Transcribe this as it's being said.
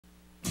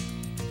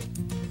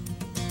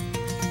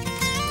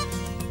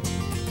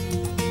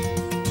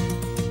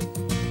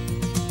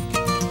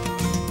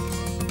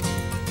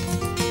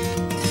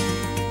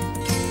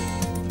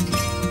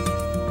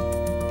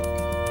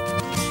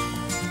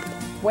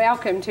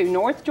Welcome to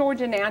North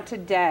Georgia Now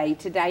Today.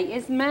 Today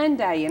is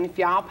Monday, and if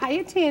y'all pay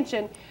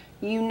attention,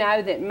 you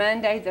know that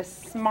Monday, the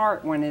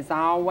smart one, is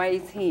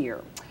always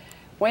here.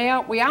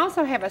 Well, we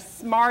also have a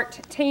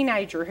smart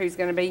teenager who's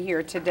going to be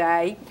here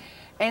today,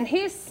 and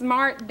his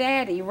smart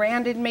daddy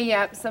rounded me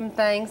up some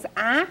things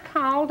I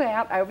called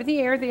out over the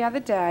air the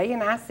other day,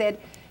 and I said,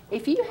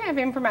 if you have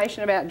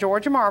information about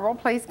Georgia Marble,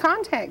 please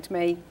contact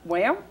me.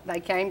 Well, they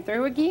came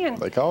through again.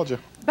 They called you.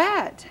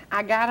 But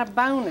I got a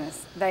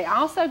bonus. They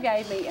also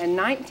gave me a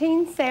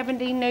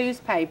 1970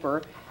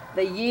 newspaper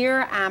the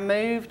year I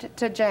moved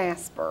to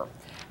Jasper.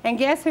 And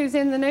guess who's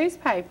in the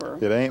newspaper?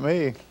 It ain't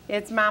me.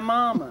 It's my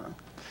mama.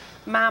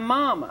 My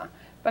mama.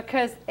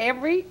 Because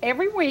every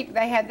week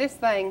they had this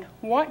thing,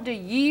 what do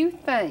you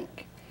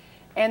think?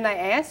 And they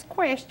asked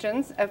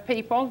questions of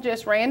people,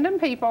 just random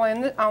people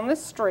on the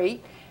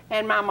street,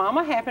 and my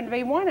mama happened to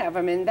be one of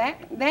them. And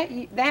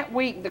that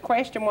week the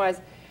question was,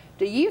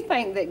 do you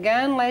think that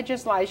gun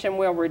legislation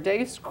will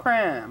reduce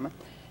crime?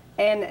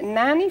 And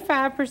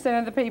 95%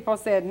 of the people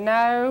said,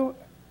 no,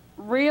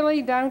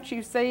 really, don't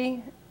you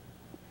see?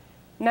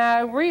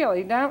 No,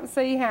 really, don't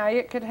see how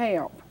it could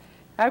help.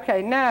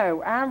 Okay,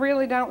 no, I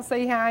really don't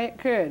see how it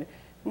could.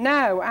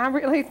 No, I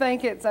really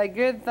think it's a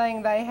good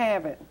thing they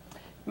have it.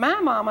 My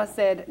mama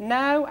said,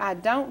 no, I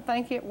don't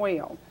think it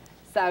will.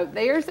 So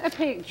there's a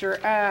picture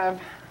of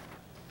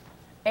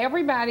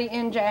everybody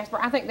in Jasper.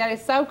 I think that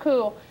is so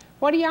cool.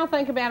 What do y'all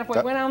think about if we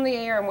went on the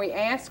air and we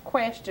asked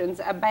questions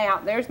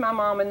about, there's my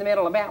mom in the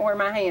middle, about where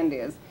my hand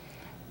is.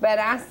 But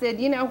I said,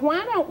 you know,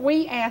 why don't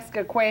we ask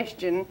a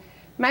question,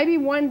 maybe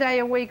one day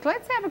a week,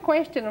 let's have a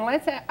question and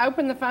let's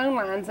open the phone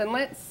lines and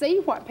let's see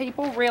what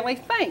people really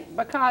think.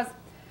 Because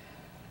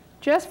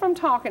just from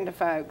talking to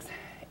folks,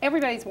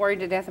 everybody's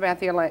worried to death about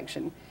the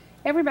election.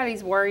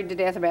 Everybody's worried to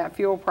death about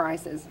fuel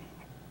prices.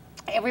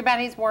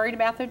 Everybody's worried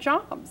about their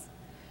jobs.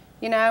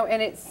 You know,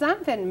 and it's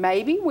something,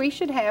 maybe we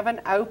should have an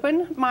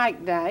open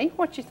mic day.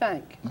 What you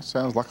think? That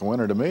sounds like a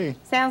winner to me.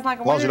 Sounds like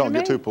a winner to me. As long as you don't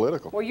get too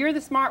political. Well, you're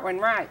the smart one,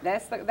 right?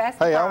 That's the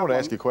Hey, I want to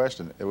ask you a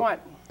question. What?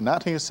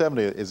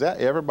 1970, is that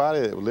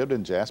everybody that lived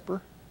in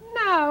Jasper?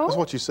 No. That's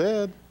what you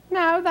said.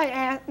 No, they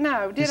asked,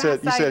 no, did I say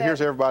that? You said,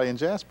 here's everybody in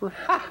Jasper?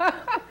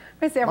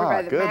 It's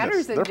everybody that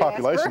matters in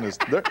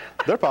Jasper.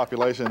 Their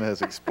population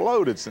has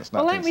exploded since 1970.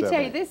 Well, let me tell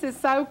you, this is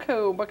so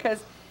cool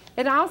because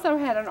it also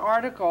had an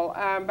article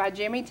by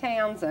Jimmy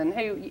Townsend.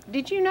 Who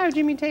did you know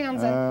Jimmy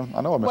Townsend?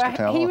 I know Mr. Townsend.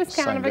 Well, he was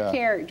kind of a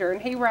character,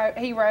 and he wrote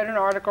an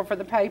article for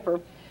the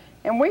paper,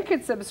 and we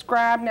could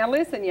subscribe. Now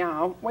listen,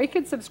 y'all, we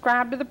could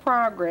subscribe to the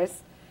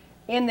Progress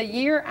in the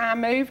year I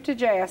moved to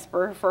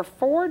Jasper for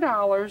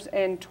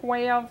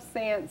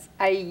 $4.12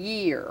 a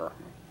year.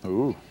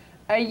 Ooh.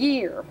 A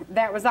year.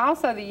 That was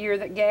also the year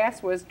that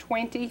gas was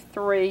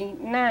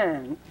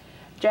 $23.9.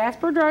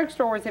 Jasper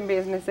Drugstore was in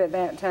business at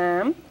that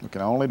time. We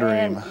can only dream.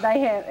 And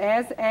they had,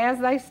 as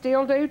they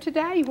still do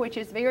today, which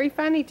is very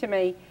funny to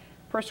me,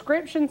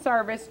 prescription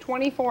service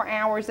 24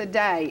 hours a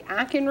day.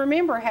 I can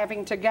remember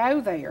having to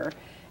go there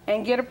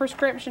and get a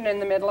prescription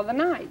in the middle of the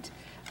night.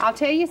 I'll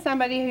tell you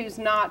somebody who's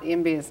not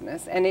in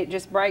business, and it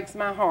just breaks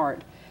my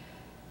heart.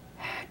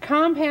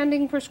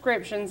 Compounding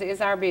prescriptions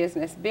is our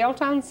business,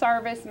 built on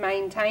service,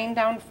 maintained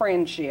on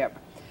friendship.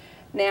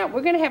 Now,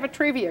 we're going to have a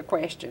trivia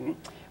question.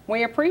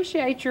 We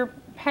appreciate your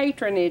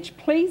patronage.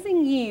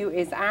 Pleasing you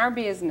is our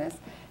business.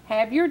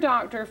 Have your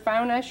doctor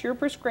phone us your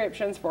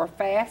prescriptions for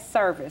fast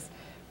service.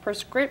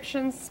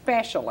 Prescription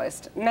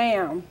specialist.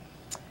 Now,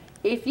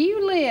 if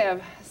you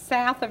live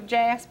south of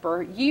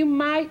Jasper, you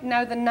might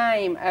know the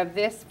name of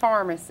this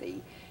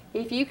pharmacy.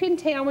 If you can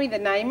tell me the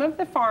name of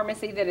the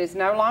pharmacy that is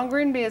no longer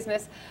in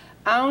business,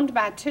 owned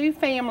by two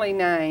family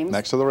names.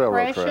 Next to the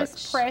railroad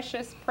tracks.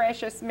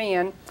 Precious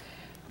men.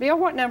 Bill,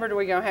 what number do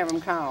we going to have them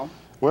call?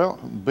 Well,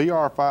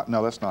 BR5,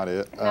 no, that's not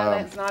it. No,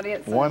 that's not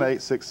it.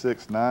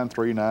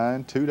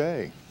 1-866-939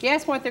 today.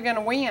 Guess what they're going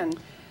to win?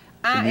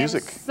 I am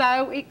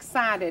so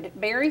excited.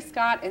 Barry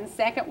Scott and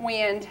Second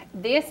Wind.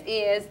 This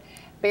is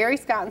Barry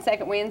Scott and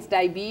Second Wind's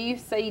debut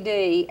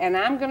CD, and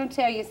I'm going to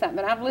tell you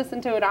something. I've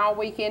listened to it all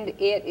weekend.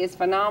 It is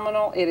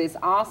phenomenal. It is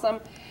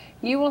awesome.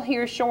 You will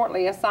hear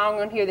shortly a song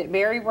on here that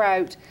Barry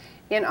wrote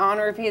in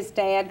honor of his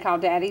dad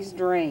called Daddy's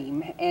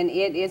Dream, and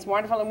it is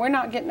wonderful. And we're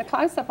not getting a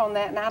close-up on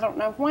that, and I don't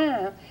know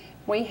why.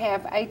 We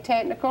have a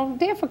technical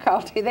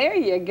difficulty. There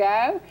you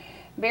go.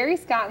 Barry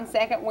Scott and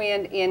Second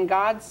Wind, In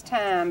God's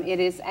Time. It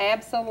is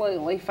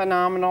absolutely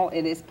phenomenal.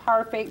 It is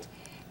perfect.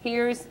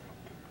 Here's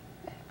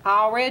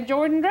All Red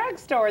Jordan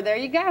Drugstore. There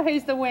you go.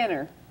 Who's the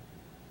winner?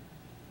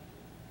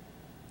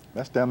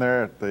 That's down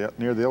there at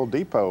near the old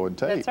depot in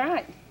Tate. That's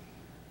right.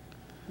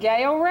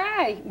 Gail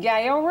Ray,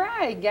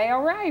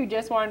 who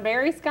just won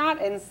Barry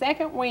Scott and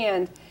Second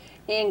Wind,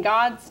 In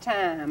God's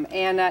Time.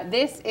 And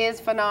this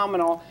is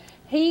phenomenal.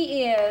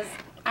 He is,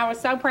 I was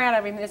so proud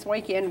of him this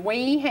weekend.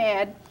 We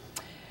had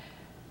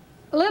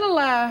a little,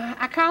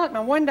 I call it my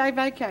one-day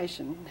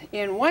vacation.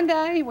 In one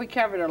day, we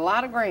covered a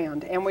lot of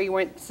ground, and we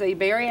went to see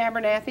Barry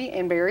Abernathy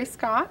and Barry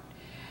Scott.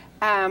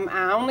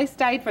 I only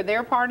stayed for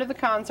their part of the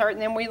concert,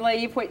 and then we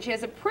leave, which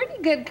is a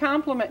pretty good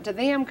compliment to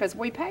them because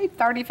we paid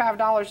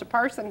 $35 a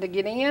person to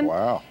get in.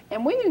 Wow.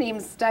 And we didn't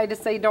even stay to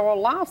see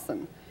Doyle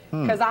Lawson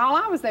because all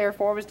I was there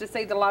for was to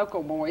see the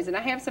local boys. And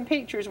I have some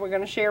pictures we're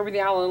going to share with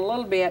y'all in a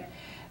little bit.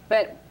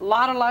 But a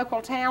lot of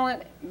local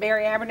talent.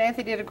 Barry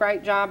Abernathy did a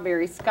great job.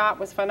 Barry Scott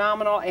was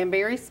phenomenal. And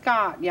Barry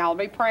Scott, y'all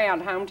be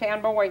proud,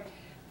 hometown boy,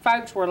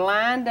 folks were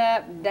lined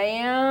up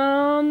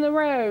down the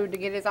road to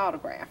get his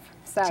autograph.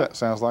 So,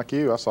 sounds like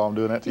you. I saw him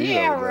doing that to you.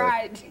 Yeah,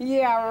 right.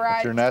 Yeah, right.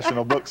 At your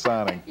national book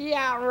signing.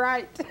 Yeah,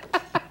 right.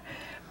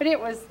 But it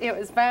was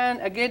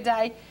fun, a good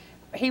day.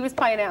 He was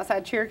playing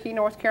outside Cherokee,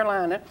 North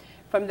Carolina.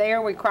 From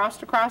there, we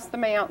crossed across the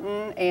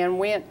mountain and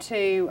went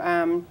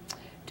to,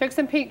 took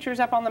some pictures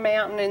up on the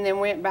mountain, and then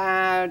went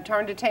by,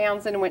 turned to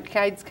Townsend and went to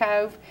Cades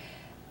Cove.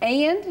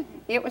 And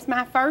it was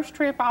my first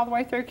trip all the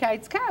way through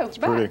Cades Cove. It's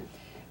pretty.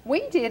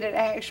 We did it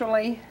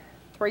actually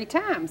 3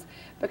 times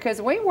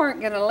because we weren't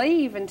going to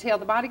leave until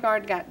the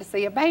bodyguard got to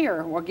see a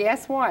bear. Well,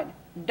 guess what?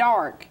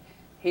 Dark.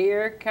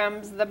 Here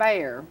comes the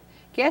bear.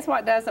 Guess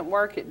what doesn't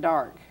work at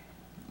dark?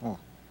 Oh,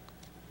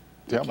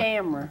 the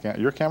camera.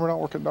 Your camera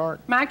don't work at dark?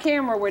 My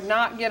camera would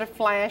not get a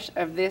flash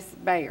of this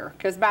bear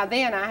because by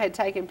then I had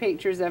taken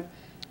pictures of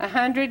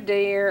 100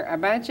 deer, a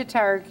bunch of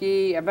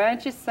turkey, a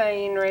bunch of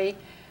scenery.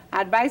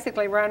 I'd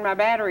basically run my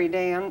battery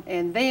down,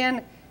 and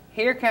then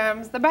here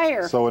comes the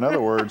bear. So in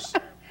other words...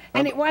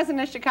 And it wasn't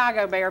a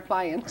Chicago bear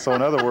playing. So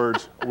in other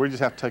words, we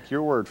just have to take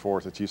your word for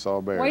it that you saw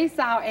a bear. We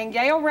saw, and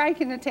Gail Ray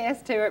can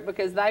attest to it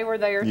because they were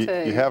there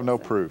too. You have no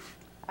proof.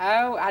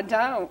 Oh, I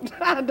don't.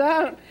 I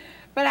don't.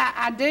 But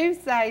I do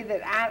say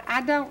that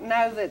I don't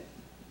know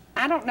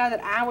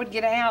that I would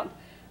get out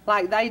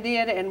like they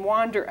did and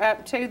wander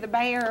up to the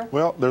bear.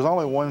 Well, there's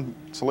only one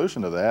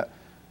solution to that.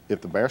 If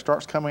the bear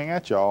starts coming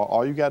at y'all,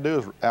 all you got to do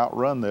is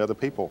outrun the other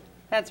people.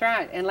 That's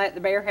right, and let the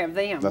bear have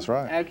them. That's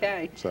right.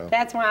 Okay. So.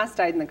 That's why I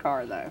stayed in the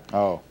car, though.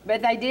 Oh.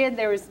 But they did.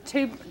 There was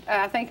 2,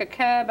 I think a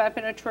cub up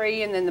in a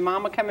tree, and then the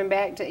mama coming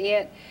back to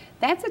it.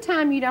 That's a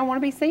time you don't want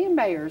to be seeing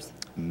bears.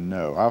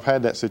 No, I've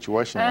had that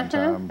situation one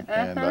time,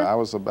 and I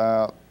was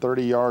about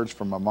 30 yards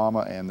from my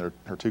mama and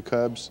her 2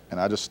 cubs, and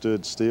I just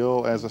stood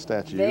still as a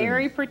statue.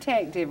 Very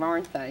protective,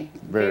 aren't they?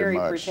 Very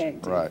much.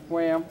 Protective. Right.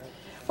 Well,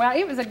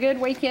 it was a good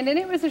weekend, and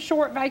it was a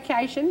short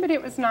vacation, but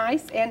it was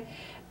nice. And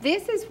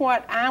this is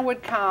what I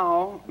would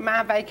call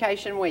my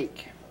vacation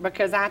week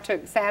because I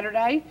took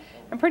Saturday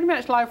and pretty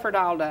much loafered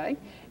all day.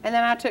 And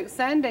then I took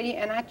Sunday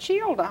and I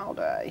chilled all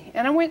day.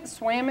 And I went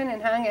swimming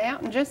and hung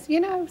out and just,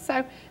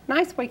 so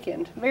nice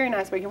weekend. Very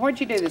nice weekend. What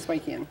did you do this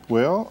weekend?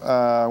 Well,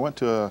 I went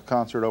to a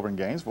concert over in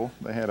Gainesville.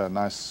 They had a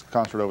nice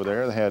concert over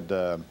there. They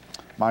had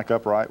Mike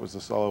Upright was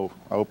the solo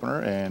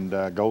opener,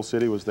 and Gold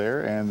City was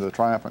there, and the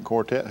Triumphant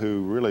Quartet,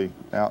 who really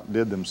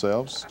outdid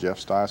themselves.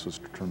 Jeff Stice was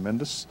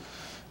tremendous.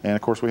 And,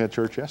 of course, we had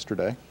church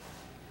yesterday.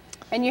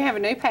 And you have a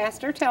new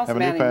pastor. Tell us about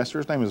him. I have a new pastor.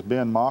 His name is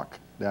Ben Mock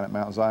down at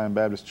Mount Zion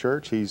Baptist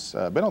Church. He's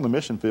been on the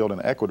mission field in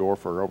Ecuador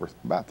for over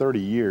about 30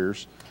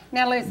 years.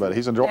 Now, listen. But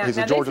he's a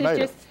Georgia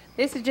native.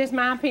 This is just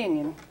my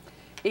opinion.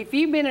 If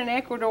you've been in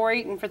Ecuador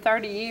eating for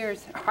 30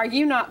 years, are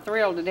you not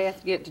thrilled to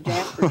death to get to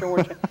Jasper,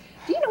 Georgia?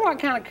 Do you know what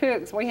kind of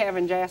cooks we have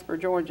in Jasper,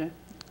 Georgia?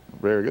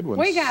 Very good ones.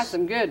 We got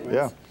some good ones.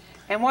 Yeah.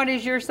 And what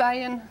is your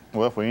saying?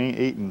 Well, if we ain't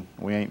eating,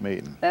 we ain't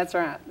meeting. That's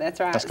right.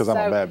 That's right. That's because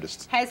I'm a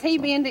Baptist. Has he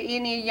been to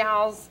any of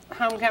y'all's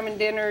homecoming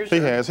dinners? He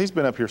has. He's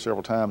been up here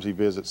several times. He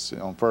visits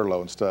on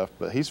furlough and stuff.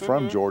 But he's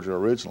from Georgia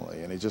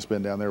originally, and he's just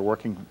been down there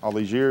working all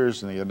these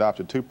years. And he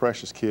adopted 2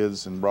 precious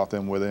kids and brought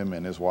them with him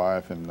and his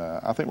wife. And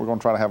I think we're going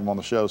to try to have him on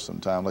the show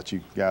sometime. Let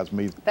you guys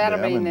meet That'll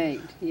them. be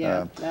neat.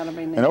 Yeah, that'll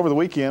be neat. And over the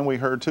weekend, we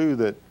heard too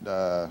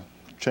that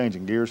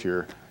changing gears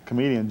here.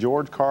 Comedian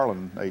George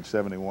Carlin, age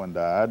 71,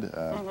 died.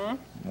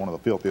 One of the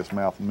filthiest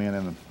mouthed men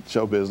in the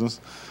show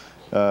business.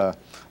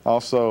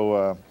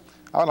 Also,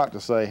 I would like to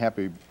say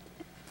happy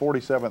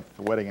 47th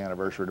wedding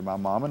anniversary to my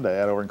mom and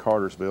dad over in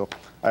Cartersville.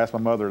 I asked my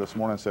mother this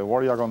morning, I said,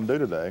 what are y'all going to do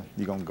today?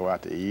 You going to go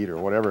out to eat or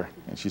whatever?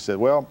 And she said,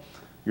 well,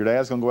 your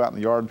dad's going to go out in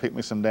the yard and pick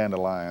me some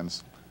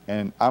dandelions.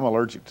 And I'm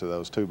allergic to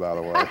those too, by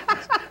the way.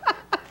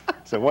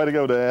 So way to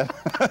go, Dad.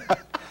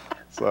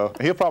 So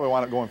he'll probably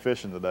wind up going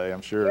fishing today,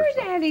 I'm sure. Your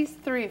daddy's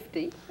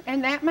thrifty,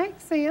 and that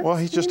makes sense. Well,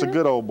 he's just a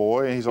good old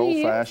boy. He's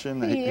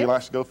old-fashioned. He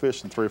likes to go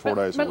fishing 3 or 4 days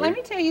a week. But let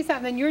me tell you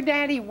something. Your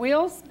daddy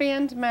will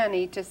spend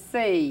money to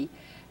see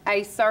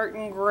a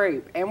certain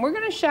group, and we're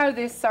going to show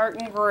this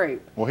certain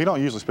group. Well, he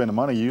don't usually spend the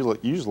money. Usually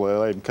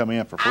let him come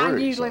in for free. I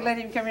usually let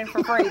him come in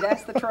for free.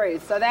 That's the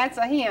truth. So that's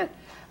a hint.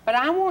 But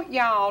I want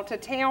y'all to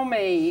tell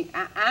me,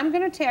 I'm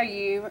going to tell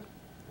you,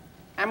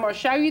 I'm going to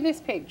show you this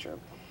picture.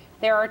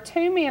 There are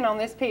 2 men on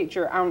this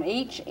picture on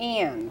each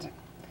end.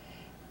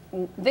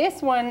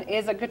 This one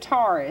is a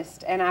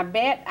guitarist, and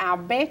I'll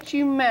bet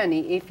you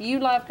money, if you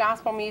love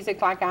gospel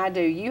music like I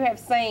do, you have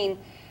seen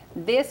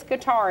this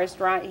guitarist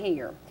right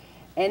here.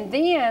 And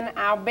then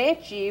I'll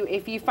bet you,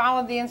 if you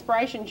followed the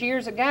Inspirations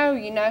years ago,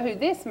 you know who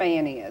this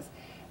man is.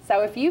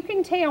 So if you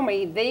can tell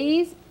me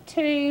these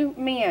 2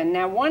 men,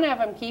 now one of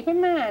them, keep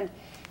in mind,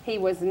 He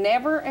was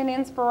never an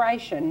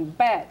inspiration,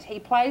 but he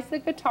plays the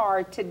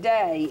guitar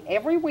today,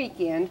 every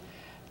weekend,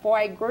 for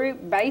a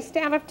group based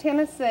out of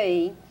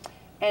Tennessee.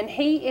 And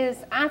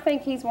I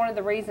think he's one of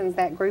the reasons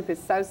that group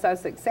is so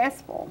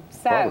successful.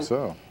 Probably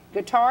so.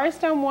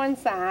 Guitarist on one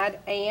side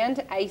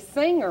and a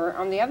singer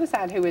on the other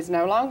side who is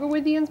no longer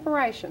with the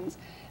Inspirations,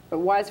 but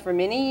was for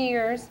many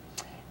years.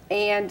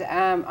 And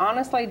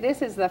honestly,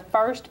 this is the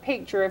first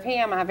picture of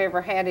him I've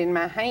ever had in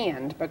my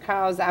hand,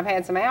 because I've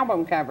had some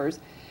album covers,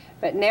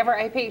 but never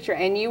a picture.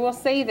 And you will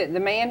see that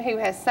the man who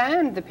has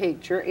signed the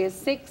picture is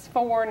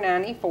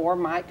 6'4",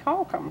 Mike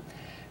Holcomb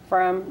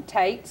from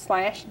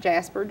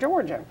Tate/Jasper,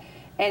 Georgia.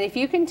 And if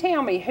you can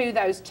tell me who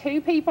those two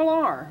people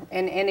are,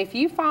 and if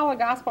you follow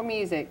gospel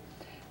music,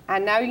 I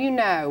know you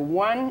know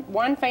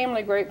one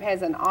family group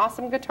has an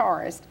awesome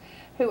guitarist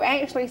who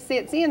actually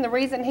sits in. The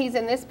reason he's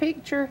in this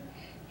picture,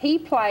 he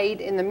played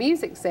in the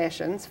music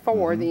sessions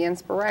for the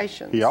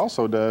Inspirations. He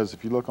also does,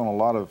 if you look on a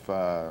lot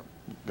of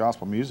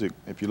gospel music,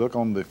 if you look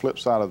on the flip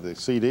side of the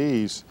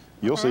CDs,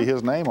 you'll see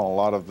his name on a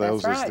lot of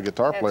those as the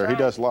guitar player. He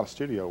does a lot of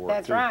studio work.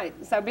 That's right.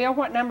 So, Bill,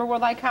 what number will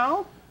they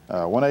call?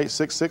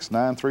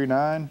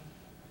 1-866-939-2329.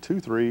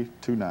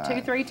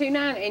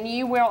 2329, and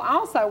you will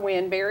also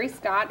win Barry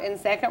Scott and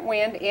Second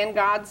Wind in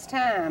God's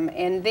Time.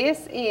 And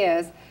this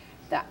is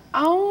the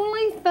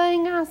only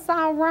thing I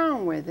saw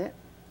wrong with it.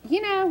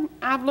 You know,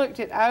 I've looked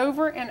it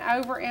over and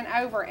over and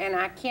over, and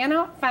I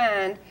cannot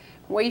find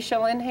We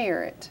Shall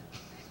Inherit.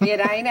 It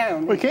ain't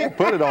on. We can't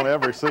put it on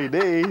every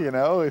CD, you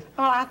know.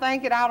 Well, I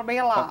think it ought to be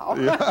a law.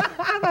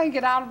 I think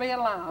it ought to be a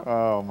law.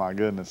 Oh, my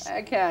goodness.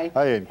 Okay.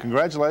 Hey, and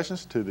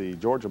congratulations to the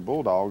Georgia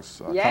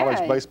Bulldogs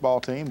college baseball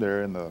team.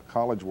 They're in the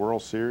College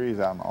World Series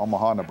out in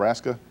Omaha,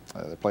 Nebraska.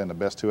 They're playing the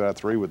best 2 out of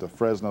 3 with the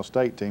Fresno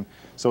State team.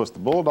 So it's the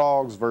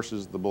Bulldogs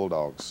versus the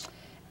Bulldogs.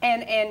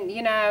 And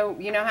you know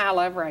how I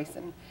love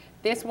racing.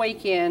 This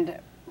weekend,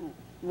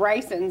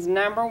 racing's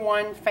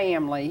 #1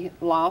 family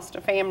lost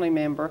a family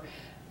member.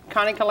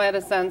 Connie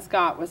Coletta's son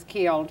Scott was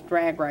killed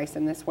drag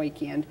racing this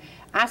weekend.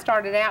 I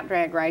started out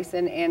drag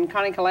racing, and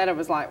Connie Coletta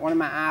was like one of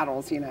my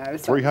idols, you know.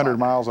 300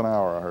 miles an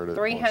hour, I heard it.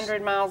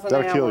 300 miles an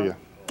hour. That'll kill you.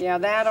 Yeah,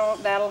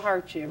 that'll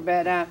hurt you.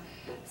 But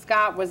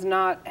Scott was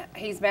not.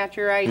 He's about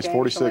your age. He's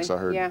 46, actually. I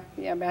heard.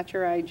 Yeah, about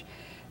your age.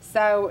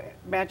 So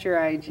about your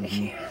age.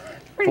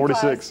 Pretty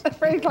 46. Close.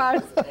 Pretty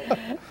close.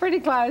 Pretty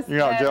close. You're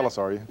not jealous,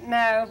 are you?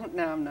 No,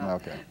 I'm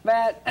not. Okay.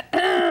 But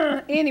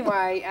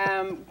anyway,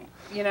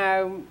 you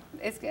know,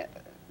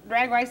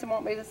 drag racing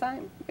won't be the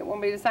same. It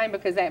won't be the same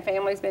because that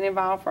family's been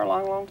involved for a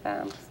long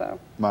time. So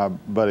my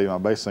buddy, my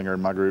bass singer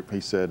in my group,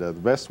 he said the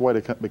best way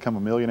to become a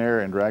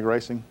millionaire in drag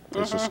racing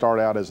is to start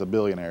out as a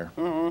billionaire.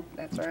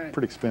 That's right. It's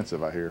pretty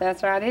expensive, I hear.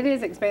 That's right. It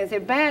is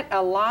expensive, but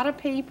a lot of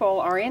people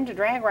are into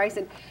drag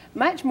racing,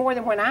 much more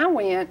than when I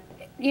went.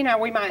 You know,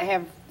 we might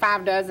have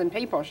 5 dozen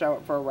people show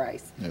up for a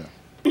race. Yeah.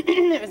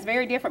 It was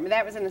very different, but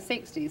that was in the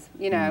 60s,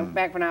 you know,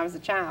 back when I was a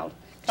child.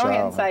 Go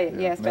ahead and say it.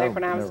 Yeah. Yes, back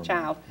when I was a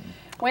child.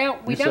 Well,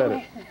 we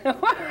don't.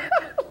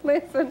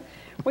 Listen,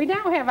 we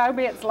don't have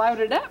obits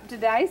loaded up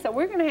today, so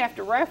we're going to have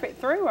to rough it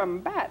through them.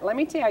 But let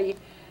me tell you,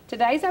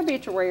 today's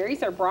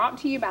obituaries are brought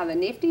to you by the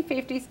Nifty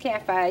 50s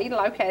Cafe,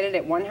 located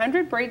at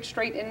 100 Bridge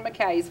Street in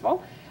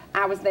McCaysville.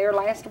 I was there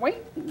last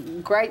week.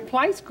 Great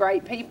place,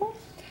 great people.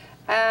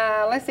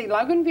 Let's see,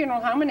 Logan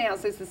Funeral Home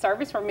announces the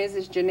service for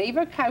Mrs.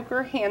 Geneva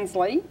Coker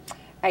Hensley,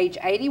 age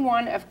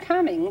 81, of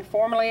Cumming,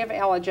 formerly of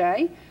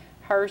Elijah.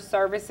 Her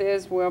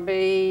services will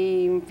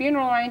be,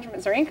 funeral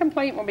arrangements are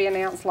incomplete, will be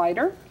announced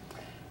later.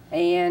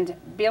 And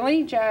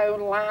Billy Joe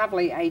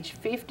Lively, age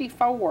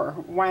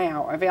 54,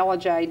 wow, of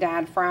Elijah,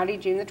 died Friday,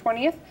 June the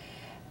 20th.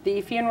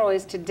 The funeral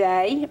is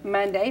today,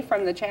 Monday,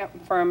 from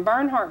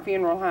Bernhardt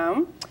Funeral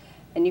Home.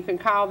 And you can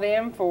call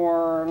them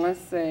for, let's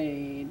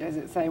see, does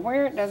it say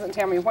where? It doesn't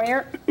tell me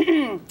where.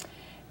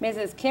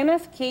 Mrs.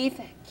 Kenneth Keith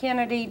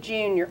Kennedy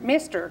Jr.,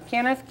 Mr.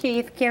 Kenneth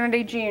Keith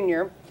Kennedy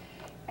Jr.,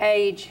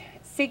 age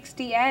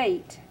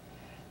 68,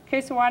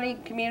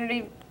 Kusawati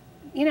Community.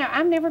 You know,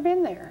 I've never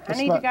been there. I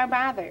need to go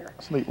by there.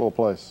 It's a neat little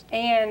place.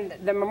 And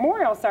the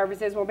memorial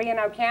services will be in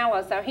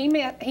Ocala, so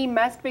he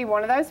must be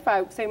one of those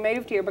folks who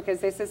moved here because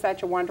this is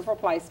such a wonderful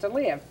place to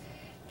live.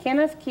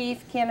 Kenneth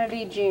Keith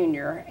Kennedy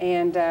Jr.,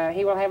 and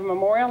he will have a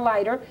memorial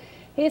later.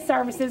 His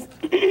services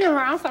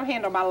are also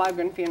handled by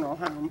Logan Funeral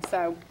Home.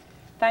 So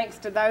thanks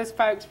to those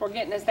folks for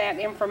getting us that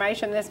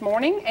information this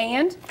morning.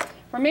 And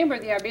remember,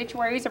 the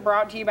obituaries are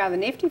brought to you by the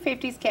Nifty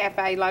 50s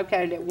Cafe,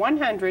 located at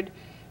 100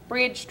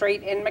 Bridge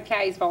Street in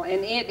McCaysville,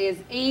 and it is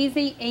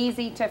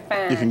easy to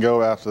find. You can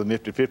go out to the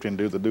Nifty 50 and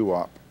do the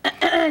doo-wop.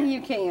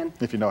 You can.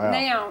 If you know how.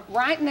 Now,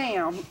 right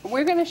now,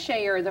 we're going to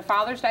share the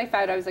Father's Day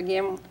photos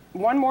again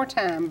one more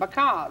time,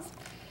 because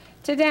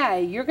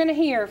today you're going to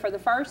hear for the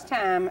first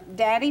time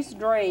Daddy's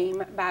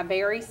Dream by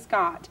Barry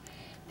Scott.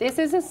 This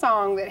is a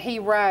song that he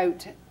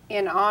wrote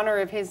in honor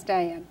of his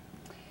dad.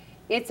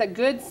 It's a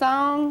good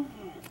song.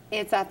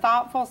 It's a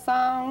thoughtful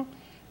song.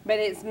 But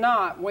it's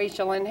not We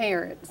Shall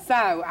Inherit. So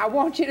I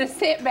want you to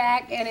sit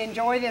back and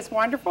enjoy this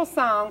wonderful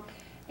song,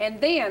 And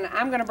then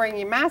I'm going to bring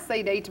you my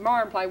CD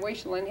tomorrow and play We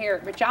Shall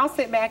Inherit. But y'all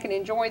sit back and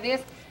enjoy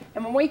this.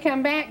 And when we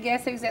come back,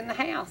 guess who's in the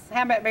house?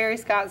 How about Barry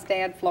Scott's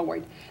dad,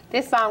 Floyd?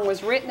 This song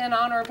was written in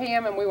honor of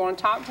him, and we want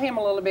to talk to him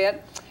a little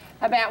bit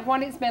about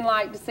what it's been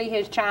like to see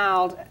his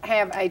child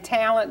have a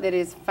talent that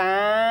is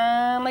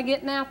finally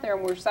getting out there,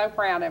 and we're so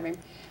proud of him.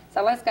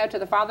 So let's go to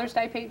the Father's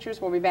Day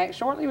pictures. We'll be back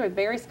shortly with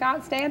Barry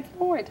Scott's dad,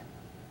 Floyd.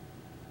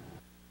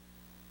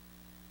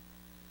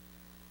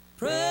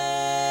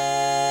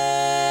 Praise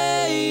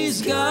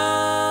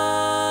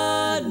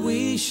God,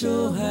 we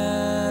shall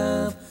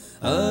have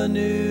a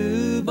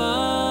new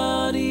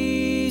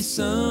body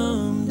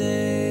someday.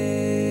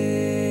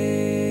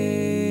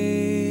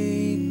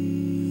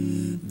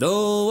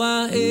 Though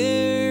I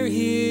err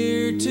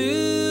here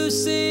to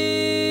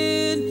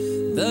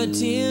sin, the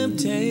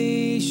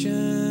temptations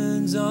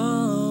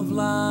of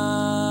life,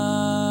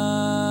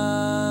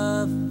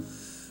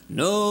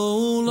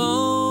 no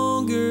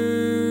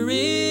longer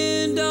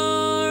in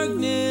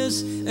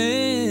darkness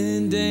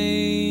and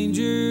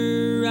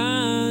danger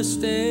I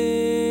stay.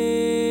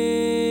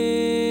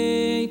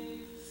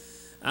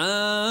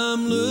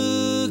 I'm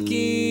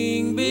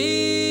looking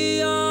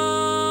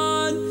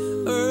beyond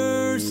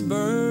earth's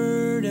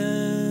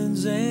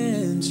burdens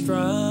and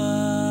strife.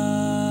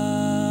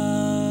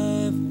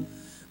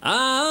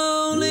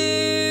 I'll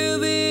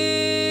live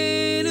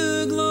in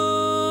a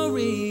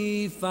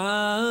glorified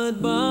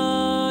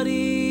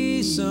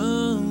body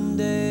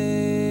someday.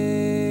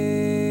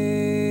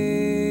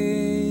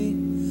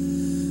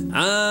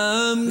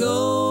 I'm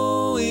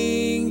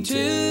going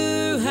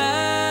to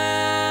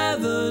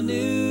have a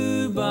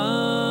new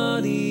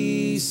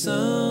body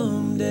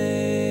someday.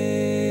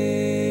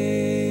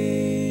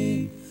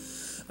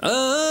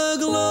 A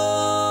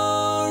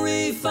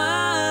glorified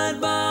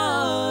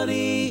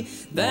body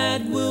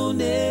that will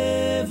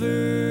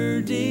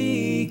never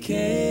decay.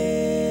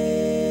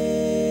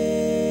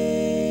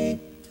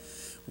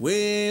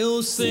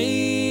 We'll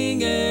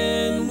sing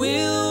and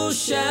we'll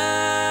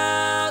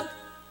shout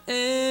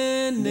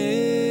and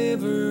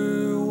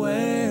never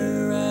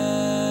wear out.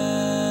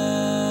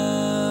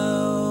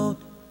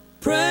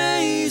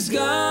 Praise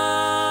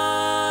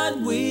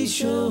God, we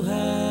shall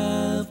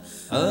have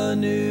a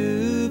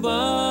new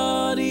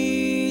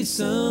body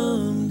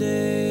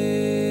someday.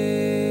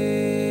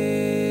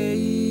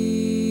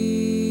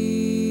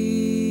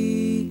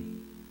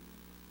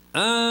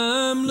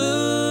 I'm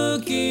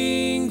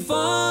looking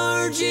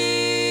for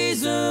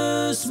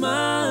Jesus,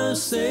 my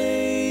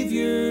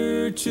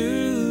Savior,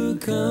 to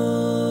come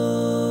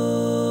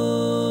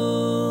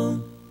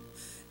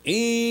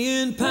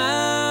in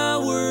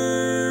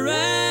power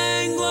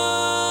and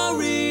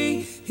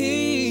glory.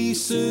 He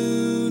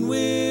soon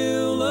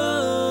will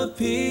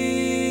appear.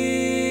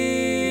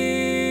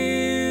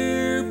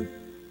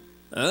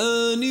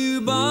 A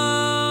new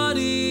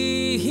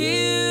body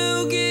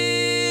He'll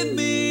give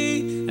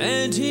me,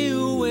 and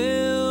He'll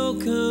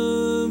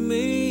welcome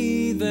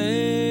me there.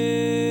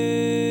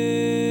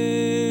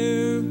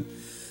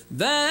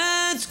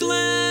 That's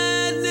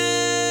gladness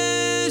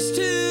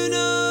to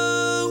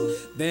know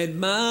that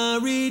my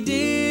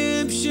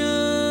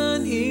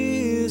redemption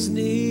is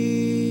near.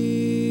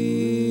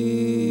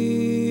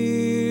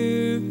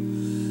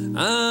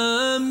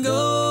 I'm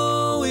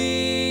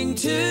going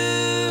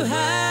to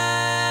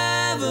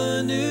have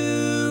a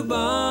new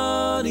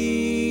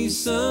body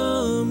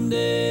someday.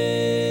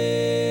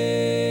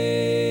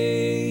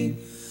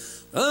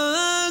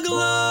 A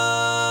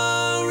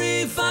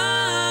glorified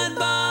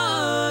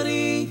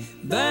body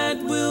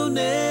that will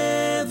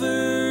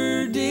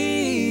never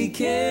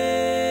decay.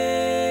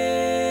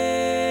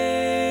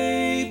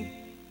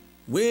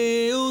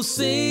 We'll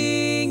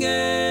sing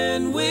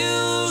and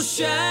we'll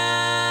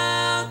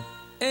shout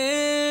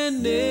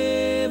and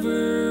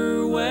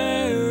never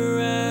wear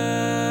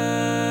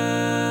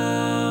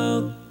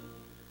out.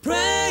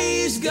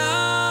 Praise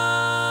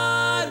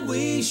God,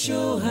 we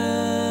shall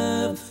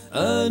have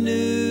a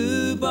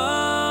new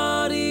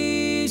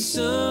body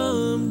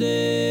someday.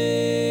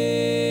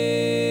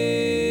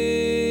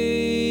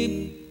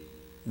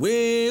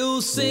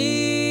 We'll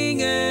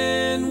sing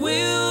and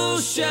we'll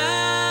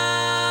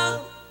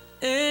shout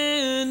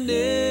and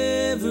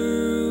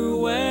never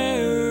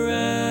wear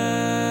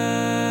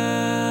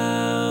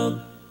out.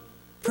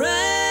 Praise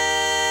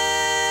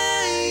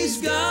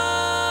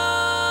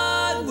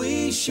God,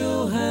 we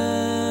shall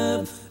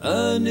have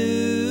a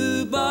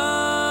new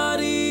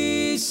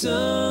body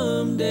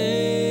someday.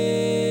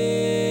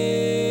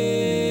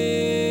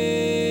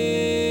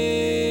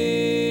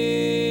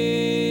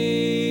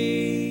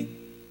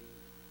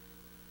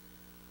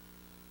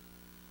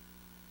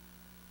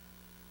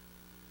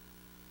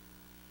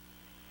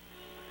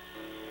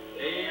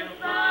 If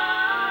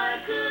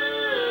I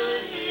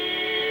could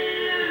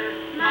hear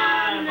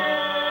my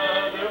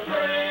mother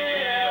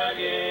pray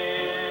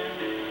again,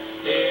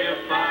 if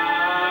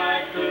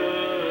I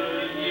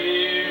could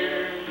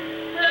hear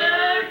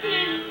her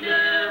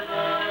tender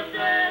voice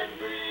that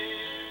brings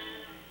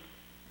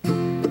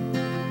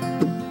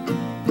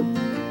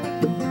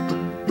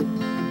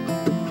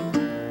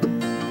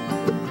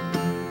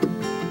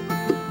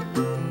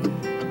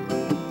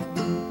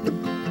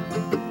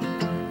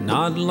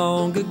Not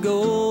long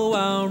ago,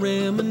 while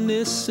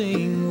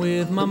reminiscing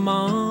with my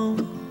mom,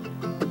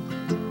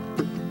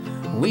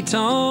 we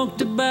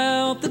talked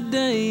about the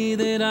day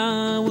that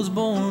I was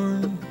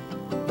born.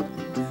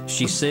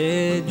 She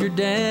said your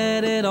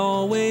dad had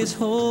always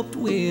hoped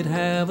we'd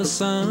have a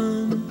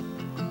son,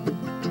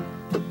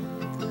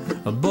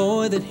 a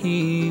boy that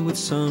he would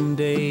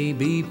someday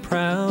be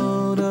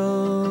proud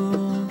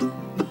of,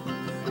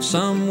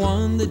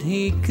 someone that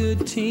he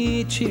could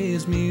teach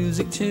his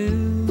music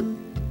to,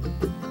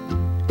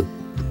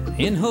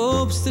 in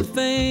hopes that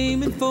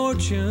fame and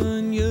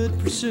fortune you'd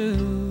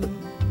pursue.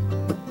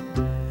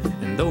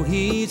 And though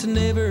he's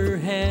never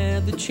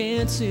had the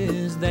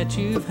chances that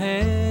you've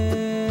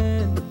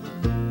had,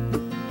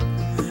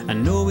 I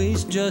know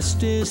he's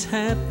just as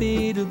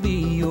happy to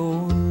be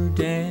your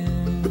dad.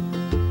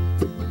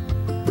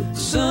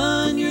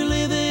 Son, you're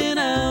living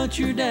out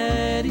your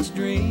daddy's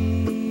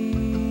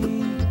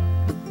dream,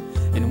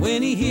 and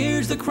when he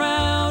hears the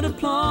crowd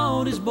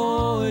applaud his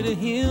boy, to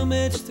him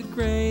it's the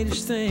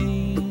greatest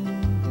thing.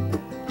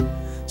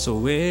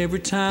 So every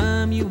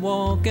time you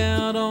walk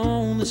out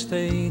on the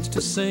stage to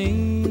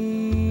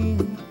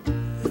sing,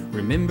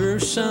 remember,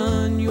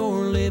 son,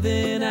 you're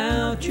living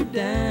out your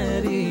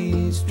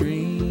daddy's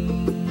dream.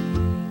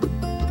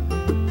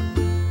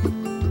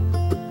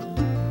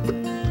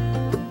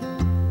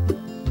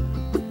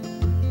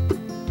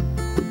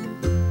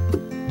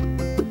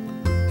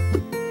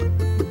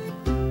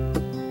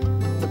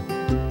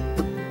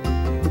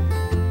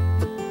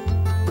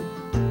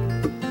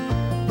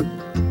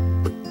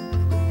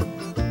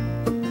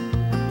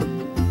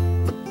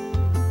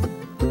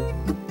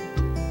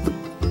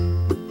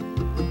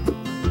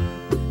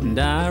 And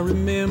I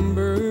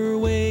remember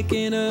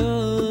waking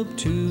up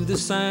to the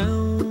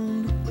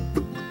sound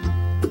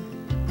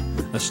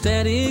of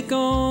static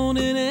on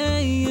an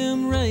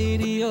AM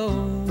radio.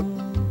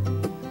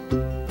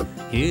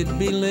 He'd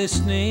be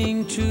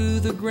listening to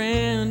the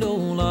Grand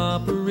Ole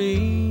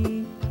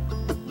Opry,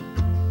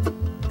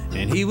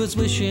 and he was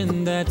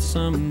wishing that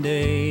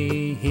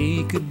someday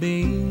he could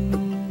be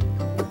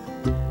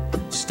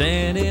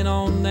standing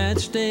on that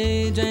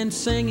stage and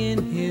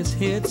singing his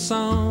hit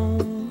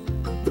song,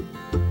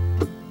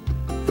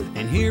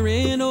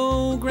 hearing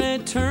old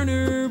Grant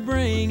Turner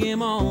bring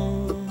him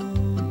on.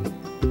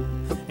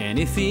 And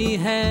if he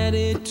had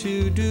it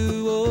to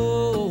do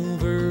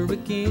over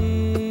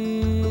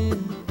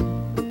again,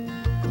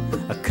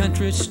 a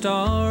country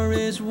star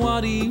is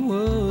what he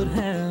would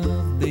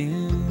have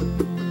been.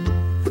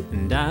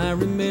 And I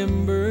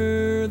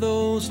remember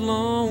those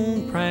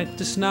long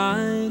practice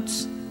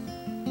nights.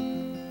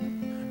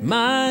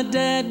 My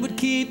dad would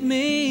keep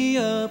me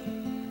up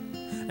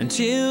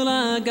until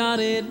I got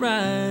it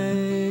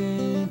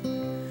right.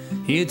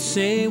 He'd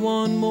say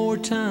one more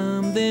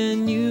time,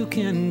 then you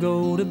can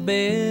go to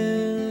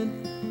bed.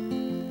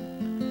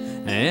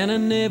 And I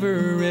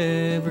never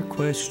ever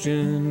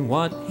questioned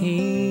what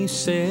he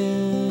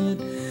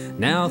said.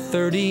 Now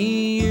 30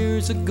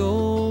 years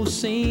ago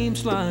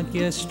seems like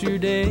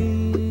yesterday,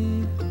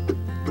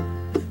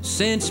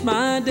 since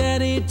my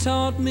daddy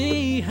taught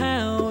me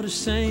how to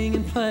sing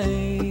and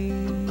play.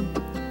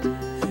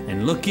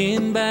 And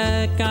looking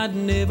back, I'd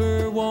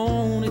never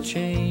want to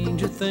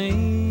change a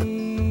thing,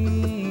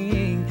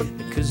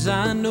 because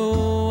I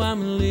know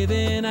I'm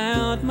living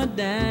out my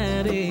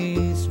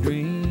daddy's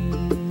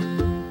dream.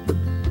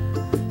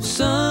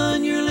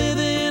 Son, you're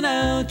living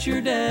out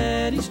your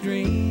daddy's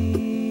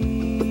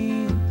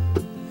dream,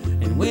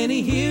 and when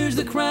he hears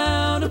the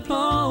crowd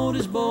applaud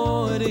his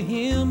boy, to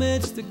him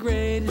it's the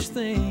greatest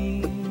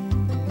thing.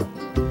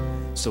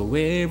 So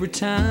every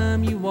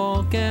time you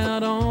walk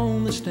out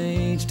on the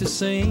stage to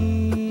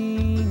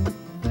sing,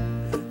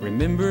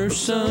 remember,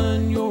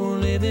 son, you're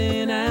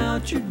living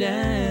out your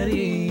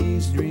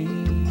daddy's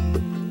dream.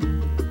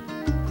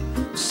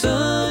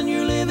 Son,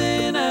 you're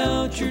living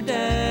out your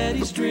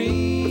daddy's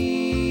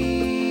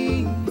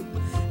dream,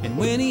 and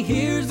when he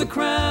hears the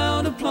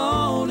crowd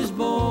applaud his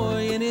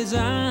boy, in his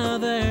eye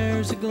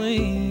there's a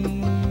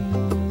gleam.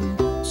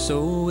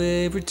 So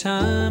every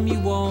time you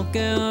walk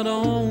out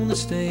on the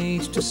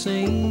stage to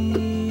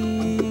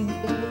sing,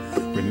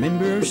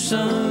 remember,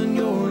 son,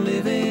 you're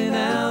living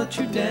out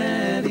your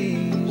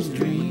daddy's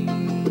dream.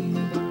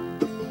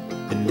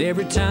 And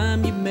every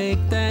time you make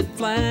that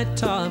flat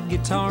top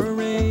guitar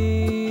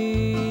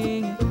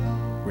ring,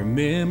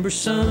 remember,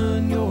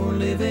 son, you're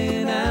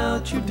living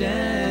out your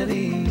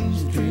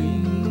daddy's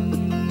dream.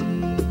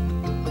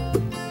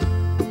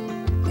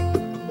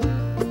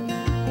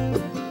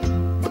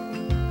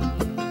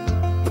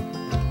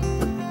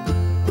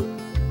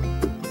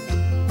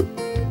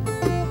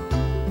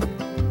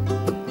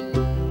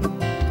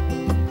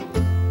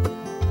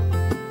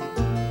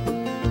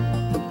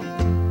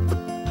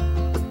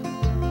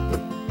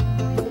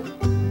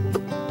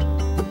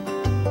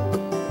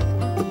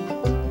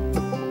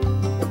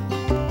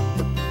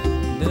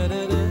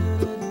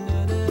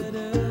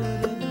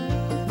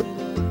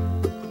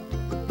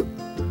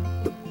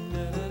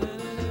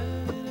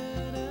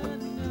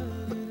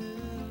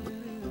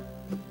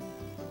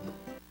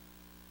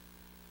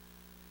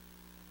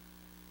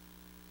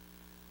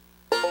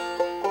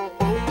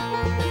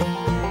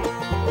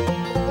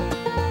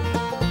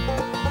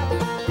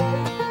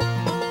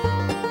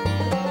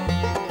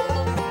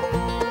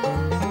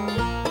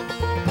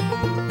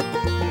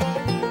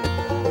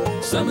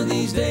 Some of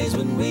these days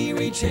when we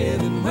reach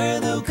heaven, where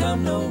there'll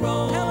come no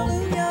wrong.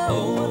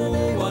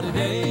 Oh, what a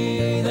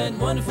day, that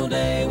wonderful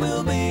day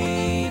will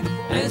be.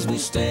 As we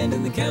stand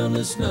in the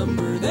countless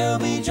number, there'll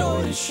be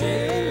joy to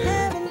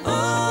share.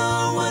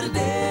 Oh, what a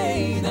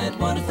day, that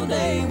wonderful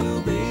day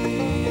will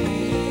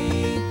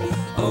be.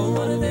 Oh,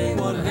 what a day,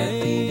 what a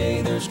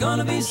day, there's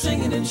gonna be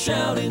singing and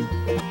shouting.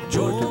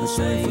 Joy to the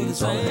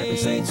saints, all the happy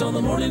saints on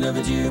the morning of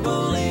a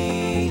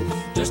jubilee.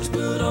 Just to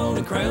put on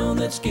a crown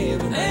that's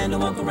given and to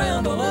walk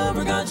around all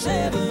over God's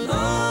heaven.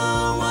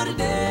 Oh, what a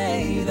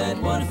day, that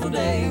wonderful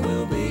day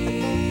will be.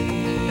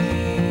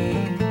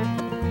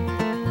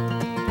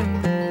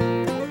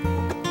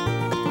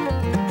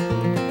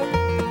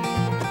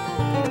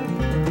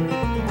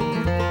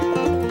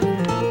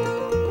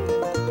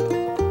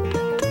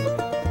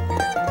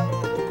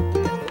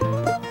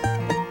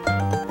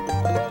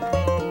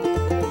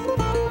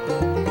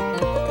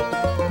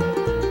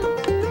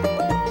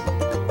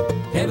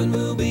 Heaven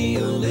will be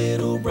a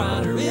little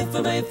brighter if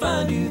I may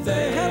find you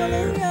there.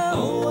 Hallelujah.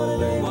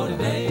 Oh, what a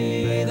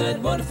day,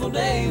 that wonderful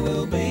day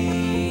will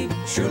be.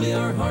 Surely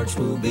our hearts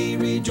will be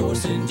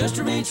rejoicing just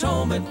to reach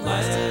home at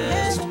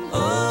last.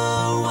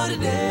 Oh, what a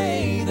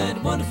day,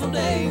 that wonderful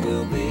day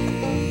will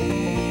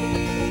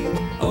be.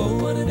 Oh,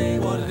 what a day,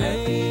 what a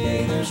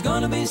day, there's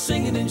gonna be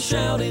singing and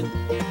shouting.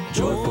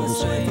 Joyful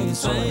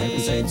saints, all the happy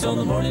saints on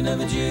the morning of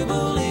a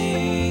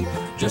jubilee.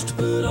 Just to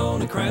put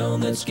on a crown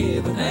that's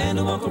given and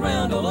to walk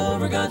around all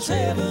over God's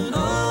heaven.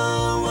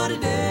 Oh, what a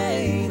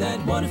day,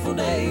 that wonderful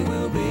day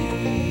will be.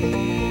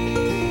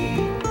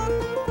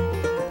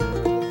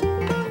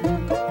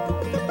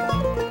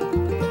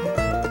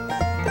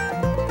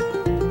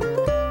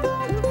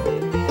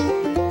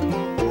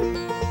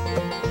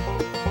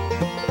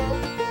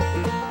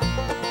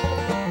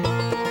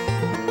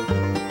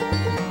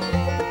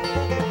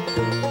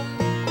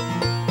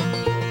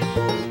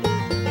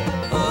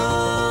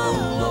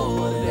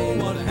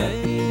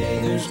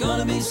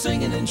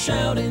 Singing and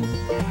shouting,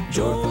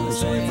 joyful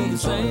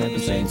saints, all the happy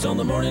saints on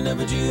the morning of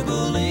a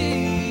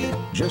jubilee.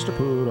 Just to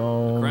put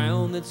on a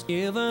crown that's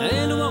given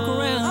and to walk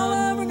around all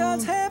over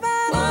God's heaven.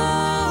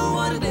 Oh,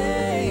 what a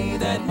day,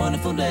 that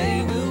wonderful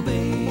day will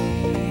be.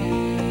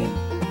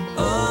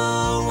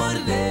 Oh, what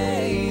a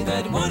day,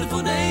 that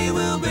wonderful day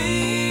will be.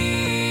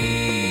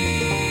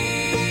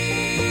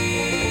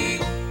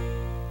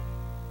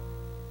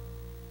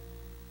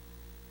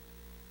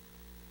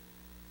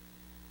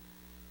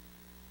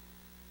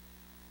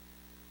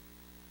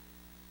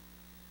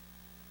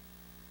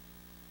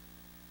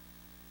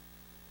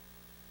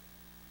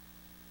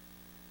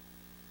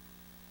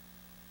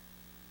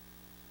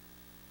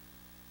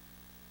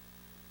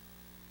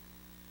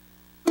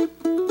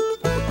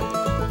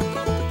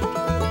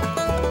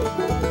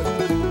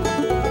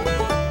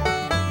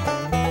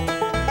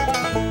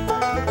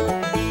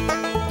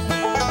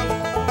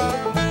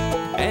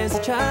 As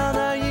a child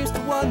I used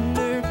to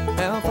wonder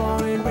how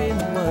far it really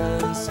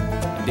was.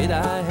 Did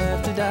I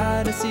have to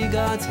die to see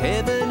God's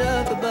heaven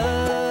up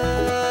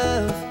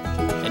above?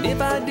 And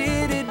if I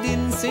did, it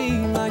didn't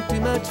seem like too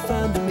much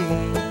fun to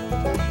me,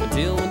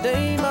 until one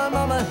day my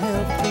mama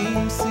helped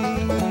me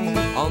see.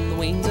 On the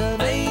wings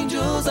of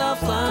angels I'll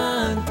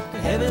fly to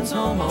heaven's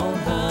home on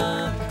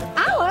high.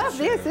 I love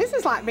this. This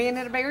is like being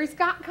at a Barry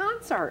Scott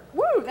concert.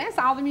 Woo, that's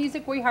all the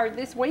music we heard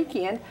this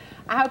weekend.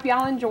 I hope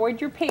y'all enjoyed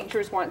your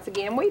pictures once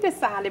again. We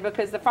decided,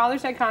 because the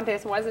Father's Day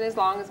contest wasn't as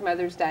long as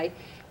Mother's Day,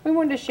 we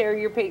wanted to share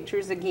your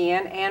pictures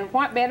again. And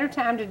what better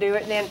time to do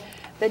it than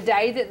the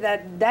day that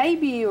the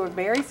debut of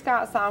Barry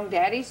Scott's song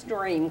Daddy's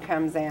Dream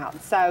comes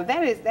out. So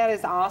that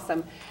is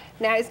awesome.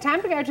 Now it's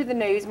time to go to the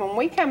news. When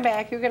we come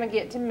back, you're going to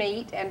get to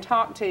meet and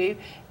talk to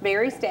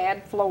Barry's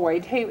dad,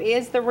 Floyd, who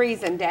is the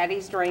reason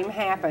Daddy's Dream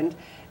happened.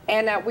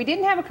 And we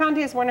didn't have a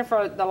contest winner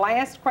for the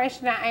last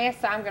question I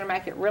asked, so I'm going to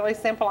make it really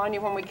simple on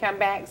you when we come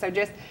back. So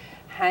just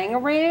hang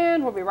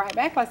around. We'll be right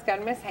back. Let's go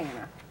to Miss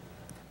Hannah.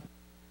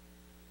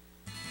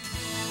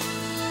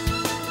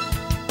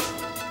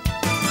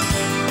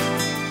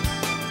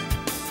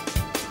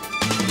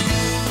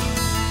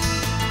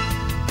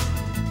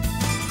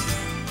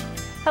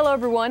 Hello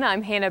everyone,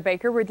 I'm Hannah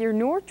Baker with your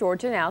North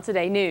Georgia Now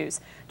Today news.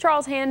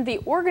 Charles Hand, the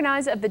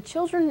organizer of the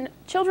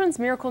Children's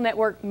Miracle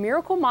Network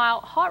Miracle Mile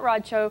Hot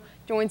Rod Show,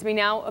 joins me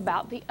now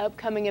about the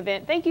upcoming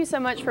event. Thank you so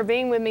much for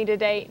being with me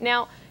today.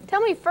 Now,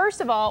 tell me first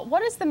of all,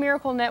 what is the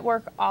Miracle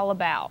Network all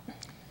about?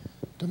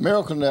 The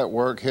Miracle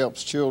Network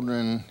helps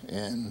children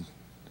in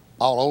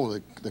all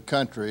over the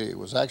country. It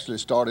was actually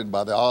started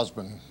by the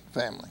Osmond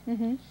family.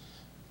 Mm-hmm.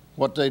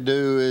 What they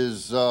do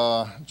is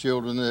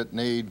children that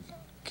need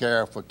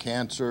care for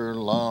cancer,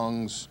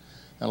 lungs,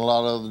 and a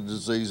lot of other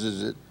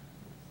diseases that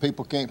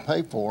people can't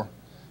pay for.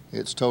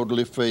 It's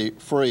totally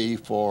free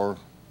for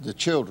the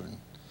children.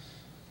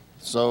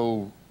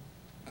 So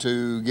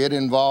to get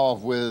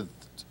involved with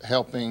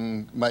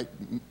helping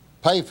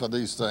pay for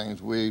these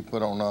things, we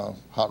put on a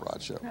hot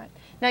rod show. Right.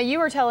 Now you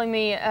were telling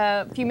me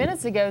a few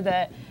minutes ago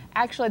that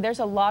actually there's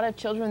a lot of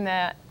children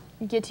that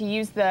get to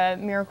use the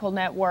Miracle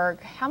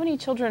Network. How many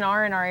children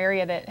are in our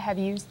area that have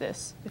used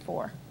this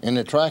before? In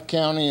the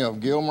Tri-County of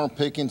Gilmer,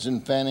 Pickens,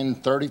 and Fannin,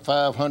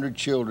 3,500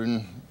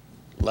 children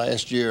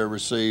last year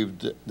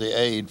received the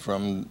aid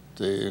from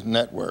the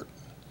network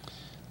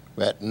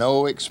at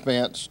no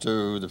expense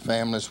to the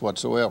families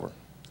whatsoever.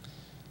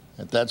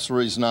 And that's the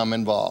reason I'm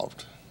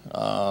involved.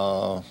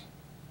 I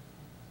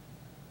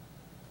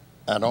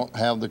don't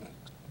have the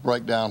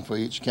breakdown for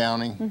each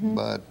county,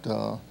 but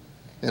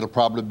it'll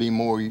probably be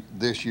more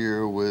this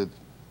year with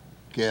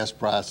gas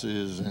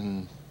prices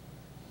and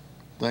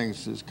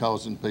things that's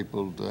causing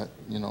people to,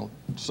 you know,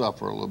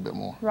 suffer a little bit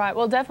more. Right.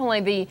 Well,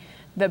 definitely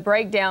the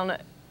breakdown,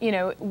 you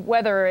know,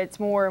 whether it's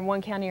more in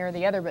one county or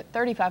the other, but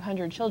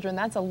 3,500 children,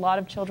 that's a lot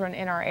of children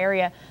in our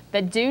area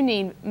that do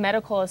need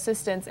medical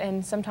assistance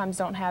and sometimes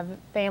don't have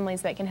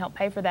families that can help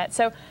pay for that.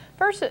 So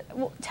first,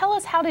 tell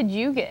us, how did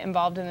you get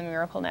involved in the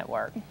Miracle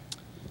Network?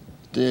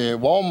 The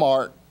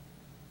Walmart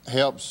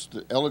helps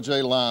the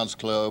LJ Lions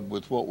Club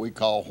with what we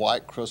call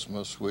White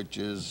Christmas, which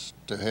is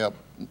to help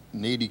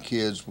needy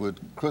kids with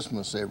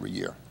Christmas every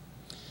year.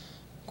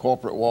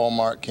 Corporate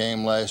Walmart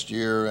came last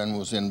year and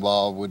was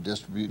involved with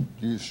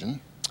distribution.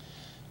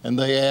 And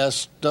they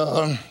asked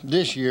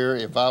this year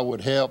if I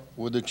would help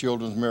with the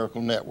Children's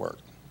Miracle Network.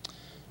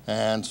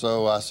 And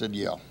so I said,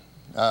 yeah.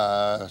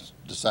 I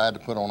decided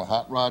to put on a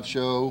hot rod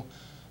show,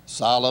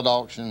 silent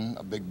auction,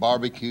 a big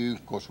barbecue.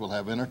 Of course, we'll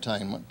have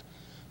entertainment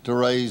to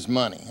raise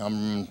money.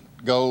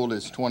 Goal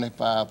is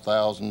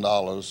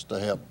 $25,000 to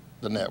help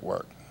the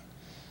network.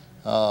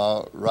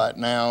 Right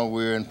now,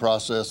 we're in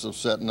process of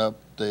setting up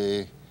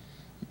the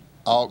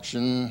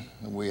auction.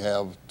 We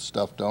have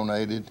stuff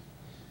donated.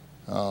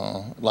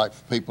 Like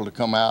for people to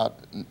come out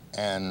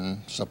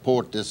and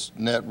support this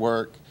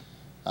network.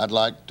 I'd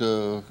like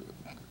to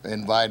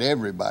invite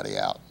everybody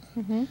out.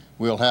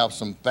 We'll have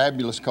some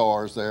fabulous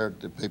cars there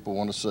that people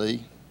want to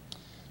see.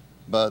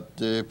 But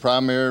the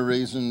primary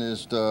reason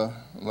is to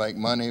make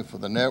money for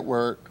the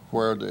network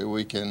where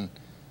we can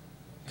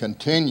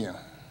continue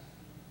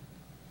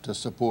to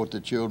support the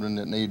children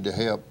that need the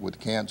help with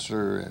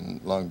cancer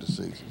and lung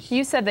diseases.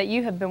 You said that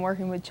you have been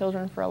working with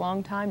children for a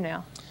long time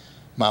now.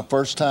 My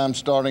first time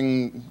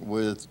starting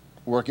with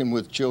working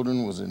with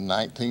children was in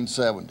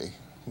 1970,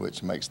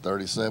 which makes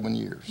 37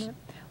 years. Yep.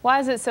 Why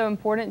is it so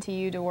important to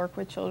you to work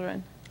with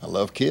children? I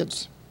love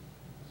kids.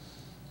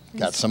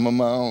 Got some of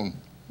my own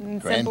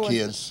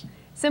grandkids.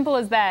 Simple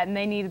as that, and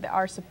they need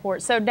our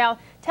support. So now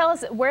tell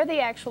us where the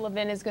actual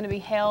event is going to be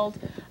held,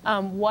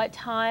 what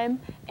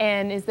time,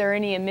 and is there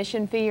any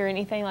admission fee or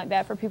anything like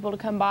that for people to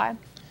come by?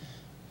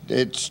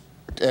 It's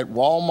at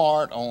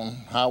Walmart on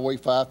Highway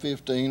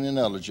 515 in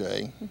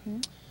LJ.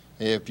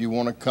 If you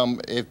want to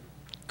come, if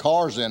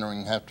cars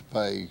entering have to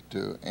pay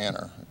to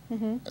enter.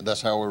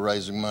 That's how we're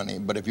raising money.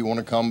 But if you want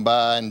to come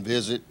by and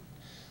visit,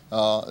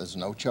 there's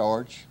no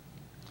charge.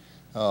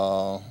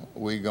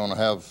 We're going to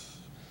have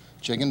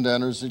chicken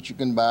dinners that you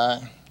can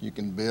buy. You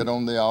can bid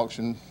on the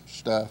auction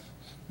stuff.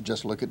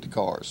 Just look at the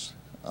cars.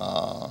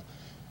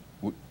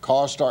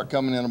 Cars start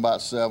coming in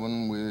about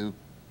 7. We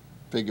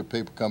figure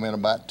people come in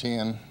about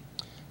 10.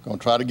 Going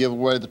to try to give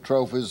away the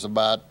trophies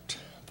about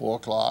 4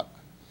 o'clock.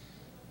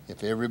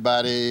 If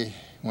everybody,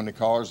 when the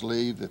cars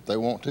leave, if they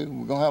want to,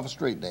 we're going to have a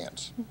street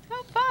dance.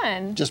 How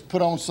fun. Just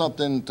put on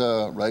something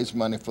to raise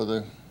money for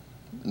the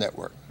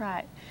network.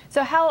 Right.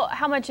 So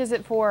how much is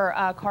it for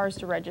cars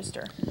to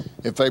register?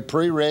 If they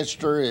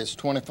pre-register, it's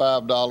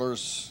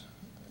 $25.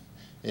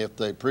 If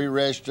they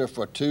pre-register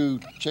for 2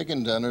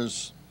 chicken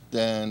dinners,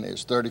 then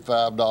it's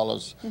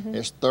 $35.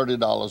 It's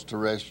 $30 to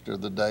register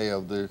the day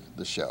of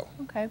the show.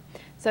 Okay.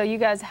 So you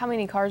guys, how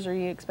many cars are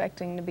you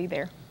expecting to be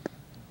there?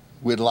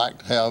 We'd like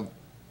to have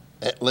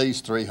at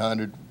least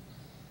 300.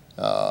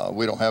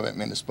 We don't have that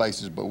many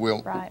spaces, but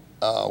we'll. Right.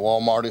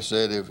 Walmart has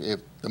said if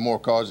the more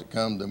cars that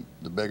come,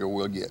 the bigger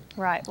we'll get.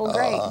 Right. Well,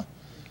 great.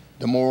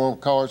 The more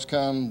cars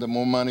come, the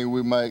more money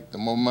we make. The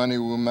more money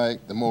we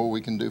make, the more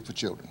we can do for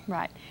children.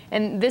 Right.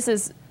 And this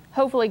is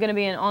hopefully going to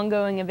be an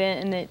ongoing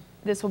event, and that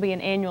this will be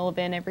an annual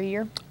event every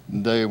year.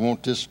 They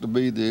want this to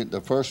be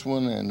the first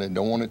one, and they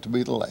don't want it to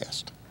be the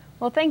last.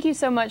 Well, thank you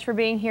so much for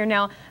being here.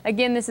 Now,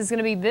 again, this is going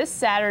to be this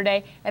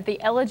Saturday at the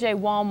LJ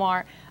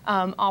Walmart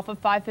off of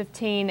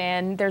 515,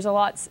 and there's a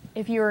lot,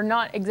 if you're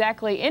not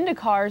exactly into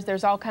cars,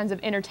 there's all kinds of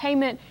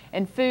entertainment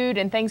and food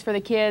and things for the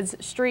kids,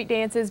 street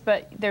dances,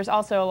 but there's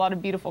also a lot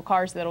of beautiful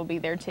cars that'll be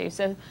there too.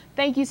 So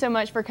thank you so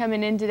much for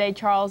coming in today,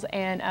 Charles,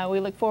 and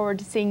we look forward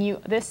to seeing you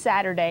this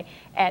Saturday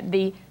at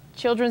the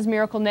Children's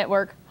Miracle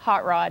Network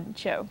Hot Rod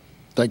Show.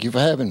 Thank you for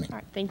having me. All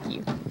right, thank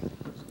you.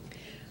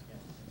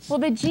 Well,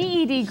 the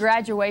GED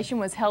graduation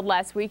was held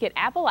last week at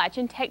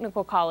Appalachian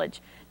Technical College.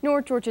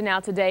 North Georgia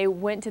Now Today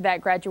went to that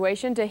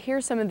graduation to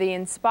hear some of the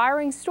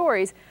inspiring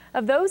stories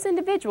of those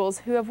individuals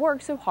who have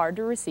worked so hard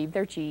to receive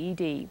their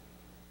GED.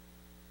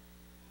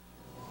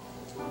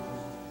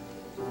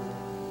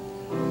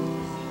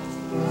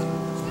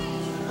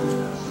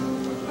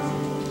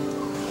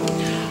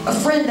 A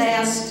friend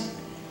asked,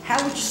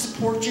 how would you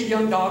support your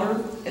young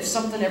daughter if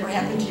something ever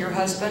happened to your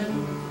husband?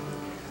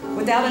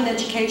 Without an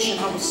education,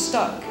 I was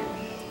stuck.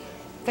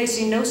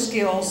 facing no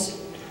skills,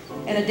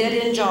 and a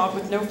dead-end job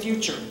with no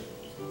future.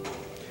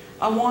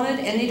 I wanted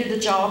and needed a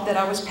job that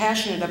I was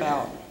passionate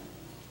about,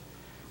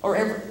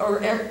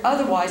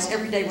 otherwise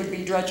every day would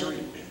be drudgery.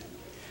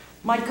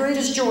 My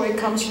greatest joy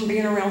comes from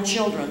being around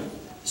children,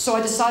 so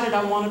I decided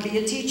I wanted to be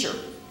a teacher.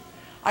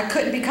 I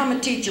couldn't become a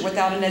teacher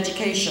without an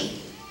education.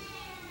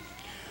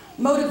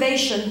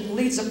 Motivation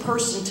leads a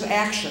person to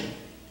action.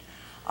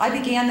 I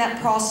began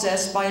that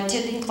process by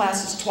attending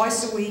classes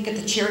twice a week at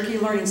the Cherokee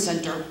Learning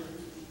Center.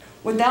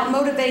 Without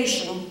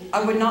motivation,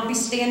 I would not be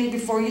standing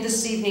before you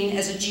this evening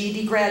as a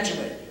GED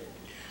graduate.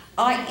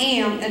 I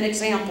am an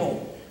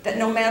example that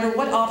no matter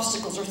what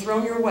obstacles are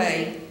thrown your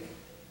way,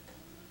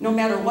 no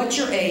matter what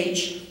your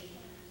age,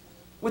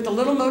 with a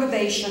little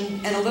motivation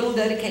and a little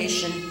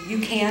dedication, you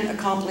can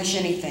accomplish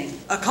anything.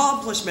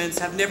 Accomplishments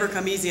have never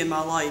come easy in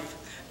my life.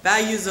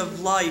 Values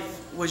of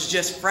life was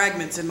just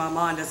fragments in my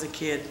mind as a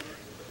kid.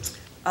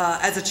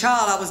 As a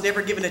child, I was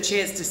never given a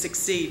chance to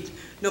succeed,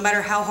 no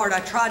matter how hard I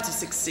tried to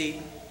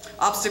succeed.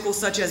 Obstacles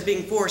such as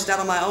being forced out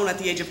on my own at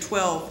the age of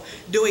 12,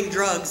 doing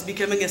drugs,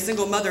 becoming a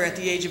single mother at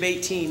the age of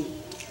 18,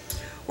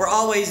 were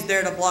always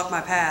there to block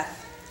my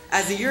path.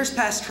 As the years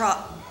passed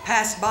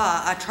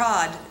by, I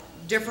tried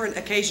different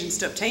occasions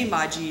to obtain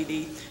my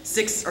GED,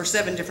 6 or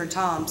 7 different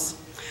times.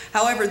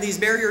 However, these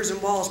barriers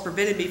and walls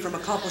prevented me from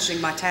accomplishing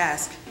my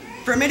task.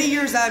 For many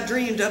years, I've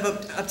dreamed of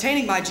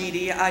obtaining my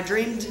GED.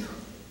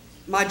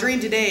 My dream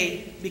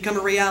today become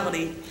a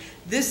reality.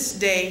 This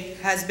day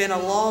has been a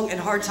long and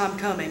hard time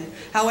coming.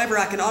 However,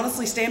 I can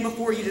honestly stand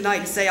before you tonight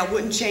and say I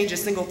wouldn't change a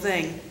single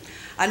thing.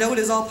 I know it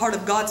is all part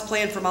of God's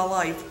plan for my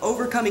life.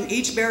 Overcoming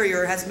each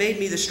barrier has made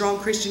me the strong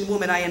Christian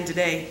woman I am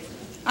today.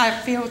 I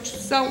feel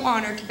so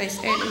honored to be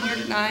standing here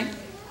tonight.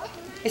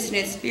 It's an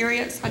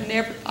experience I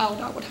never thought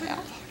I would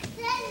have.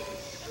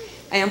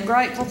 I am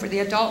grateful for the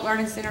adult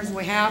learning centers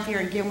we have here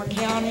in Gilmer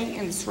County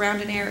and the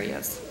surrounding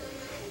areas.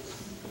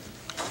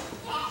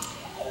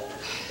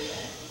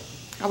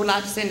 I would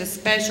like to send a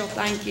special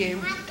thank you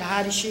to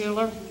Heidi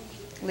Schuler,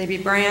 Libby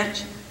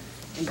Branch,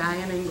 and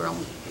Diane Ingram.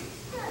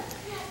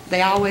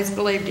 They always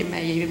believed in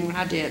me, even when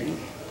I didn't.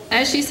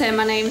 As she said,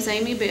 my name is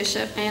Amy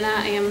Bishop, and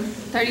I am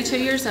 32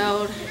 years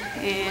old,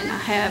 and I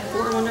have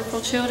 4 wonderful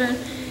children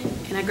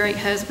and a great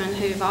husband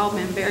who've all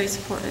been very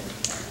supportive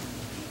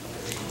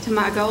to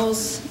my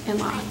goals in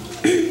life.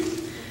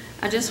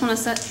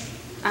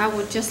 I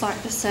would just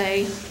like to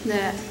say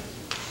that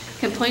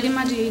completing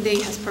my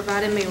GED has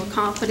provided me with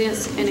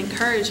confidence and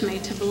encouraged me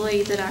to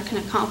believe that I can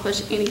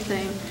accomplish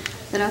anything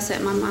that I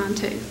set my mind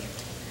to.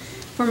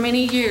 For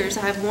many years,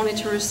 I have wanted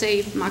to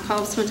receive my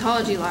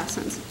cosmetology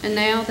license, and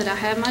now that I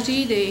have my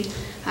GED,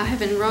 I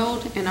have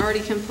enrolled and already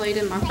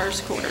completed my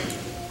first quarter.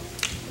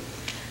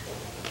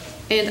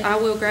 And I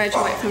will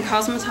graduate from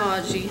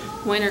cosmetology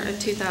winter of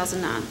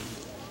 2009.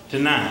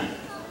 Tonight,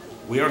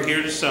 we are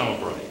here to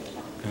celebrate.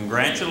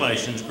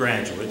 Congratulations,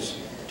 graduates,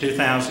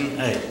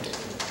 2008.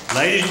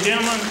 Ladies and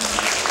gentlemen,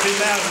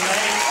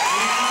 2008.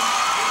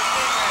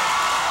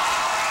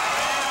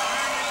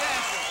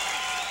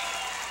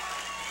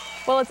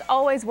 Well, it's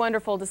always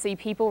wonderful to see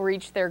people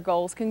reach their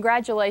goals.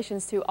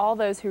 Congratulations to all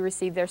those who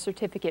received their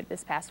certificate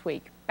this past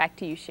week. Back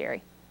to you,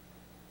 Cherie.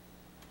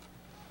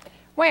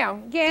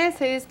 Well, guess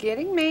who's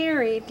getting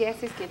married?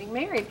 Guess who's getting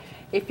married?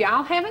 If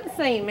y'all haven't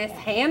seen Miss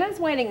Hannah's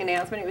wedding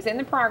announcement, it was in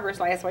the Progress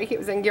last week. It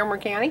was in Gilmer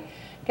County,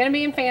 going to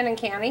be in Fannin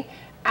County.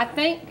 I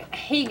think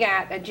he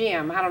got a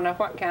gem. I don't know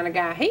what kind of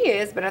guy he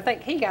is, but I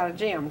think he got a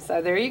gem.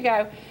 So there you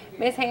go.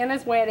 Miss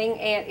Hannah's wedding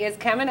is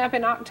coming up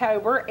in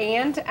October,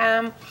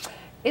 and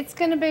it's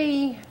going to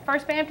be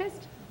First Baptist.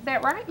 Is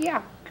that right?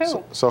 Yeah,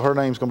 cool. So her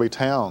name's going to be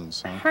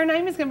Towns. Huh? Her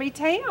name is going to be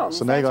Towns.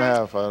 So now you're going to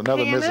have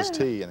another Hannah, Mrs.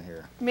 T in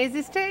here.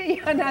 Mrs. T,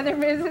 another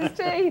Mrs.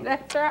 T.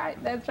 That's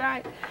right, that's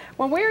right.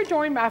 Well, we're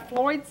joined by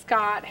Floyd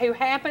Scott, who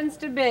happens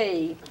to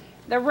be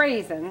the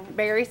reason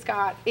Barry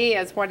Scott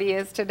is what he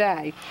is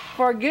today.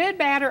 For good,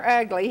 bad, or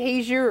ugly,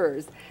 he's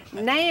yours.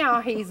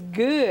 Now he's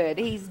good.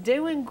 He's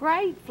doing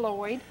great,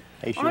 Floyd.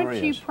 He sure Aren't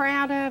is. you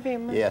proud of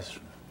him? Yes.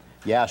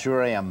 Yeah, I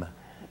sure am.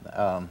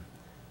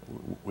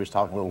 We was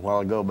talking a little while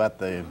ago about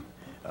the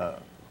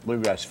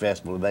Bluegrass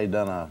Festival. They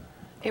done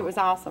It was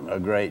awesome. a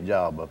great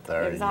job up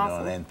there. It was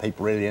awesome. And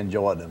people really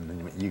enjoyed them,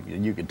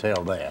 and you could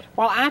tell that.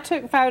 Well, I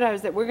took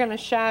photos that we're going to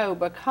show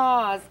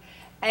because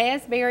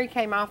as Barry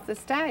came off the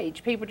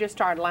stage, people just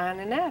started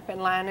lining up,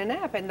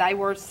 and they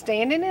were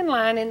standing in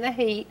line in the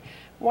heat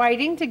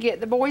waiting to get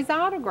the boy's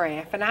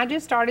autograph. And I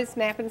just started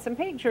snapping some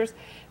pictures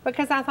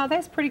because I thought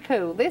that's pretty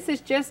cool. This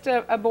is just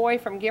a boy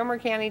from Gilmer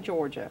County,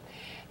 Georgia,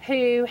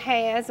 who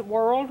has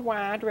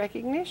worldwide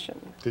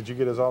recognition. Did you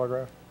get his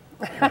autograph?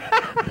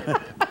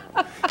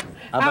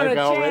 I think I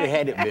already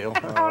had it, Bill.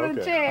 On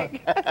a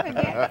check.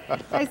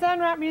 Yeah. Say, son,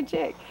 write me a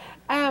check.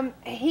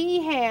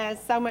 He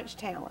has so much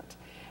talent.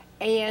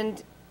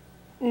 And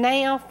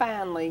now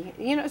finally,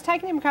 you know, it's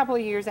taken him a couple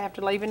of years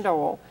after leaving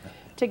Doyle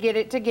to get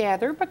it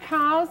together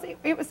because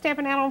it was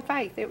stepping out on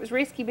faith. It was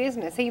risky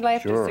business. He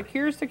left a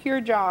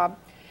secure job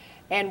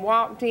and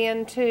walked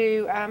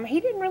into, he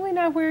didn't really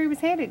know where he was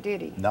headed,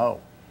 did he?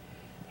 No.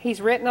 He's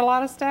written a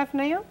lot of stuff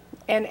now,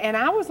 And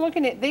I was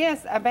looking at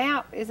this,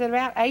 is it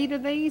about 8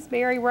 of these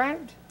Barry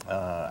wrote?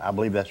 I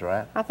believe that's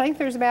right. I think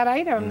there's about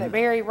 8 of them that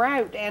Barry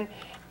wrote. And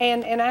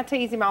I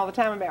tease him all the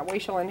time about We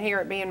Shall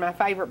Inherit being my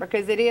favorite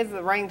because it is the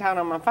ringtone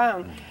on my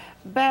phone.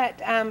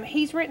 But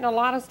he's written a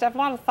lot of stuff, a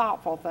lot of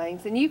thoughtful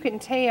things. And you can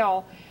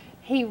tell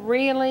he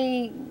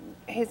really,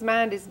 his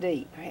mind is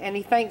deep. And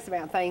he thinks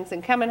about things.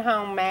 And coming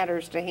home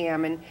matters to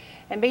him.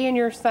 And being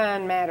your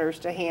son matters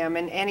to him.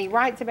 And he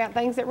writes about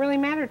things that really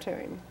matter to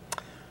him.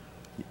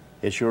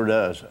 It sure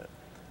does.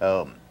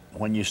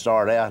 When you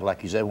start out,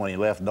 like you said, when he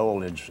left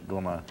Noel, it's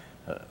going to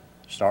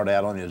start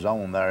out on his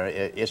own there.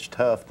 It's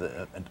tough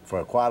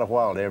for quite a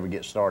while to ever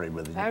get started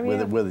with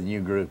a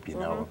new group, you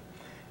know.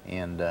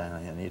 And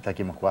it took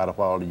him quite a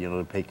while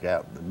to pick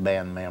out the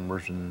band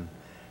members, and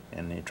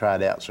he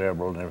tried out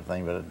several and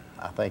everything. But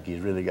I think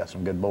he's really got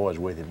some good boys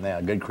with him now,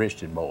 good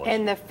Christian boys.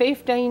 And the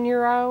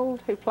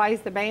 15-year-old who plays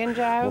the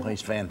banjo. Well,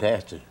 he's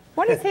fantastic.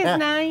 What is his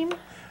name?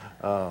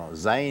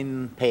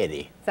 Zane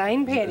Petty.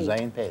 Zane Petty.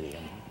 Zane Petty.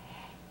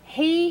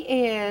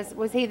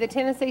 Was he the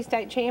Tennessee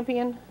State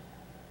champion?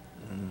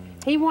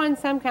 He won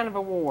some kind of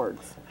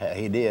awards.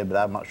 He did, but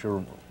I'm not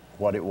sure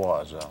what it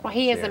was. Well,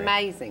 he is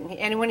amazing.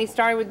 And when he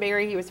started with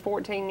Barry, he was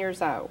 14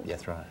 years old.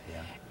 That's right,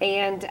 yeah.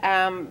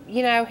 And,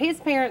 you know, his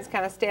parents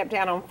kind of stepped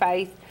out on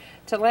faith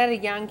to let a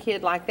young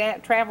kid like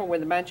that travel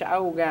with a bunch of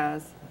old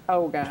guys.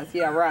 Old guys,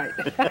 yeah, right.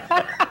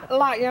 A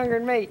lot younger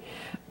than me.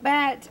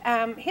 But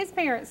his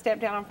parents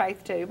stepped out on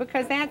faith, too,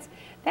 because that's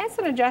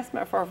an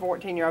adjustment for a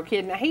 14-year-old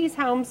kid. Now, he's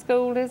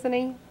homeschooled, isn't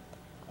he?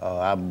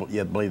 I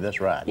believe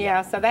that's right.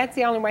 Yeah, so that's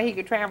the only way he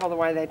could travel the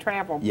way they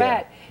travel.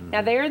 Yeah. But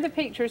now there are the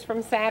pictures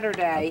from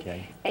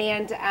Saturday,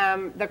 and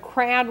the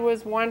crowd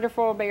was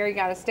wonderful. Barry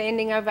got a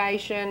standing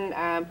ovation.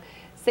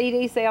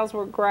 CD sales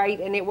were great,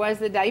 and it was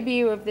the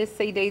debut of this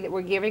CD that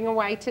we're giving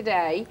away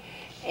today.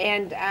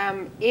 And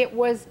it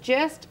was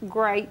just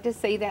great to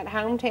see that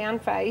hometown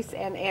face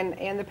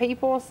and the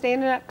people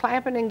standing up,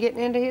 clapping, and getting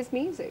into his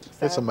music.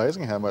 So it's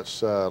amazing how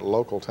much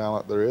local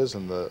talent there is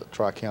in the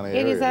Tri-County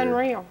area. It is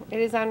unreal. It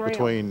is unreal.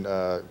 Between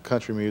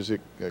country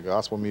music,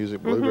 gospel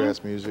music,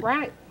 bluegrass music.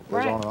 Right,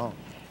 goes on and on.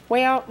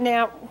 Well,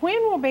 now,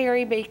 when will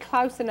Barry be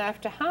close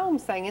enough to home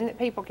singing that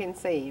people can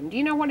see him? Do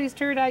you know what his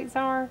tour dates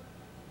are?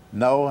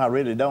 No, I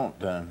really don't.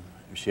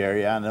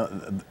 Cherie, I know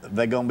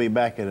they're going to be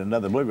back at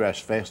another bluegrass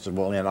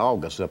festival in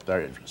August up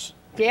there.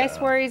 Guess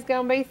where he's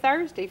going to be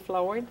Thursday,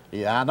 Floyd?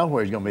 Yeah, I know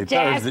where he's going to be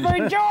Jasper,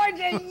 Thursday.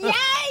 Georgia.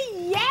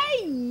 Yay,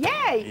 yay,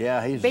 yay.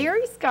 Yeah,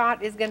 Barry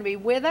Scott is going to be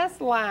with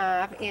us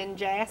live in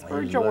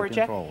Jasper, he's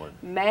Georgia. looking forward.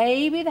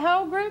 Maybe the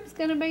whole group's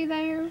going to be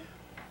there.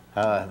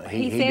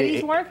 He said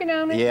he's working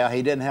on it. Yeah,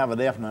 he didn't have a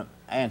definite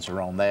answer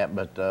on that,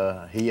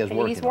 but he is working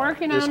on it. He's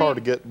working on it. It's hard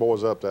to get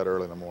boys up that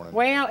early in the morning.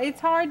 Well, it's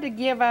hard to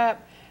give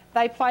up.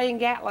 They play in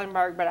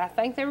Gatlinburg, but I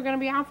think they were going to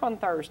be off on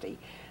Thursday.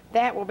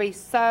 That will be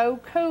so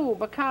cool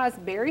because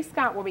Barry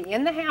Scott will be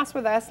in the house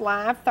with us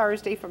live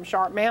Thursday from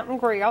Sharp Mountain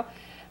Grill.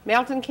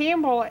 Melton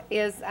Campbell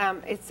is,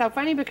 it's so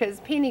funny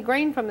because Penny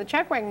Green from the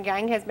Chuckwagon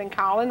Gang has been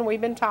calling and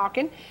we've been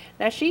talking.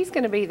 Now she's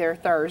going to be there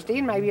Thursday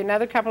and maybe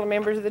another couple of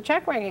members of the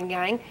Chuckwagon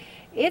Gang.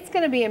 It's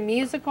going to be a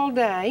musical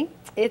day.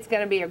 It's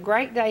going to be a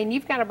great day, and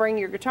you've got to bring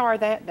your guitar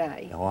that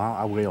day. Oh,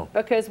 I will.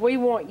 Because we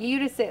want you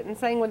to sit and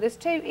sing with us,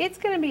 too. It's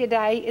going to be a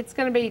day, it's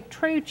going to be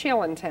true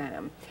chilling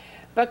time.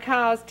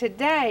 Because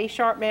today,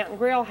 Sharp Mountain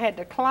Grill had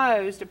to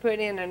close to put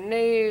in a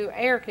new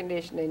air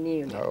conditioning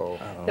unit.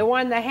 The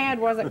one they had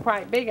wasn't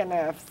quite big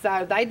enough,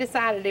 so they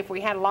decided if we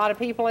had a lot of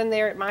people in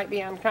there, it might be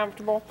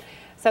uncomfortable.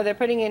 So they're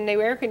putting in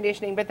new air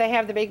conditioning, but they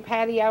have the big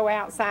patio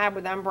outside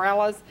with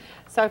umbrellas.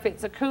 So if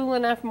it's a cool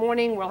enough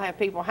morning, we'll have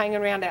people hanging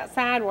around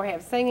outside. We'll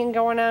have singing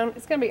going on.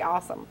 It's going to be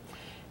awesome.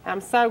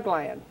 I'm so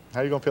glad. How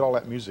are you going to fit all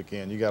that music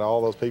in? You got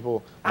all those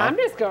people? I'm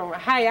just going,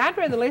 hey, I'd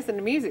rather listen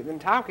to music than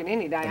talking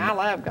any day. I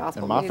love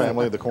gospel music. And my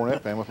family, the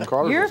Cornett family from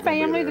Cartersville. Your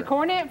family, the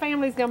Cornett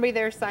family is going to be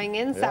there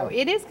singing. So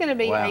it is going to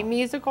be a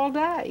musical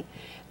day.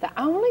 The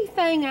only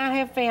thing I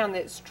have found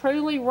that's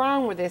truly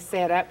wrong with this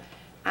setup,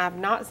 I've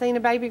not seen a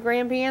baby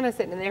grand piano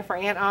sitting in there for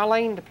Aunt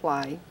Arlene to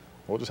play.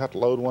 We'll just have to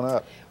load one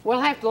up. We'll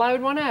have to load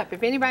one up.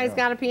 If anybody's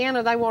got a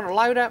piano they want to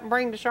load up and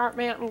bring to Sharp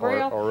Mountain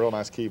Grill. Or a real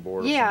nice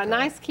keyboard. Yeah, a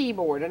nice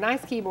keyboard.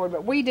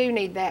 But we do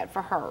need that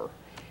for her.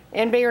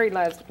 And Barry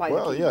loves to play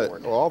the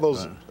keyboard. Well,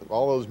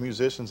 all those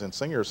musicians and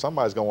singers,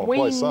 somebody's going to want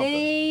to play something. We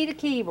need a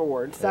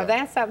keyboard, so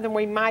that's something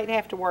we might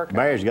have to work on.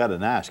 Barry's got a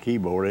nice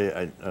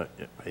keyboard.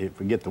 If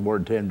we get the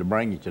word to him to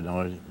bring it to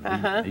know,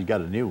 he's got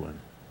a new one.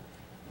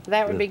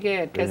 That would be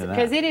good,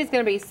 because it is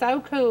going to be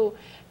so cool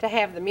to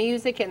have the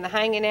music and the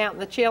hanging out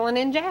and the chilling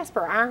in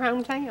Jasper, our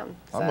hometown.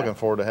 I'm looking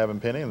forward to having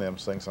Penny and them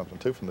sing something,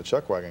 too, from the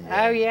Chuckwagon Gang.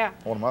 Oh, yeah.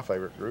 One of my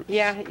favorite groups.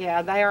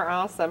 Yeah, they are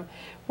awesome.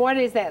 What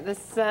is that, The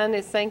Sun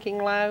is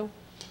Sinking Low?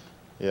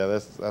 Yeah,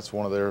 that's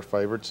one of their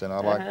favorites, and I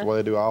like the way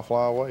they do I'll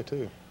Fly Away,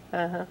 too.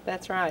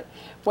 That's right.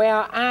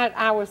 Well,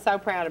 I was so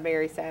proud of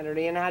Barry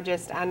Saturday, and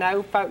I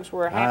know folks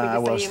were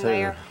happy to see him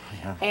there.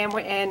 Yeah.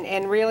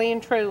 And really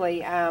and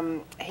truly,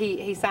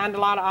 he signed a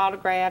lot of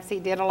autographs. He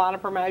did a lot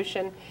of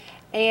promotion,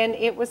 And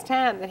it was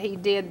time that he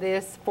did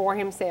this for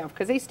himself,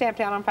 because he stepped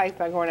out on faith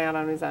by going out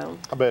on his own.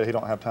 I bet he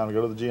don't have time to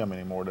go to the gym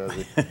anymore, does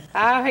he?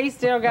 Oh, he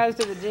still goes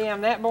to the gym.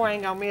 That boy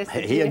ain't going to miss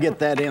the gym. He'll get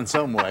that in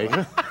some way.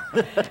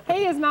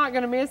 He is not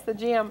going to miss the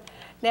gym.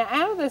 Now,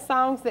 out of the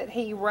songs that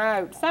he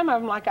wrote, some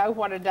of them, like Oh,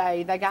 What a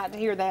Day, they got to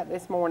hear that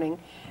this morning.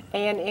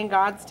 And In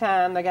God's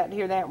Time, they got to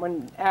hear that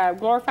one.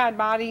 Glorified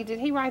Body, did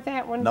he write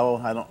that one? No,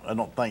 I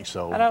don't think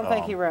so. I don't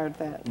think he wrote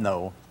that.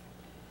 No.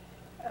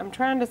 I'm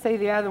trying to see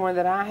the other one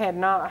that I had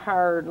not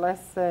heard.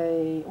 Let's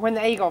see. When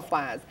the Eagle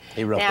Flies.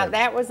 He wrote now, that.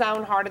 that was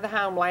on Heart of the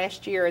Home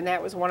last year, and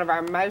that was one of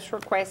our most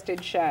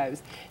requested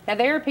shows. Now,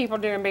 there are people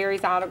doing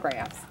Barry's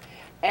autographs.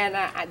 And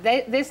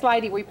this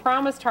lady, we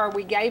promised her,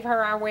 we gave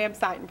her our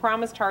website and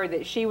promised her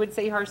that she would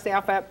see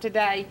herself up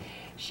today.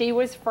 She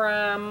was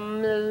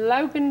from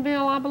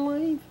Loganville, I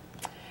believe.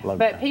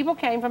 But people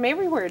came from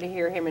everywhere to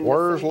hear him.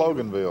 Where's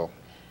Loganville?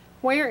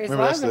 Where is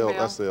Remember, Loganville?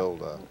 that's the old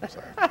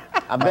sorry.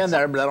 I've been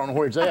there, but I don't know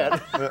where it's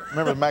at.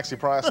 Remember the Maxi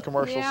Price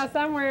commercials? Yeah,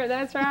 somewhere.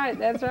 That's right.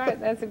 That's right.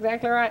 That's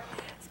exactly right.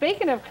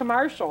 Speaking of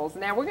commercials,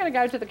 now we're going to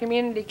go to the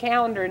community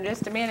calendar in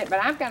just a minute, but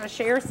I've got to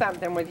share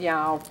something with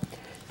y'all.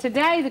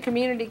 Today, the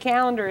community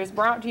calendar is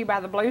brought to you by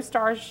the Blue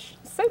Star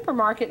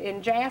Supermarket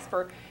in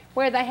Jasper,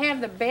 where they have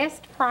the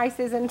best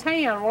prices in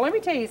town. Well, let me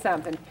tell you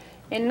something.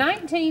 In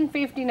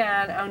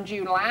 1959, on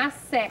July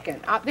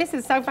 2nd, this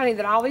is so funny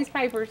that all these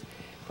papers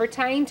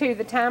pertain to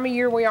the time of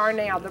year we are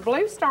now. The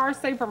Blue Star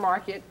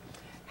Supermarket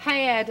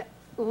had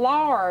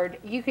lard.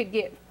 You could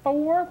get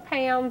 4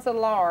 pounds of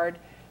lard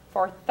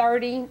for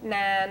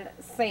 39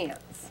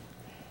 cents.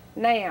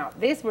 Now,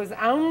 this was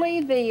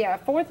only the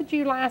 4th of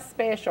July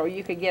special.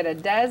 You could get a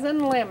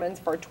dozen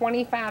lemons for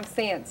 25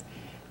 cents.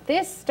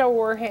 This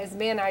store has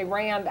been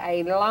around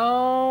a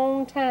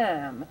long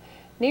time,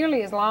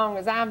 nearly as long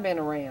as I've been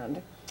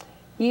around.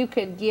 You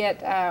could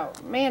get,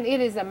 man,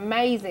 it is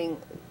amazing.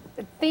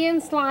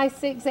 Thin sliced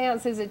 6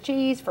 ounces of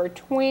cheese for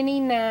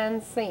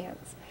 29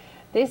 cents.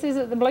 This is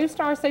at the Blue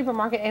Star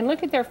Supermarket, and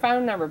look at their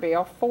phone number,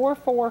 Bill,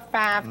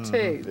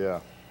 4452. Yeah.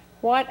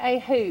 What a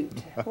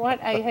hoot. What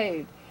a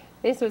hoot.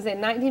 This was in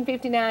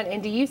 1959,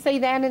 and do you see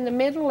that in the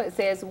middle? It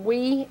says,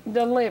 we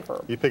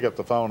deliver. You pick up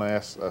the phone and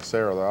ask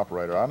Sarah, the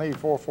operator, I need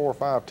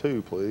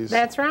 4452, please.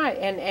 That's right,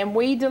 and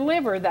we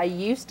deliver. They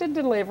used to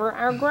deliver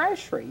our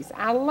groceries.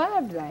 I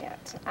loved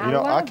that.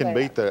 I can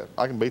beat that.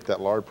 I can beat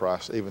that lard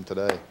price even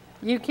today.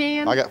 You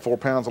can? I got 4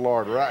 pounds of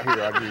lard right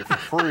here. I give you for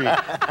free.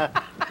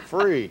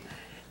 Free.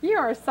 You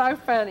are so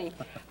funny.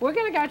 We're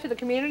going to go to the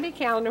community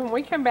calendar. When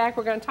we come back,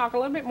 we're going to talk a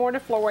little bit more to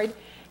Floyd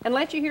and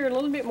let you hear a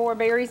little bit more of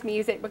Barry's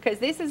music, because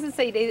this is a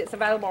CD that's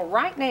available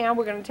right now.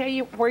 We're going to tell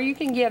you where you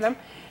can get them,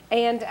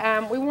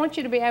 and we want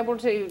you to be able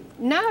to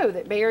know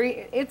that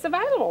Barry, it's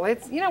available.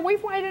 It's, you know,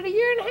 we've waited 1.5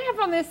 years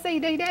on this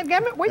CD,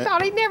 dadgummit. We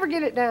thought he'd never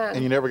get it done.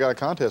 And you never got a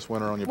contest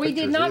winner on your pictures.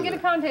 We did not either. get a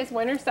contest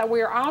winner, so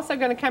we're also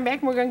going to come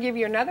back and we're going to give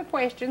you another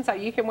question so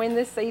you can win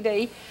this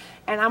CD.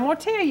 And I'm going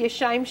to tell you,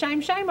 shame,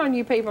 shame, shame on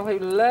you people who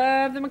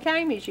love the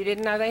McCameys. You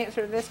didn't know the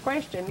answer to this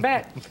question.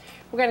 But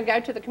we're going to go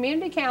to the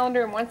community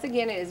calendar, and once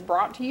again, it is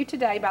brought to you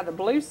today by the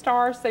Blue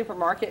Star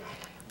Supermarket.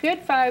 Good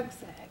folks,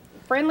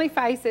 friendly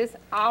faces,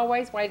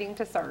 always waiting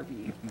to serve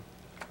you.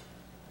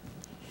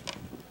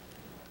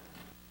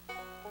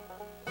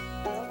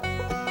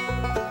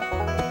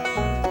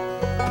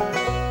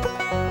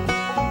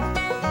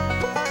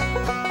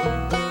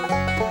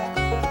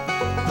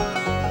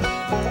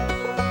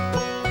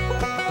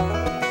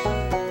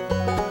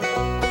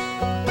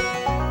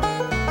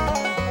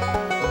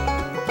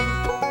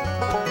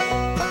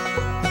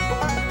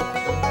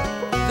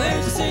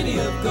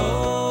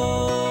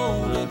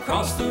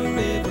 Across the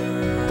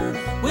river,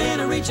 when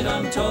I reach it,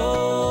 I'm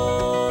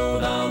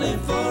told I'll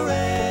live for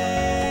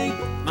it.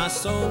 My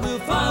soul will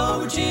fly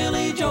over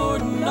Chile,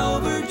 Jordan,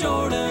 over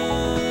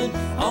Jordan.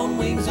 On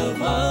wings of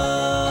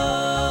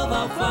love,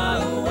 I'll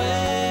fly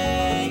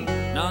away.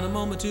 Not a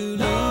moment to lose,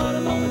 not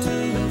a moment to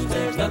lose.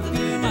 There's nothing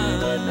to your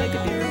mind, make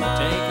up your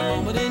mind. Take a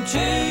moment and choose,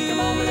 take a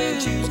moment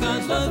and choose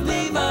God's love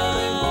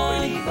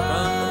divine.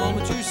 From the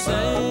moment you're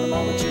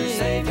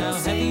saved, how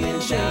happy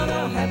and shout,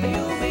 how happy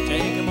you'll be.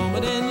 Take a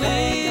moment and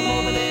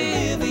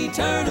live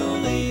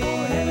eternally.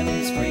 For heaven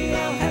is free,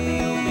 how happy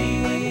you'll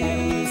be when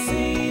heaven you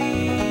see.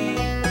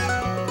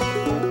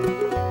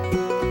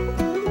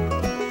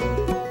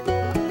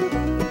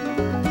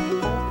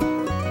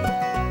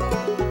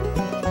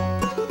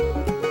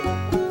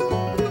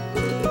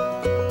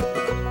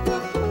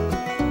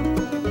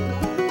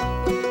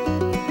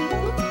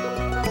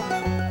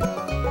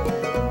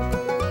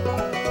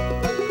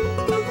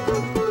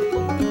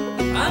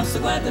 I'm so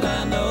glad that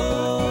I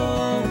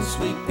know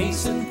sweet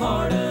peace and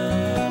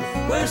pardon.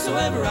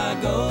 Wheresoever I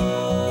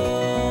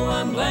go,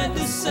 I'm glad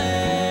to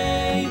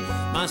say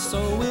my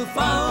soul will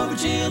fly over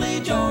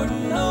Chile,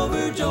 Jordan,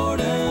 over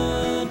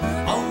Jordan.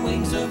 On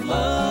wings of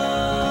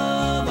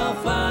love, I'll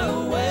fly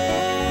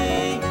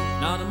away.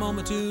 Not a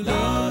moment to lose,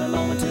 not a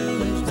moment to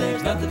lose.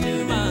 There's nothing to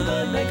your mind,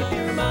 but make up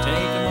your mind. Take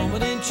a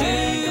moment and choose,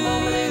 take a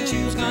moment and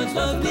choose God's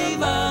love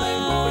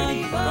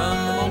divine.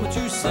 From the moment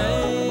you're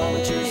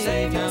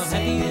saved, how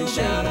happy and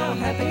shout, how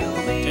happy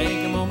you'll be.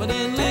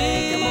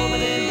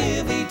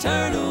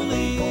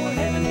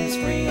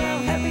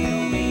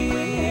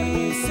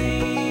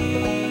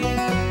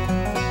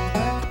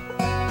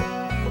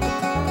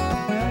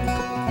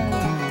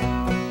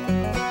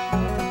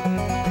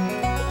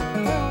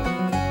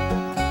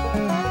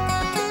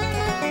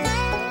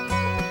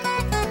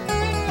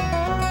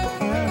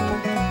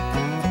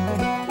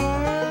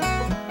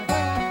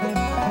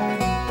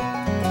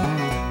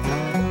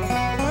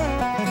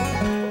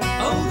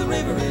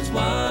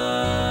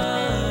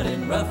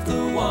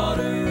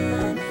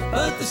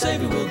 the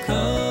Savior will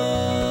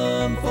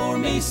come for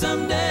me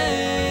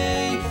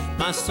someday.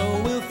 My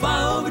soul will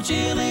fly over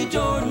Chile,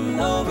 Jordan,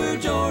 over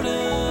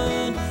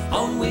Jordan.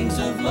 On wings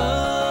of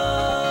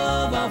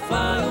love, I'll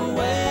fly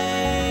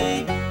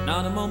away.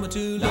 Not a moment to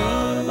lose,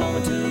 not a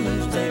moment to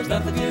lose. There's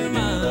nothing dear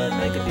mine,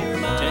 make a dear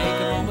mine.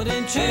 Take a moment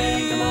and choose,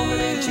 take a moment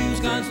and choose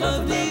God's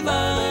love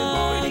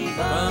divine.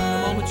 From the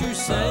moment you're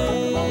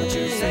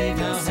saved,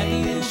 how happy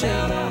you'll be,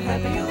 how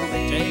happy you'll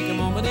be. Take a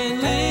moment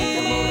and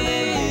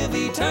live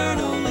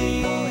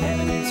eternally. For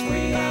heaven is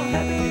free, how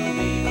happy you'll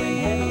be when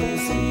heaven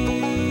is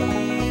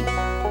seen.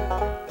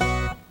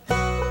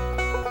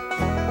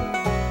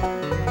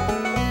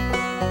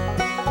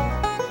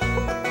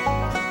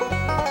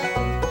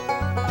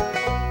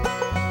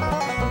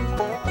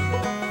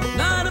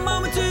 Not a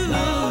moment to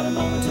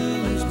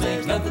lose,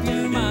 there's nothing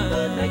to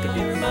mind. Make a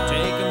dear mind.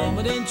 Take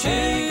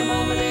a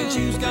moment and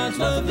choose God's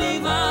love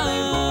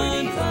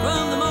divine.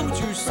 From the moment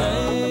you're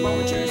saved,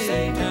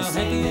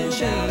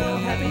 how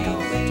happy you'll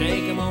be.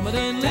 Take a moment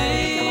and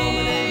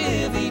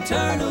live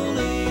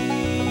eternally.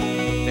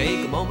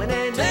 Take a moment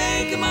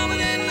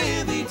and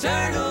live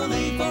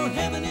eternally. For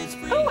heaven is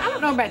free. Oh, I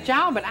don't know about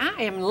y'all, but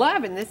I am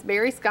loving this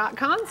Barry Scott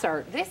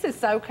concert. This is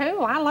so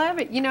cool. I love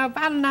it. You know, if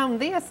I'd have known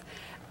this,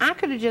 I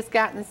could have just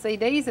gotten the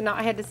CDs and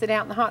not had to sit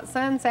out in the hot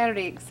sun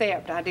Saturday,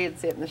 except I did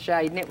sit in the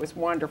shade, and it was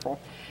wonderful.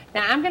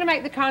 Now, I'm going to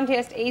make the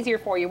contest easier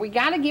for you. We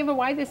got to give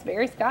away this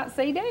Barry Scott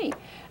CD.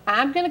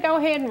 I'm going to go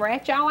ahead and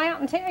rat y'all out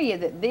and tell you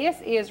that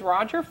this is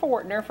Roger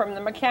Fortner from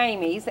the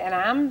McCameys, and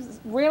I'm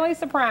really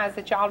surprised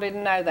that y'all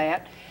didn't know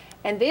that.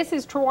 And this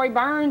is Troy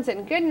Burns,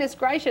 and goodness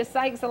gracious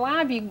sakes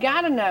alive, you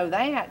got to know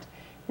that.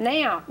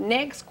 Now,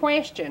 next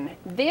question.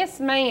 This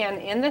man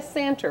in the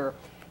center,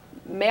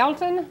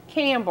 Melton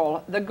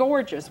Campbell, the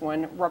gorgeous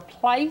one,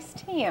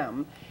 replaced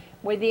him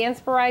with the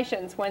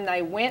Inspirations when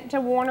they went to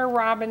Warner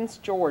Robins,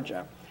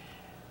 Georgia.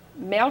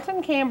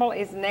 Melton Campbell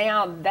is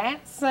now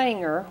that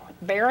singer,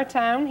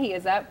 baritone. He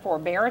is up for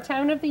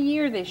Baritone of the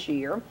Year this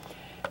year.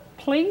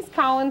 Please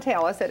call and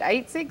tell us at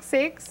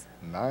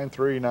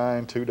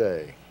 866-939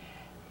 today.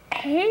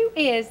 Who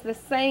is the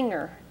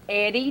singer?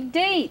 Eddie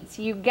Dietz.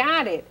 You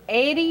got it.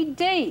 Eddie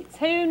Dietz.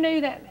 Who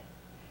knew that?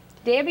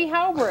 Debbie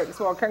Holbrooks.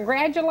 Well,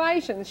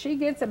 congratulations. She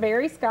gets a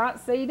Barry Scott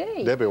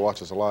CD. Debbie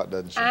watches a lot,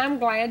 doesn't she? I'm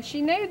glad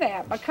she knew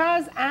that,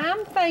 because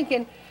I'm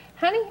thinking,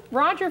 honey,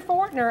 Roger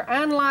Fortner,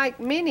 unlike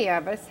many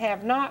of us,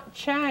 have not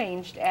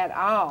changed at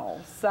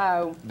all.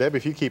 So Debbie,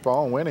 if you keep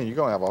on winning, you're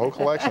going to have a whole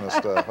collection of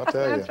stuff, I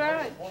tell you. That's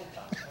right.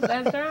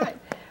 That's right.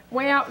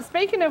 Well,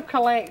 speaking of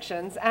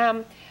collections,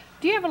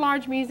 do you have a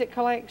large music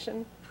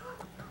collection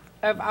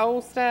of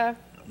old stuff?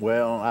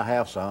 Well, I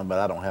have some, but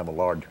I don't have a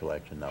large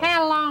collection, no.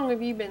 How long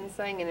have you been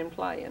singing and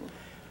playing?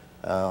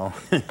 Uh,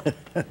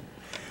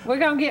 We're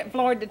going to get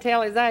Floyd to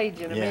tell his age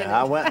in a minute.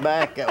 Yeah, I went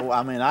back.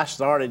 I mean, I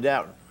started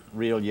out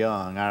real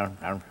young.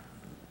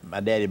 My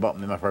daddy bought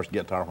me my first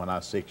guitar when I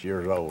was 6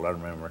 years old. I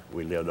remember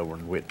we lived over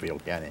in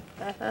Whitfield County,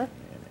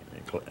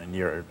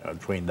 near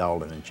between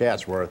Dalton and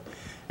Chatsworth,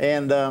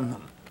 and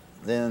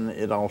then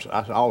it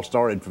all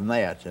started from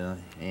that.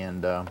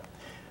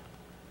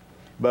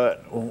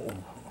 But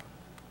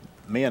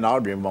me and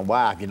Audrey, my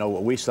wife, you know,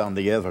 we sung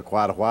together for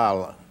quite a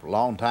while, a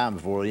long time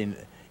before any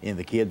of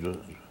the kids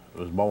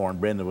was born.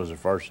 Brenda was the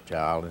first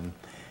child, and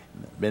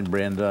then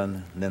Brenda,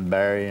 and then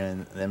Barry,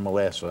 and then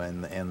Melissa,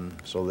 and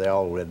so they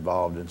all were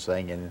involved in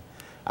singing.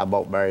 I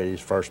bought Barry his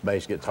first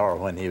bass guitar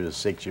when he was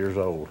 6 years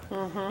old,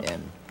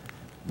 and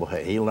well,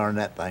 he learned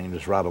that thing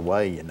just right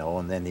away, you know.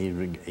 And then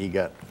he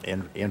got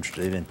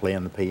interested in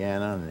playing the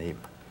piano, and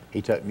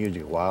he took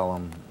music a while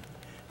on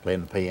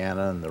playing the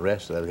piano, and the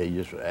rest of it he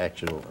just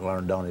actually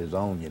learned on his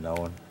own, you know.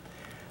 And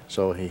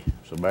so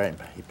Barry,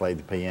 he played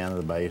the piano,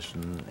 the bass,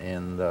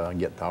 and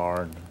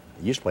guitar. And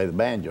he used to play the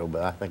banjo,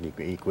 but I think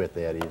he quit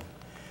that.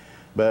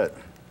 But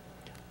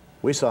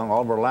we sung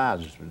all of our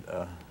lives,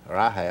 or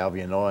I have,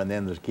 you know. And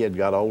then the kids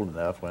got old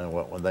enough when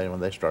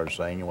they started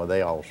singing. Well,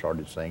 they all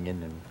started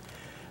singing,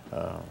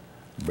 and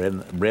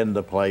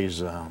Brenda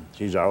plays.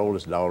 She's our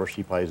oldest daughter.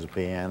 She plays the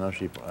piano.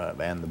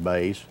 And the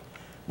bass.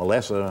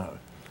 Melissa,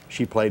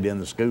 she played in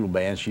the school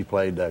band. She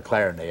played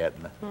clarinet,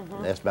 and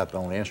that's about the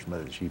only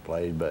instrument that she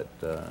played. But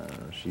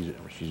she's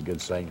a good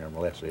singer,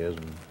 Melissa is,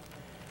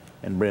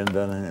 and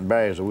Brenda and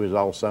Barry. So we was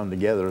all sung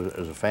together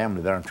as a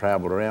family there and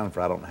traveled around for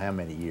I don't know how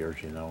many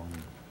years, you know.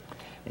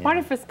 What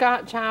if a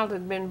Scott child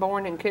had been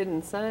born and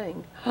couldn't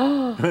sing?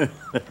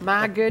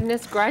 My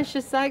goodness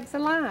gracious sakes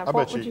alive! I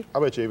bet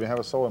you even have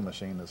a sewing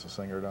machine that's a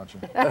singer, don't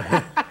you?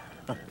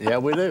 Yeah,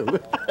 we do.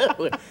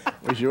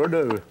 We sure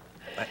do.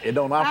 It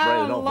don't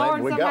operate. Oh,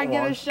 Lord, somebody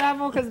get a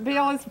shovel, because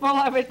Bill is full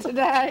of it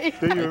today.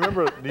 Do you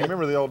remember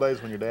the old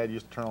days when your dad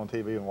used to turn on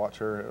TV and watch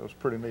her? It was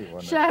pretty neat,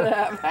 wasn't it? Shut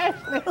up.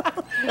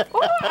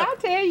 Well, I'll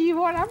tell you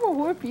what, I'm going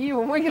to whoop you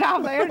when we get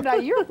off there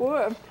today. You're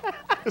whooped.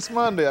 It's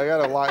Monday. I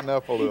got to lighten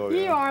up a little.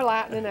 You are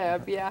lightening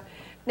up, yeah.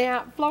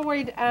 Now,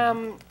 Floyd,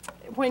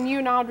 when you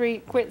and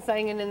Audrey quit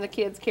singing and the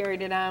kids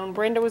carried it on,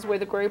 Brenda was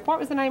with a group. What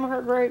was the name of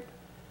her group?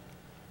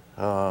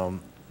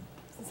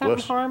 Something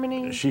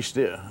Harmony? She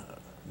still...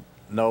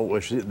 No,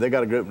 well, they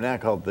got a group now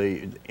called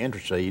the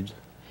Interseeds.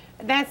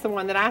 That's the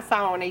one that I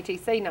saw on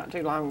ETC not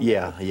too long ago.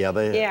 Yeah,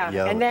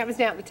 Yeah, and that was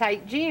down at the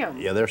Tate Gym.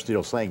 Yeah, they're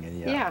still singing.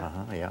 Yeah.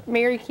 Yeah. Yeah.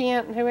 Mary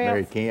Kent and who else?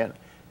 Mary Kent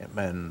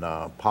and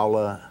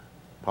Paula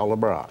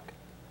Brock.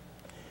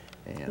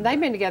 And, they've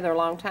been together a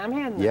long time,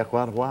 haven't they? Yeah,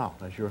 quite a while.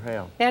 They sure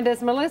have. Now,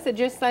 does Melissa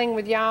just sing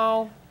with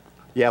y'all?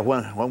 Yeah,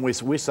 when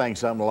we sing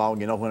something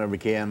along, you know, whenever we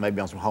can, maybe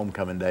on some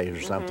homecoming days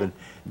or something.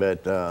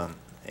 But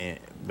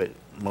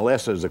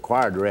Melissa is the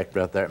choir director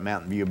out there at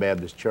Mountain View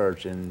Baptist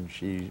Church, and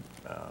she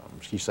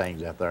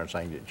sings out there and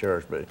sings at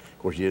church. But of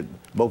course,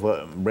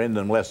 Brenda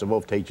and Melissa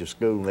both teach at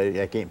school.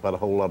 They can't put a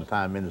whole lot of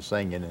time into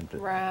singing and to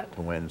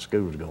when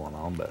school's going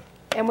on. But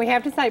and we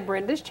have to say,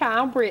 Brenda's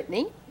child,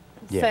 Brittany,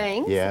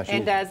 sings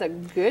and does a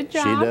good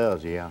job. She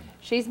does, yeah.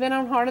 She's been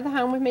on Heart of the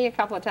Home with me a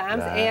couple of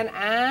times, and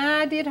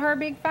I did her a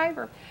big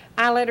favor.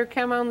 I let her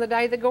come on the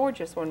day the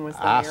Gorgeous one was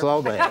there. I saw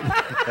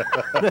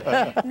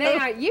that.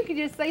 Now, you could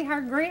just see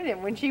her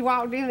grinning when she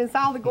walked in and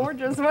saw the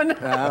Gorgeous one.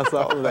 I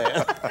saw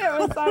that. It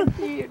was so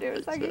cute. It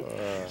was so cute.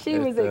 She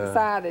was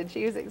excited.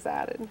 She was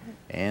excited.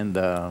 And,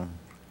 of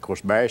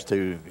course, Barry's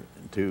two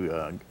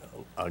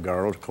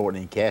girls, Courtney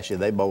and Cassie,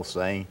 they both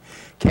sing.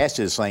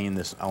 Cassie's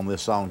singing on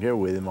this song here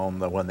with him on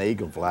When the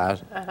Eagle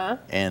Flies.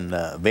 And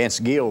Vince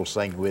Gill's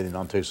singing with him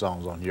on 2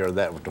 songs on here.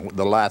 That was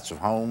The Lights of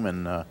Home,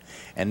 and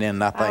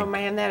then I think. Oh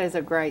man, that is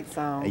a great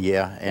song.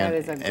 Yeah, that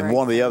is a great and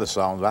one of the other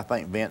songs, I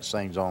think Vince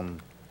sings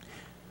on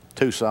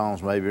 2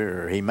 songs maybe,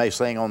 or he may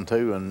sing on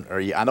 2,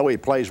 I know he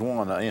plays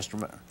one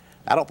instrument.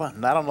 I don't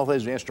know if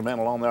there's an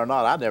instrumental on there or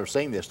not. I'd never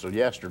seen this till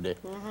yesterday.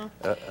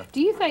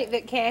 Do you think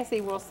that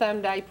Cassie will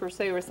someday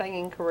pursue a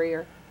singing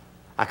career?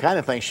 I kind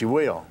of think she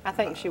will. I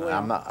think she will.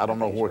 I don't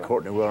know where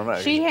Courtney will or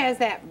not. She has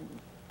that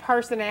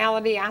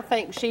personality. I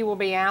think she will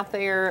be out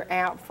there,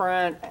 out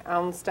front,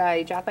 on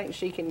stage. I think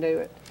she can do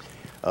it.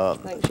 I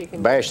think she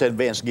can. Barry said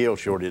Vince Gill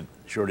sure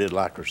did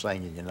like her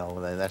singing. You know,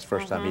 that's the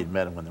first time he'd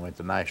met him when they went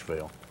to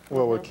Nashville.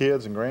 Well, with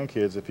kids and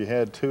grandkids, if you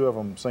had 2 of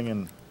them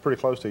singing pretty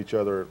close to each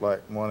other,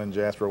 like one in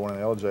Jasper, one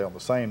in LJ on the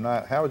same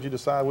night, how would you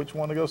decide which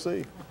one to go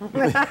see?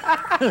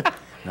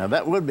 Now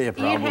that would be a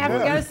problem. You'd have to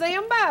go see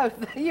them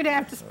both. You'd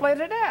have to split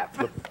it up.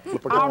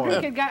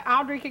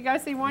 Audrey could go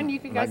see one. You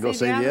could go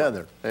see the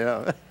other.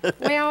 Yeah.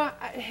 Well,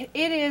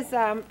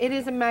 it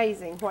is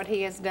amazing what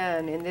he has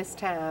done in this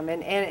time,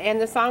 and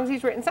the songs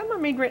he's written. Some of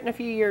them he'd written a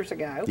few years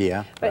ago.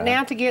 Yeah. But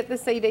now to get the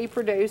CD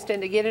produced and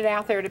to get it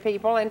out there to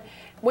people, and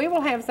we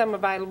will have some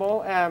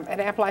available at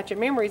Appalachia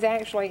Memories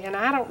actually. And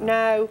I don't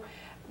know.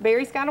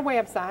 Barry's got a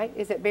website.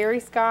 Is it Barry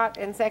Scott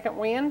and Second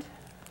Wind?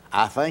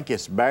 I think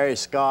it's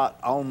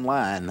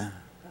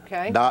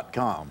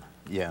BarryScottOnline.com.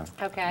 Yeah.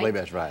 Okay. I believe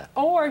that's right.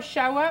 Or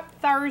show up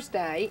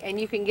Thursday,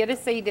 and you can get a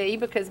CD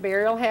because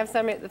Barry will have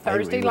some at the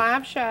Thursday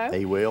live show.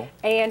 He will.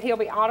 And he'll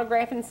be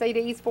autographing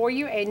CDs for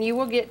you, and you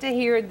will get to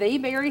hear the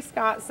Barry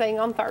Scott sing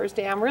on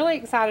Thursday. I'm really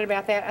excited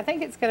about that. I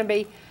think it's going to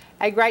be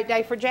a great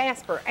day for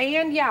Jasper.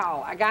 And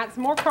y'all, I got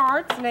some more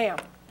cards now.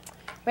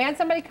 We had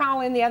somebody call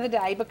in the other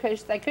day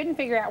because they couldn't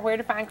figure out where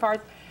to find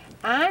cards.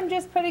 I'm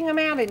just putting them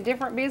out in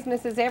different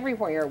businesses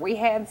everywhere. We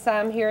had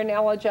some here in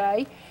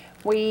LJ.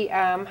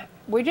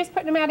 We're just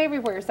putting them out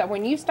everywhere. So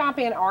when you stop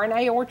in,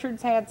 R&A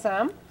Orchards had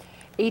some.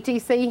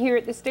 ETC here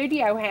at the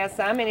studio has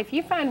some. And if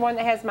you find one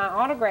that has my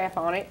autograph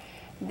on it,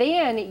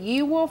 then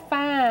you will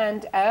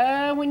find,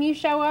 when you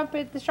show up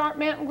at the Sharp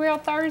Mountain Grill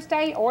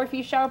Thursday, or if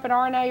you show up at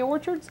R&A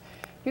Orchards,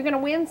 you're going to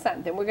win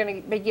something. We're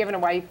going to be giving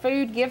away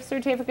food, gift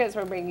certificates.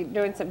 We're going to be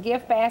doing some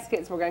gift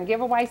baskets. We're going to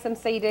give away some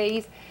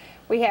CDs.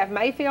 We have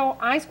Mayfield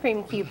ice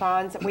cream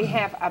coupons. We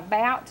have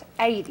about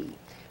 80.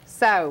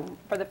 So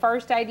for the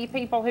first 80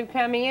 people who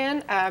come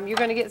in, you're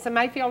going to get some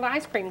Mayfield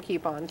ice cream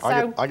coupons.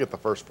 So I get the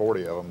first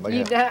 40 of them. No,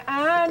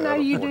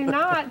 you do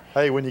not.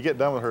 Hey, when you get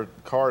done with her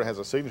card, it has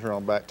a signature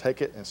on the back.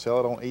 Take it and sell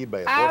it on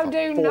eBay.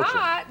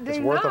 It's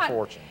worth a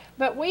fortune.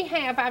 But we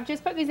have, I've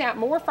just put these out,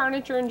 more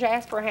furniture, and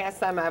Jasper has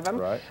some of them.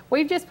 Right.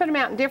 We've just put them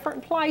out in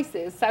different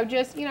places. So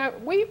just, you know,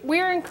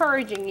 we're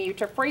encouraging you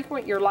to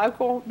frequent your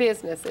local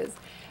businesses.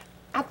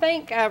 I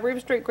think River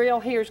Street Grill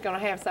here is going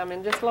to have some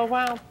in just a little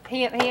while.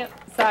 Hint, hint.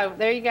 So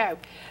there you go.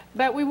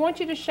 But we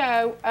want you to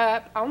show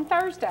up on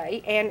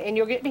Thursday, and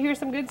you'll get to hear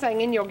some good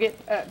singing. You'll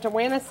get to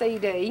win a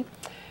CD.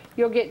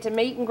 You'll get to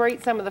meet and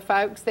greet some of the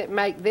folks that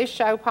make this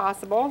show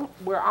possible.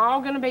 We're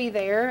all going to be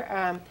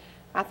there.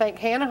 I think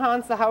Hannah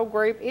Hans, the whole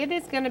group. It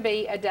is going to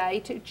be a day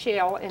to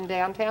chill in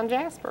downtown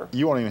Jasper.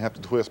 You won't even have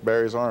to twist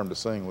Barry's arm to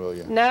sing, will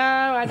you? No,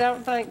 I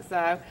don't think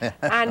so.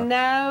 I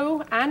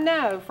know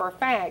for a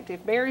fact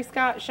if Barry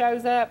Scott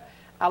shows up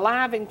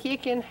alive and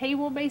kicking, he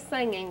will be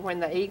singing When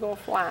the Eagle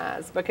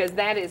Flies, because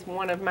that is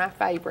one of my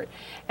favorite.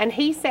 And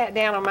he sat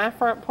down on my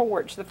front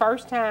porch the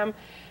first time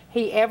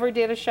he ever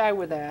did a show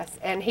with us,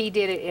 and he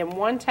did it in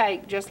one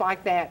take just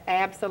like that.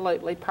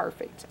 Absolutely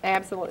perfect.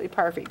 Absolutely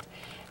perfect.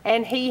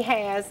 And he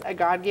has a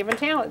God-given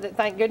talent that,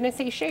 thank goodness,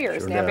 he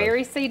shares. Now,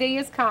 Barry's CD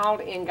is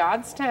called In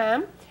God's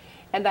Time,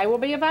 and they will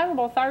be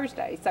available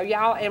Thursday. So,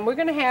 y'all, and we're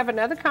going to have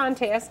another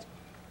contest.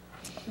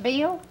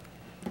 Bill,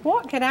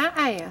 what could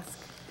I ask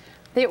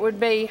that would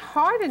be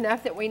hard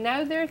enough that we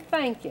know they're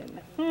thinking?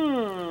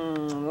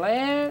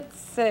 Let's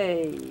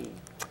see.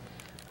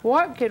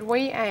 What could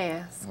we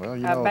ask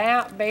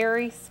about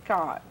Barry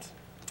Scott?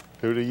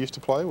 Who did he used to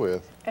play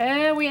with?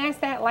 We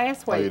asked that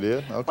last week. Oh, you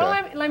did? Okay.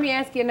 Well, let me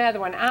ask you another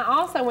one. I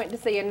also went to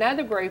see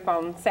another group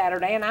on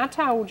Saturday, and I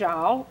told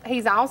y'all,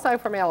 he's also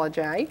from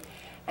LJ,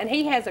 and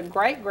he has a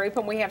great group,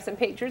 and we have some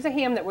pictures of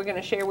him that we're going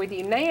to share with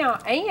you now.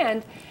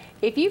 And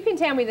if you can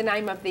tell me the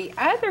name of the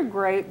other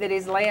group that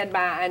is led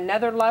by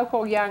another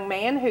local young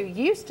man who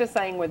used to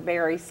sing with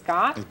Barry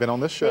Scott. He's been on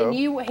this show.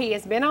 He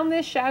has been on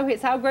this show,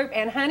 his whole group.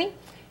 And honey,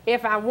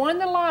 if I won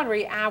the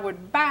lottery, I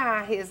would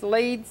buy his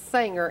lead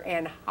singer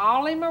and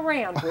haul him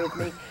around with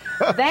me.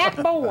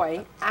 That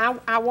boy,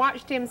 I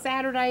watched him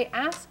Saturday.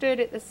 I stood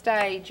at the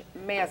stage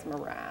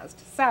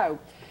mesmerized. So,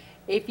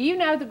 if you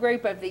know the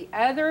group of the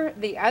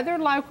other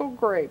local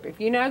group, if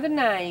you know the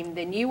name,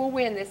 then you will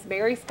win this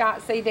Barry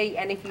Scott CD.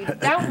 And if you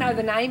don't know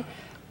the name,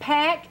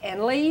 pack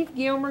and leave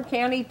Gilmer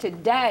County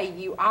today.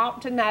 You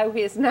ought to know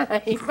his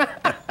name.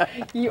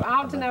 You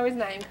ought to know his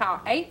name.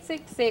 Call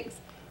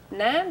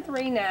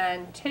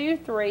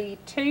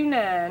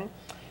 866-939-2329,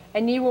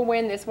 and you will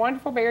win this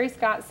wonderful Barry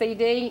Scott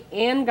CD,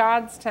 In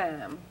God's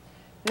Time.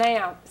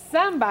 Now,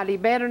 somebody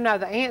better know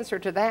the answer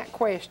to that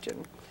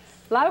question.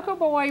 Local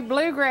boy,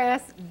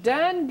 Bluegrass,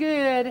 done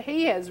good.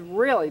 He has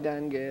really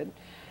done good.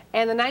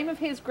 And the name of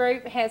his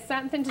group has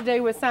something to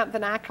do with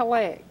something I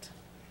collect.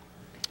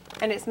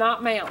 And it's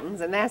not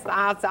mountains, and that's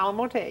all I'm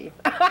going to tell you.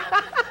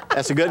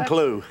 That's a good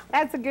clue.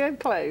 That's a good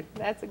clue.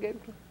 That's a good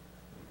clue.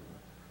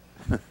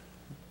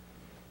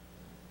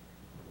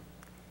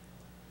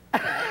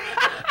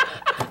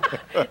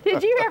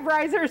 Did you have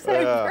razor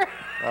soup? Yeah,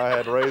 I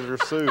had razor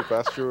soup.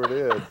 I sure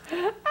did.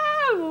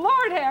 Oh,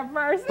 Lord have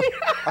mercy.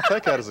 I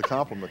take that as a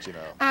compliment, you know.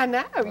 I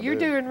know. You're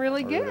doing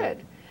really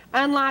good.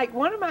 Unlike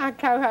one of my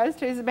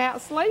co-hosts who's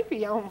about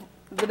sleepy on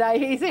the day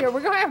he's here.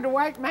 We're going to have to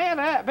wake man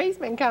up. He's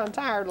been kind of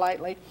tired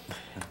lately.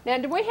 Now,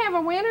 do we have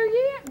a winner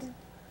yet?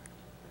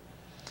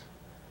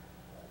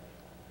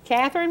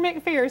 Catherine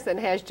McPherson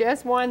has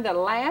just won the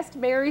last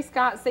Barry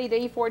Scott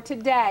CD for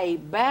today,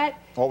 but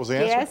what was the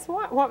answer? Guess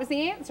what? What was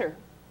the answer?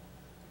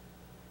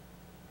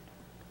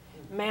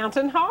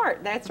 Mountain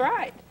Heart. That's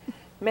right.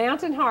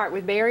 Mountain Heart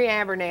with Barry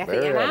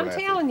Abernathy. And I'm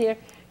telling you,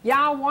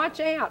 y'all watch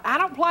out. I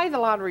don't play the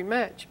lottery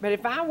much, but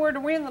if I were to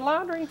win the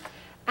lottery,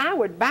 I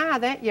would buy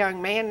that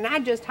young man, and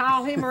I'd just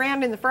haul him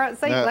around in the front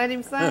seat and let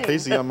him sing.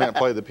 He's the young man that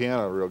played the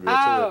piano real good,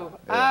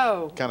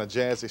 too. Kind of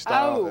jazzy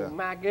style. Oh,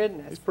 my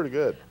goodness. He's pretty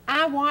good.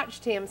 I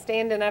watched him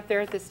standing up there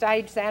at the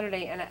stage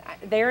Saturday, and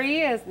there he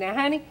is. Now,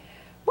 honey,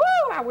 woo,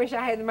 I wish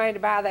I had the money to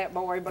buy that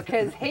boy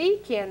because he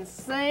can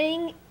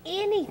sing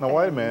anything. Now,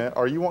 wait a minute.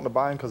 Are you wanting to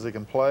buy him because he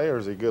can play, or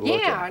is he good looking?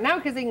 Yeah, no,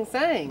 because he can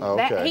sing. Oh,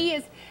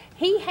 okay.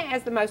 He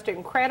has the most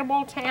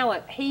incredible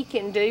talent. He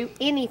can do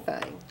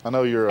anything. I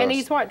know you're. And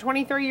he's what,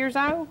 23 years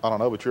old? I don't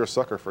know, but you're a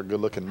sucker for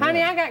good-looking men.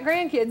 Honey, I got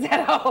grandkids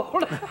that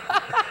old.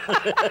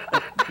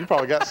 You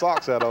probably got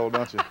socks that old,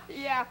 don't you?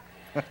 Yeah.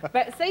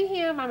 But see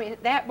him, I mean,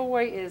 that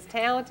boy is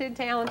talented,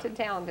 talented,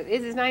 talented.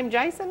 Is his name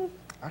Jason?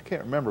 I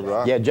can't remember,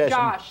 but yeah, Jason.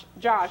 Josh.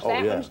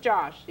 That one's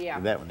Josh, yeah.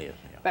 That one is.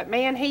 But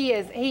man, he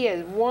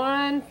is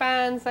one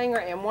fine singer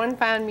and one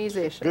fine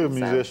musician. Good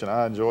musician.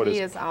 I enjoyed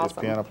his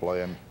piano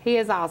playing. He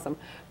is awesome.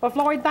 Well,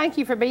 Floyd, thank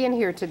you for being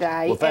here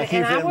today. Well, thank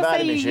you for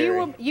inviting me,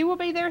 Cherie. You will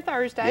be there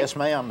Thursday. Yes,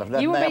 ma'am.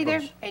 You will be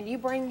there, and you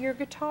bring your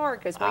guitar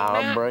because we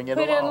might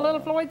put a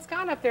little Floyd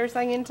Scott up there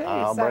singing too.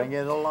 I'll bring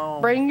it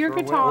along. Bring your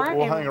guitar.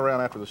 We'll hang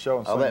around after the show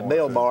and sing. That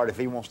Bill Bard, if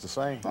he wants to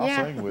sing.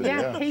 I'll sing with you.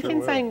 Yeah, he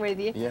can sing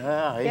with you.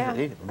 Yeah,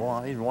 he's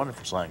a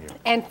wonderful singer.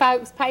 And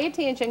folks, pay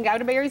attention. Go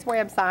to Barry's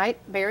website,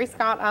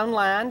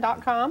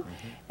 barryscottonline.com,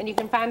 and you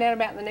can find out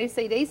about the new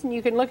CDs, and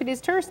you can look at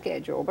his tour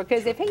schedule,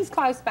 because if he's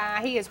close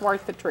by, he is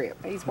worth the trip.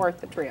 He's worth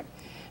the trip.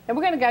 And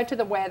we're going to go to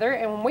the weather,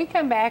 and when we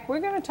come back, we're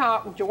going to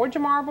talk Georgia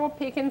Marble,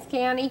 Pickens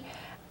County.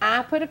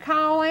 I put a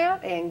call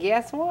out, and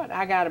guess what?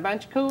 I got a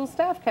bunch of cool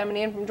stuff coming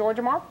in from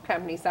Georgia Marble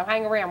Company, so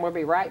hang around. We'll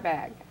be right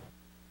back.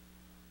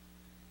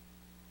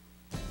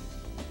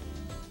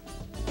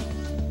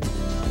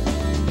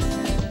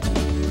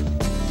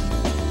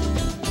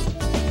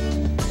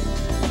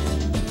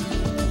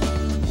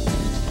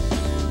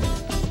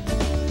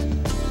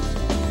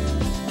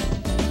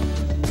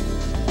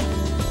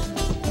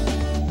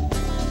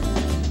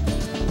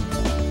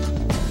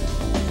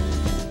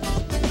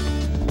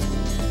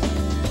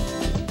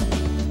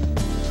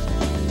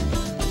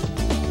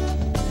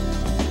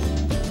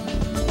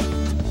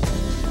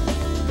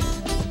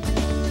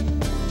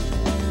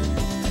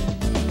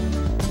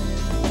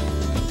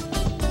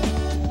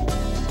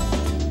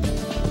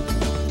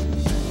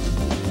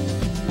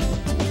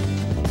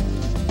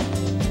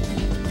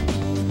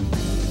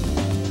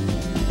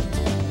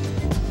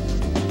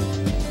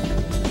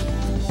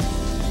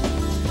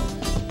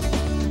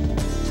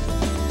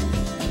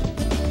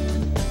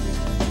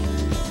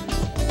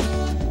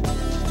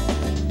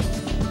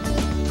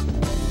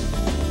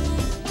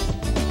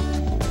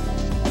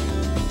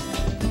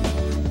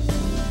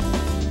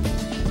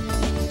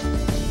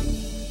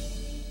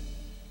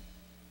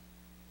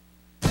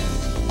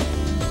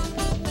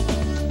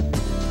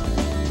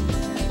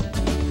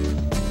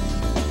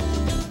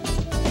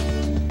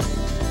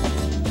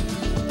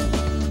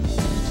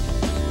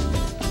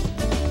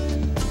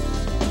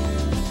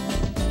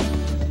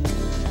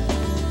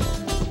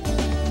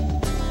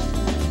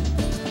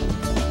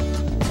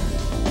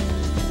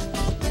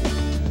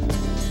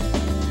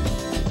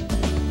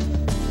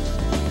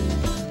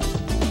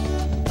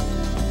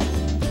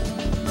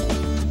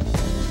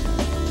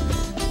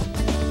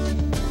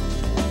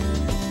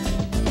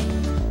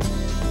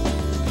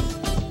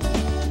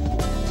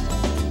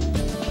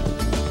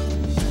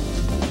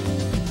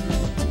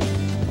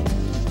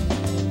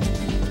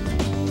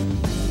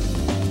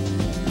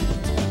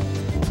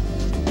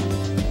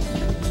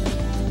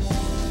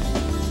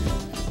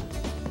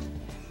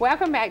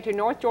 Welcome back to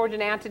North Georgia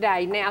Now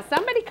Today. Now,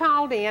 somebody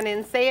called in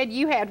and said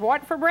you had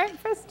what for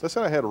breakfast? They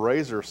said I had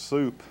razor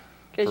soup.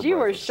 Because you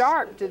were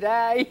sharp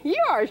today. You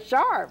are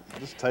sharp.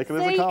 Just take it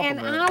as a compliment.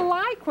 And I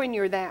like when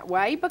you're that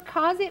way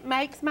because it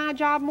makes my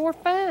job more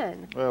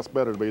fun. Well, it's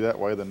better to be that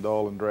way than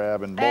dull and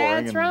drab and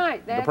boring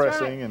and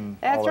depressing and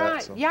all that.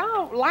 That's right.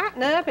 Y'all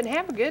lighten up and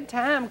have a good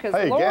time because,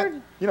 hey, Lord...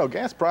 you know,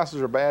 gas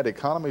prices are bad,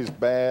 economy's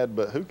bad,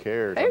 but who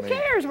cares? Who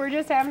cares? We're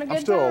just having a good time.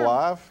 I'm still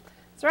alive.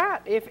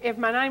 That's right. If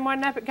my name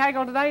wasn't up at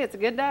Kegel today, it's a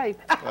good day.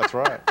 That's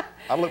right.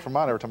 I look for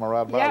mine every time I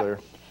ride by there.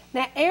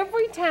 Now,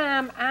 every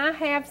time I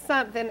have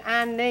something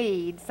I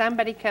need,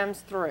 somebody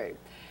comes through.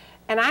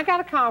 And I got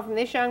a call from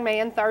this young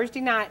man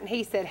Thursday night, and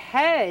he said,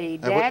 hey,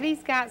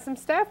 Daddy's got some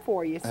stuff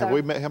for you. Have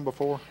we met him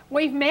before?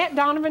 We've met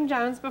Donavan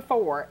Jones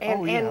before.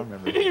 And, I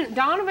remember.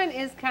 Donavan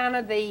is kind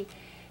of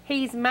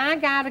he's my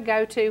guy to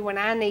go to when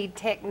I need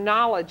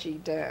technology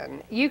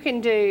done. You've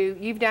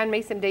done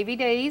me some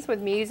DVDs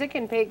with music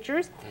and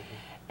pictures.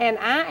 And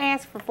I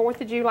asked for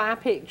 4th of July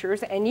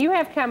pictures, and you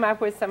have come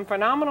up with some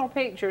phenomenal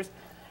pictures.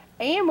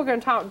 And we're going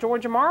to talk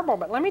Georgia Marble,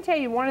 but let me tell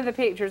you one of the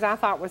pictures I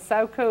thought was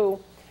so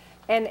cool.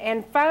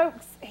 And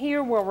folks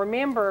here will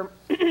remember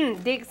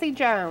Dixie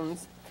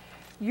Jones.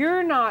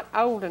 You're not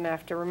old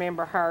enough to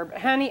remember her,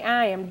 but honey,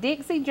 I am.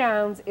 Dixie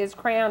Jones is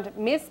crowned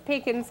Miss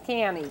Pickens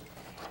County.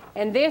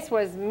 And this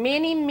was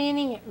many,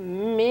 many,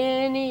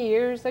 many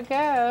years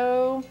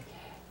ago.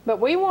 But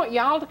we want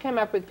y'all to come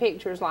up with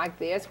pictures like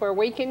this where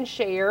we can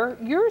share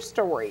your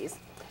stories.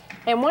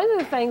 And one of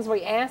the things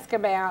we asked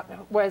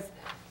about was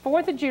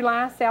 4th of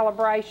July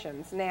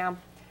celebrations. Now,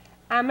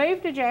 I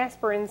moved to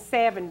Jasper in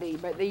 '70,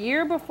 but the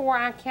year before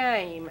I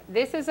came,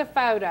 this is a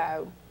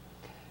photo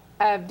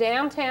of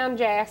downtown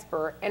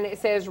Jasper, and it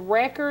says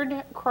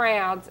record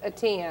crowds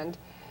attend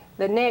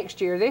the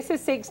next year. This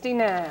is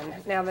 '69.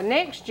 Now, the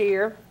next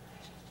year,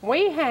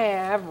 we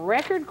have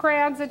record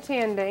crowds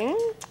attending,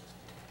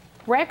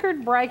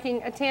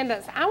 record-breaking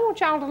attendance. I want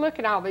y'all to look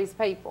at all these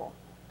people.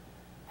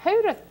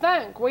 Who'd have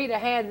thunk we'd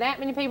have had that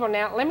many people?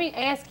 Now, let me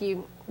ask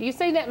you, do you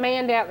see that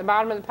man down at the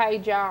bottom of the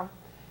page, y'all?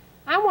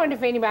 I wonder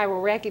if anybody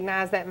will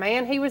recognize that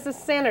man. He was a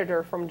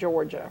senator from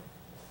Georgia.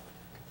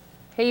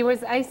 He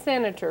was a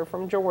senator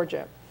from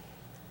Georgia.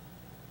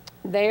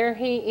 There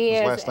he is.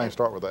 His last name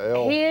start with a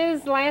L?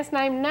 His last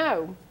name,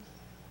 no.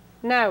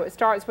 No, it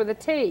starts with a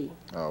T.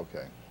 Oh,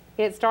 okay.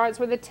 It starts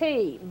with a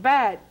T.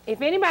 But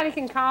if anybody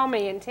can call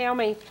me and tell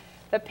me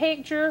the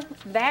picture,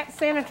 that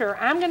senator,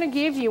 I'm going to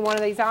give you one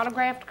of these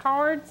autographed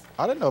cards.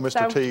 I didn't know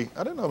Mr. T.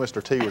 I didn't know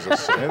Mr. T was a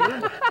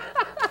senator.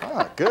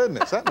 My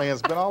goodness, that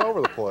man's been all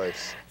over the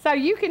place. So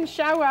you can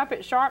show up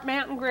at Sharp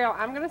Mountain Grill.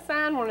 I'm going to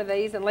sign one of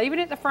these and leave it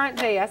at the front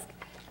desk.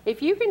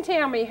 If you can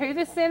tell me who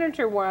the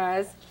senator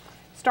was,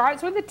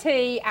 starts with a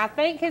T. I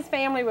think his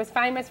family was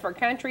famous for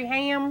country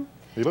ham.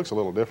 He looks a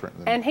little different.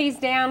 And he's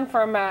down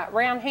from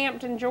around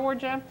Hampton,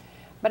 Georgia.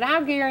 But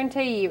I'll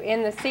guarantee you,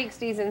 in the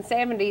 60s and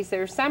 70s,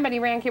 there's somebody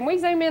around. Can we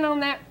zoom in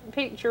on that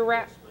picture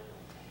right?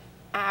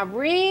 I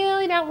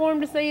really don't want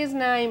him to see his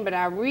name, but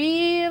I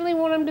really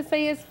want him to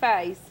see his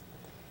face.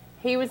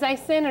 He was a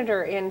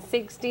senator in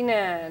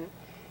 '69.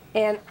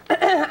 And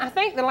I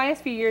think the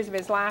last few years of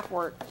his life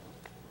were,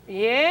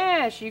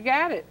 yes, you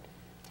got it.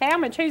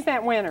 Talmadge, who's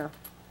that winner?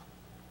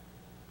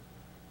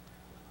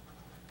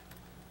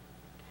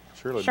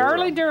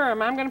 Shirley Durham.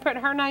 I'm going to put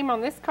her name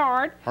on this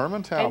card.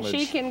 Herman Talmadge. And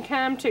she can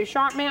come to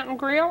Sharp Mountain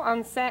Grill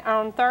on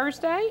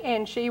Thursday,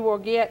 and she will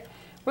get,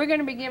 we're going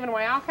to be giving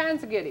away all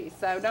kinds of goodies.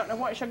 So don't know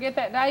what she'll get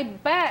that day,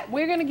 but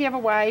we're going to give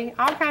away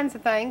all kinds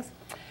of things.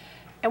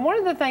 And one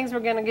of the things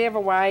we're going to give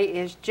away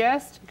is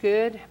just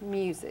good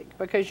music,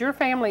 because your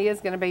family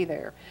is going to be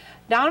there.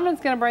 Donovan's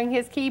going to bring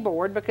his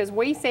keyboard because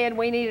we said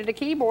we needed a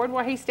keyboard.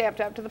 Well, he stepped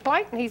up to the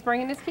plate, and he's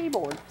bringing his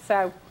keyboard.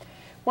 So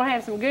we'll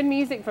have some good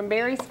music from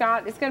Barry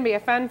Scott. It's going to be a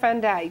fun,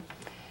 fun day.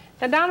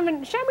 Now,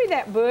 Donavan, show me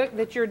that book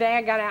that your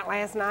dad got out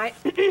last night.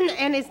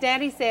 And his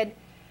daddy said,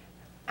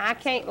 I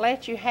can't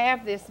let you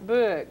have this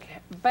book,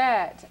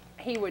 but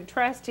he would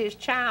trust his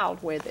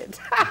child with it.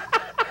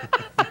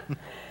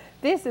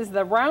 This is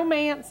The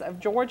Romance of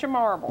Georgia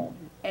Marble.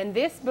 And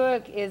this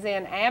book is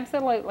in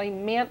absolutely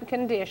mint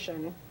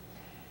condition.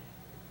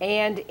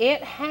 And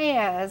it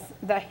has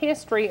the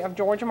history of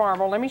Georgia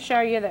Marble. Let me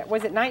show you that.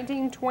 Was it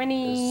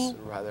 1920? It's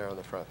right there on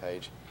the front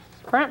page.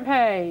 Front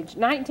page,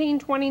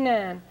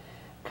 1929.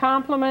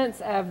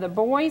 Compliments of the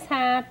Boys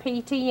High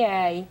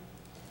PTA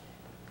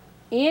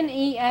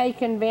NEA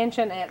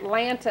Convention,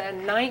 Atlanta,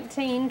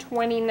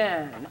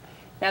 1929.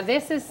 Now,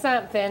 this is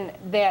something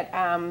that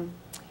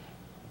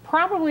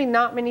probably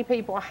not many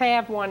people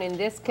have one in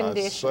this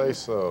condition. I'd say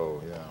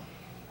so, yeah.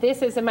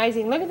 This is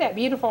amazing. Look at that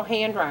beautiful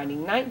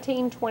handwriting,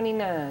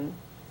 1929.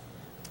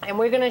 And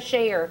we're going to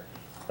share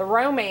the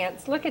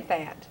romance. Look at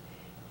that.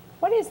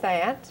 What is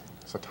that?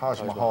 It's a Taj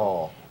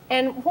Mahal.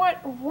 And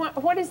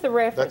what is the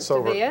reference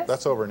to this?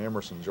 That's over in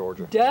Emerson,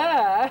 Georgia.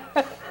 Duh.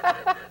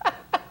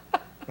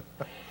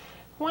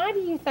 Why do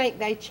you think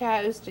they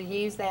chose to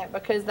use that?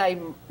 Because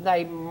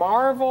they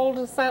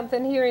marveled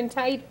something here in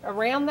Tate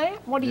around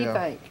that? What do you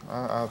think?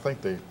 I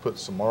think they put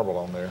some marble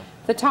on there.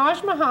 The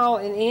Taj Mahal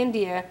in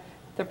India,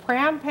 the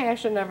proud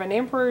passion of an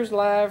emperor's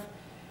love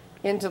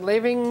into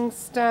living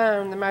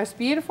stone, the most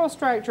beautiful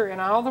structure in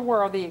all the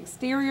world, the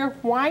exterior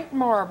white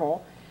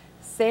marble,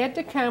 said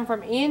to come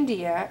from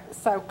India,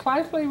 so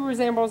closely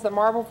resembles the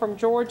marble from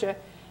Georgia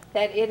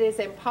that it is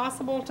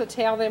impossible to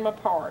tell them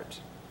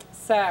apart.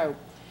 So,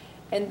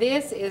 and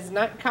this is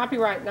not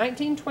copyright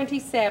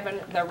 1927,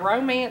 The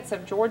Romance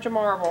of Georgia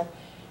Marble.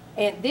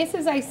 And this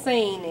is a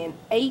scene in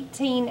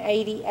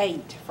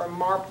 1888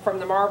 from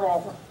the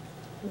marble.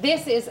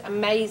 This is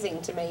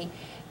amazing to me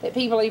that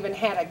people even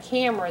had a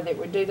camera that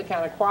would do the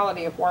kind of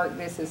quality of work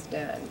this has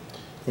done.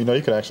 You know,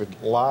 you could actually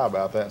lie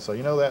about that and say,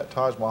 you know, that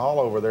Taj Mahal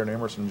over there in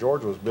Emerson,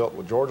 Georgia was built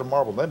with Georgia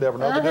marble. They'd never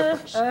know the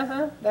difference.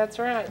 That's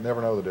right.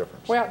 Never know the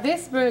difference. Well,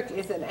 this book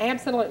is in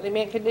absolutely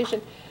mint condition.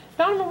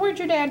 Donovan, where'd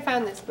your dad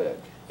find this book?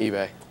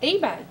 eBay.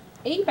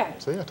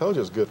 eBay. See, I told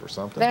you it's good for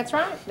something. That's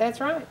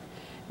right.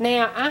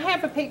 Now, I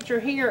have a picture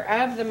here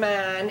of the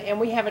mine, and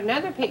we have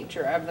another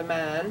picture of the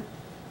mine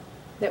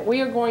that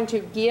we are going to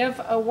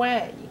give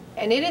away.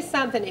 And it is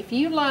something, if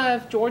you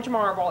love Georgia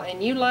marble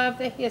and you love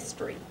the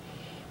history,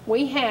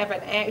 we have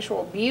an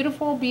actual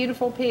beautiful,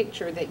 beautiful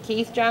picture that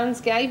Keith Jones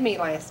gave me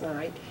last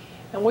night,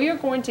 and we are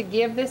going to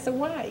give this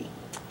away.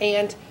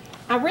 And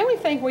I really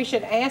think we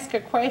should ask a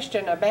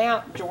question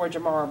about Georgia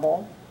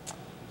marble.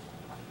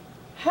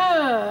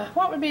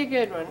 What would be a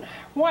good one?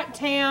 What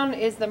town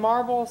is the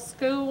marble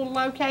school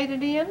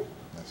located in?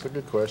 That's a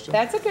good question.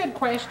 That's a good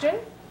question.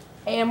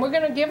 And we're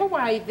going to give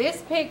away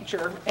this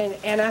picture,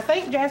 and I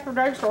think Jasper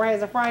Drugstore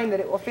has a frame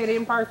that it will fit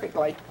in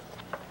perfectly.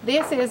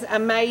 This is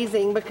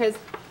amazing because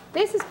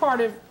this is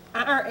part of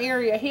our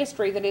area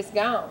history that is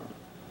gone.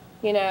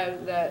 You know,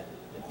 the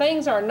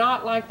things are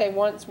not like they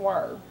once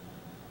were.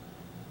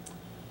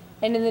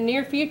 And in the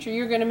near future,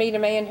 you're going to meet a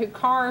man who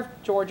carved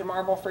Georgia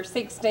marble for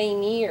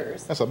 16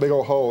 years. That's a big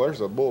old hole.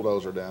 There's a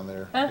bulldozer down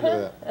there. Look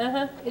at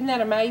that. Isn't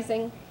that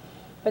amazing?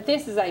 But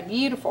this is a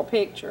beautiful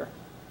picture.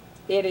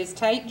 It is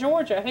Tate,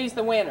 Georgia. Who's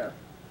the winner?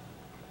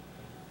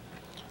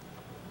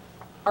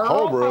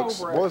 Holbrooks.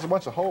 Well, there's a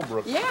bunch of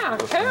Holbrooks. Yeah,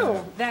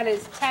 cool. That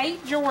is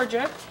Tate,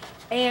 Georgia.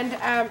 And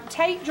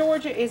Tate,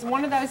 Georgia is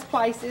one of those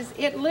places.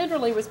 It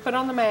literally was put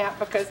on the map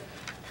because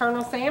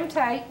Colonel Sam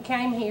Tate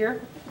came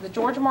here. The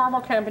Georgia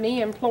Marble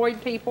Company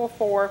employed people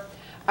for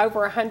over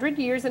 100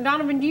 years. And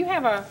Donovan, do you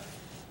have a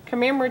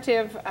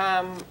commemorative,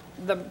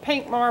 the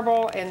pink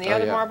marble and the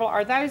other marble?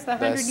 Are those the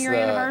 100-year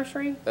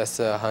anniversary? That's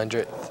the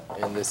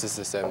 100th, and this is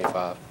the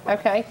 75.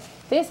 Okay.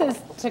 This is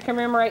to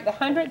commemorate the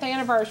 100th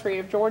anniversary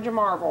of Georgia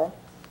marble.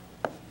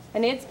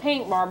 And it's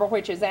pink marble,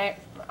 which is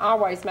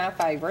always my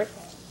favorite.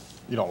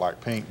 You don't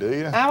like pink, do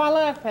you? Oh, I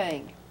love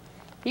pink.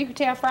 You can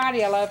tell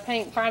Friday I love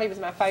pink. Friday was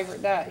my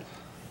favorite day.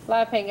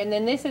 Love pink. And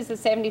then this is the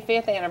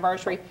 75th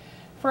anniversary.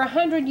 For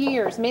 100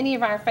 years, many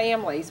of our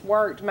families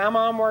worked. My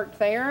mom worked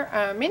there.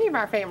 Many of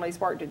our families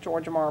worked at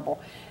Georgia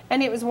Marble.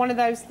 And it was one of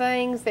those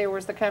things. There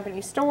was the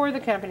company store, the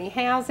company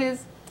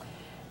houses.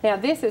 Now,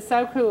 this is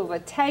so cool. The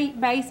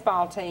Tate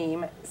baseball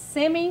team,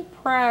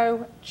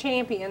 semi-pro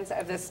champions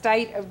of the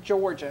state of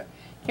Georgia.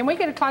 Can we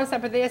get a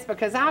close-up of this?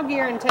 Because I'll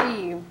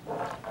guarantee you,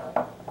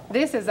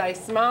 this is a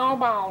small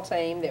ball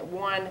team that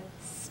won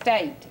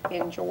state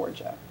in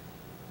Georgia.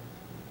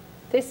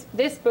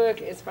 This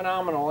book is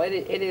phenomenal. It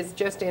is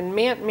just in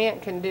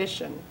mint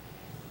condition.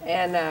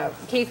 And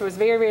Keith was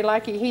very, very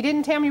lucky. He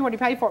didn't tell me what he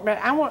paid for it, but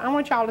I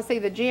want y'all to see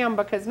the gem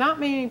because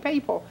not many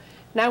people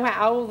know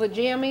how old the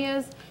gem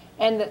is.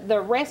 And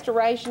the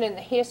restoration and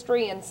the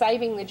history and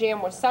saving the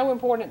gem was so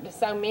important to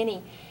so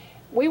many.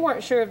 We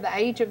weren't sure of the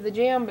age of the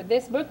gem, but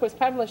this book was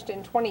published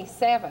in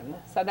 27,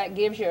 so that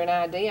gives you an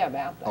idea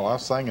about that. Oh,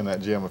 I've sang in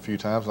that gem a few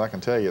times, and I can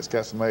tell you it's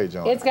got some age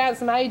on it. It's got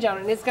some age on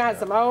it. It's got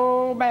some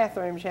old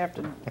bathrooms you have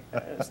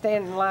to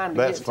stand in line to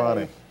get to. That's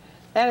funny.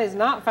 That is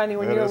not funny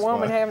when you're a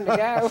woman having to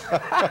go.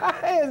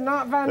 It is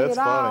not funny at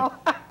all.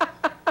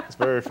 It's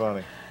very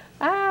funny.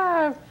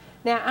 Oh,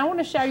 now I want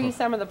to show you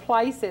some of the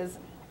places.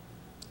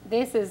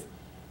 This is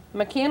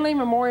McKinley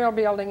Memorial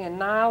Building in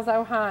Niles,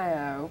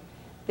 Ohio.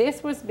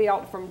 This was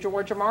built from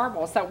Georgia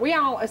marble. So we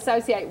all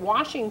associate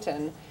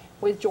Washington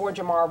with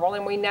Georgia marble,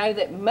 and we know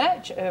that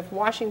much of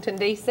Washington,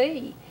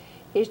 D.C.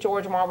 is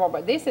Georgia marble,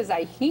 but this is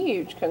a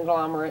huge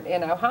conglomerate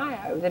in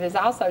Ohio that is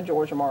also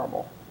Georgia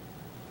marble.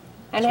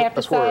 And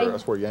that's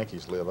where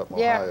Yankees live, up in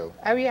Ohio.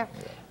 Oh, yeah.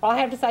 Well, I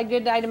have to say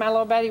good day to my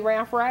little buddy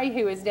Ralph Ray,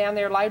 who is down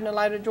there loading a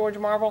load of Georgia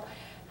marble.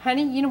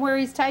 Honey, you know where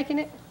he's taking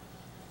it?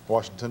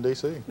 Washington,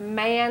 D.C.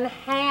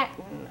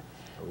 Manhattan.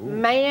 Ooh.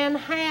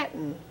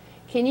 Manhattan.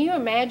 Can you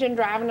imagine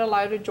driving a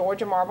load of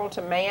Georgia marble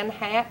to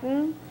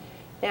Manhattan?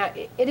 Now,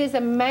 it is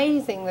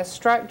amazing the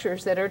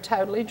structures that are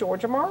totally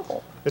Georgia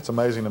marble. It's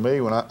amazing to me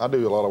when I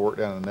do a lot of work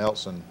down in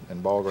Nelson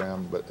and Ball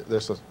Ground, but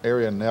there's an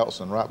area in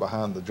Nelson right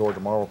behind the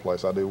Georgia marble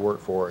place I do work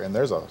for, and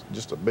there's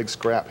just a big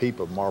scrap heap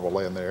of marble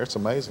laying there. It's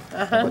amazing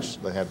how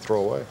much they had to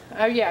throw away.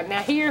 Oh, yeah.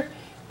 Now here,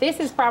 this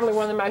is probably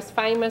one of the most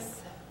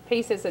famous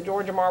pieces of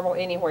Georgia marble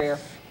anywhere.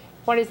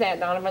 What is that,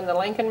 Donavan? The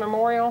Lincoln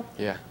Memorial?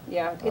 Yeah.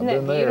 Yeah. Isn't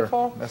that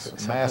beautiful?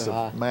 That's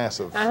massive,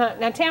 massive.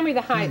 Now tell me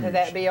the height of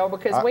that, Bill,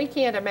 because we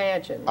can't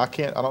imagine. I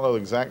don't know the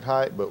exact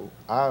height, but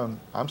I'm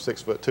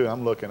 6'2".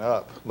 I'm looking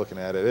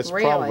at it. It's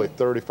Really? probably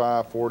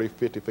 35, 40,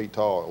 50 feet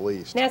tall at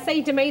least. Now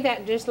see, to me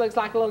that just looks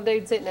like a little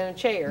dude sitting in a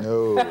chair.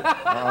 No,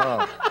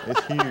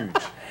 it's huge.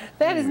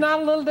 That is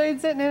not a little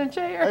dude sitting in a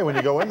chair. Hey, when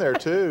you go in there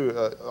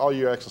too, all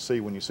you actually see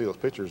when you see those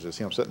pictures is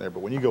him sitting there. But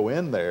when you go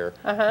in there,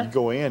 you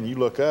go in, you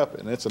look up,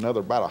 and it's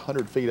another about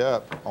 100 feet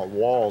up on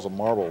walls of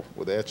marble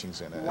with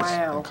etchings in it.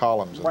 Wow. And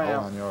columns and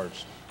Wow. whole 9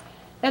 yards.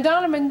 Now,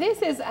 Donovan,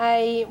 this is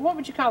a, what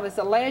would you call this,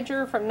 a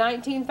ledger from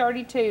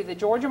 1932, the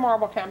Georgia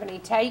Marble Company,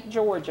 Tate,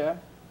 Georgia.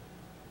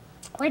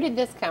 Where did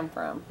this come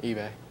from?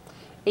 eBay.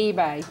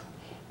 eBay.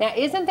 Now,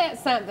 isn't that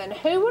something?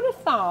 Who would have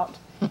thought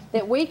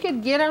that we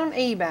could get on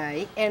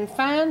eBay and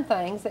find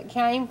things that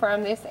came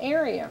from this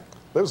area?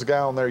 There was a guy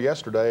on there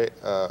yesterday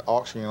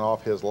auctioning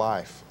off his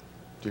life.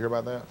 Did you hear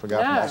about that? For a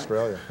guy from No.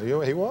 Australia.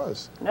 He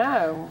was.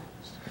 No.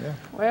 Yeah.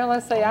 Well,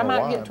 let's see. I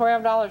might get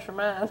 $12 for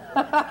mine.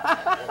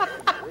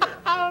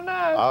 I don't know.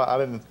 I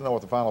didn't know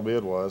what the final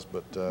bid was,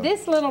 but...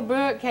 This little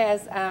book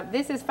has,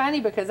 this is funny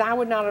because I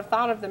would not have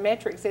thought of the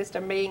metric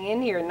system being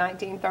in here in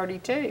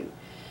 1932.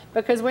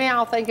 Because we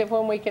all think of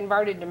when we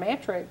converted to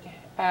metric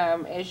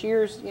as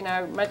years, you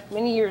know,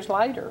 many years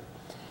later.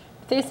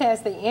 This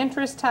has the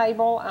interest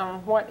table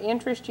on what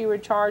interest you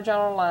would charge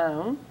on a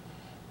loan.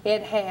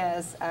 It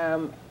has,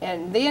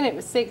 and then it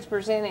was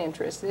 6%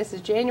 interest. This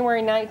is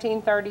January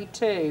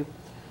 1932.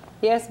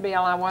 Yes,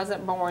 Bill, I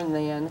wasn't born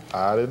then.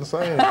 I didn't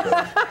say anything.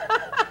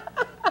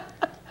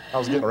 I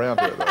was getting around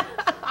to it, though.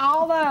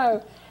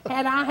 Although,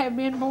 had I have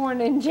been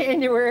born in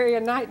January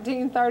of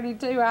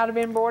 1932, I'd have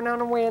been born on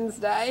a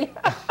Wednesday.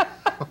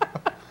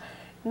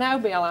 No,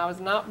 Bill, I was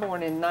not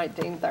born in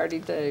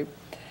 1932.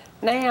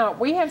 Now,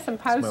 we have some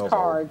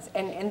postcards,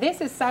 and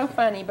this is so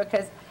funny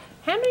because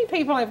how many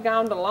people have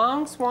gone to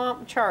Long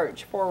Swamp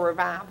Church for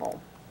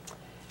revival?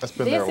 That's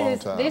been there a long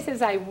time. This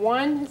is a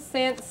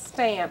 1-cent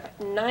stamp,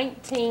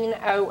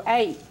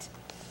 1908.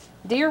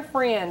 Dear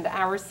friend,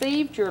 I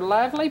received your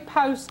lovely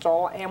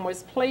postal and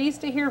was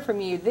pleased to hear from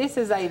you. This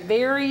is a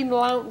very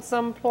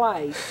lonesome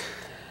place.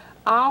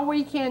 All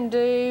we can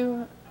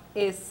do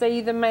is see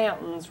the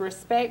mountains.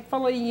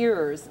 Respectfully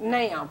yours.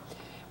 Now,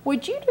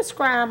 would you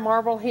describe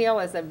Marble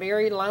Hill as a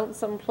very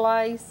lonesome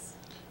place?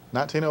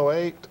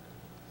 1908?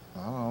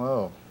 I don't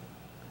know.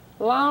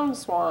 Long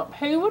Swamp.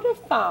 Who would have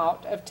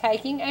thought of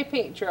taking a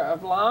picture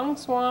of Long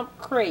Swamp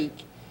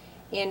Creek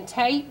in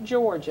Tate,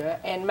 Georgia,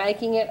 and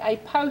making it a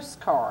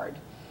postcard?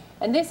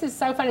 And this is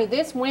so funny.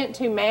 This went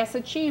to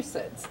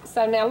Massachusetts.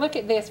 So now look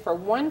at this. For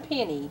 1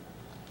 penny,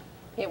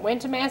 it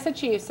went to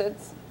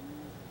Massachusetts.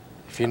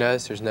 If you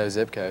notice, there's no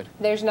zip code.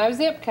 There's no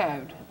zip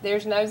code.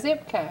 There's no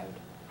zip code.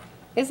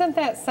 Isn't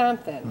that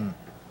something?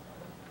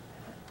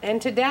 And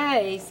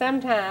today,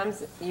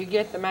 sometimes you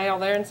get the mail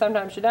there and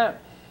sometimes you don't.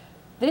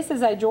 This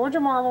is a Georgia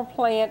marble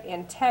plant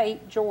in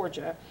Tate,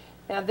 Georgia.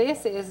 Now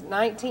this is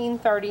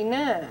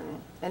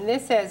 1939. And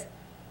this says,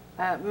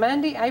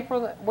 Monday,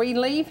 April, we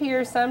leave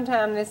here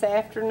sometime this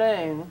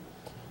afternoon.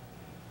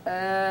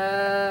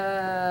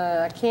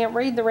 I can't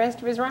read the rest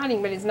of his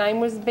writing, but his name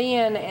was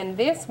Ben, and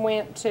this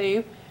went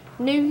to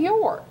New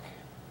York.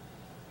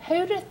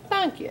 Who'd have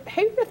thunk it?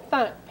 Who'd have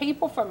thunk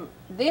people from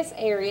this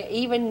area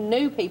even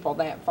knew people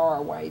that far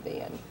away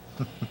then?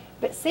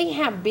 But see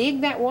how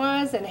big that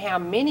was and how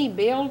many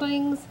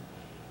buildings?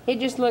 It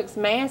just looks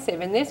massive.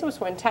 And this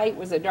was when Tate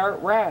was a dirt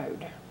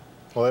road.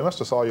 Well, they must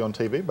have saw you on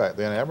TV back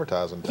then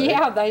advertising Tate.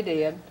 Yeah, they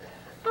did.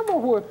 I'm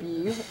going to whoop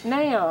you.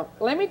 Now,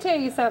 let me tell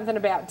you something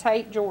about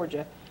Tate,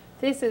 Georgia.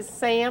 This is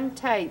Sam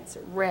Tate's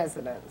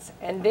residence.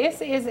 And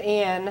this is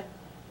in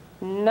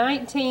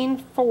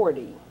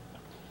 1940.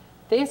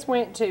 This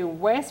went to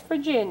West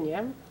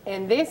Virginia,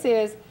 and this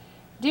is,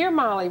 Dear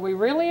Molly, we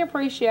really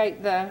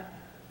appreciate the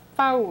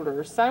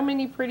folder, so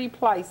many pretty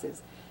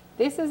places.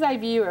 This is a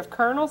view of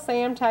Colonel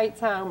Sam Tate's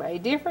home, a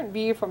different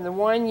view from the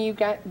one you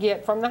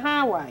get from the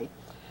highway.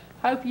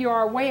 Hope you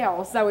are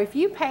well. So if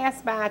you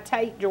pass by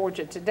Tate,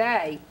 Georgia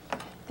today,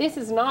 this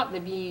is not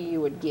the view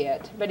you would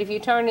get, but if you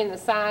turn in the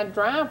side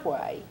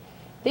driveway,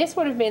 this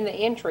would have been the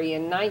entry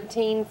in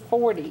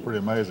 1940. Pretty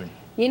amazing.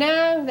 You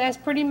know, that's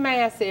pretty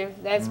massive.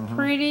 That's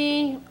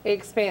pretty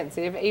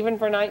expensive, even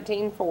for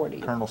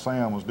 1940. Colonel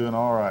Sam was doing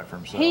all right for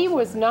himself. He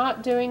was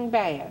not doing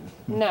bad.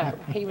 No,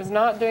 he was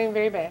not doing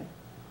very bad.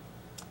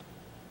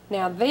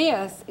 Now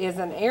this is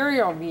an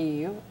aerial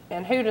view,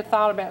 and who'd have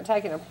thought about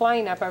taking a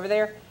plane up over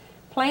there?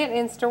 Plant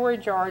and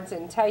storage yards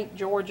in Tate,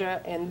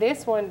 Georgia, and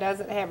this one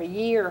doesn't have a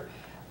year,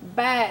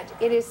 but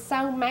it is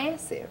so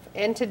massive.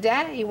 And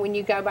today, when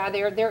you go by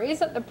there, there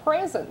isn't the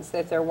presence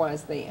that there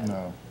was then.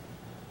 No.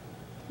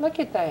 Look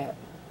at that.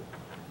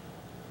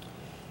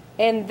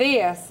 And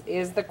this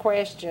is the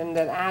question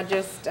that I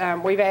just,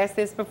 we've asked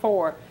this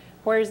before.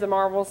 Where's the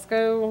Marble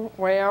School?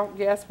 Well,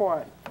 guess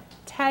what?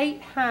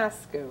 Tate High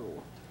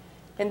School.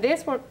 And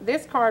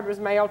this card was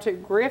mailed to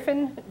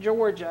Griffin,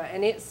 Georgia,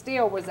 and it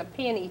still was a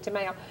penny to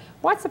mail.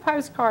 What's a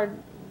postcard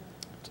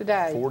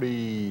today?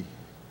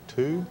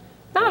 42?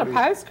 Not 40? a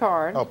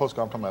postcard. Oh,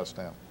 postcard, I'm talking about a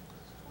stamp.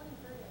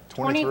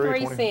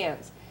 23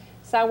 cents.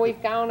 So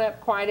we've gone up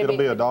quite a It'll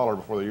bit. be $1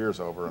 before the year's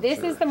over. I'm This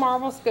sure. is the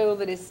marble school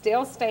that is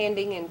still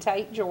standing in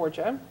Tate,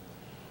 Georgia.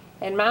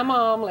 And my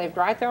mom lived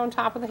right there on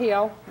top of the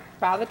hill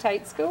by the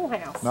Tate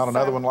schoolhouse. Not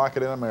another one like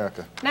it in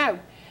America. No.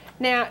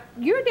 Now,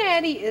 your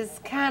daddy is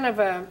kind of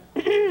a,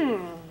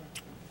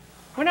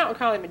 we're not going to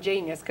call him a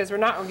genius because we're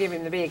not going to give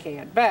him the big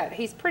head, but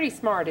he's pretty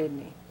smart, isn't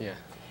he? Yeah.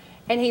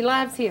 And he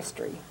loves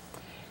history.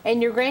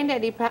 And your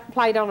granddaddy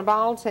played on a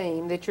ball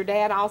team that your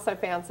dad also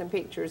found some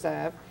pictures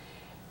of.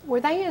 Were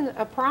they in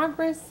a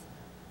progress?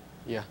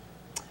 Yeah.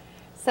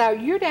 So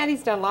your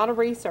daddy's done a lot of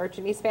research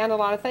and he's found a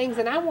lot of things,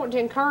 and I want to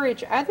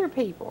encourage other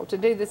people to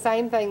do the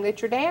same thing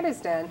that your dad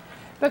has done,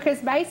 because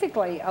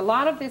basically a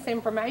lot of this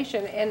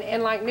information,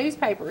 and like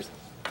newspapers,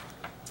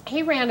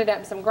 he rounded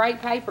up some great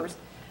papers,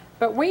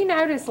 but we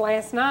noticed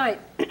last night,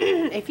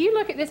 if you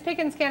look at this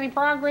Pickens County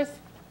Progress,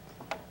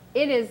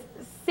 it is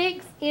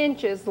 6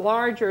 inches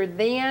larger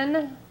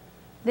then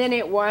than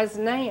it was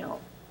now.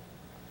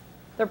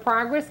 The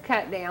Progress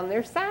cut down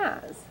their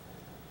size.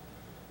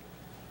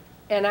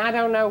 And I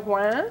don't know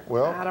why.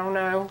 Well, I don't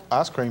know.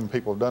 Ice cream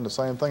people have done the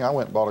same thing. I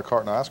went and bought a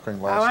carton of ice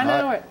cream last I night.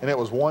 know it. And it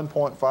was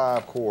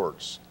 1.5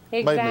 quarts.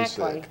 Exactly. Made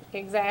me sick.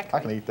 Exactly.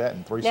 I can eat that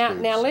in 3 now,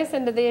 scoops. Now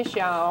listen to this,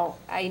 y'all.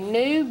 A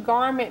new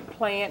garment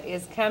plant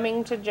is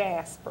coming to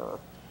Jasper.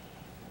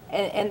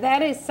 And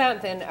that is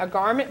something. A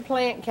garment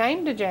plant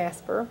came to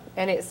Jasper,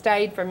 and it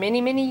stayed for many,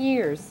 many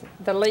years,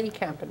 the Lee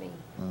Company.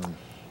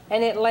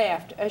 And it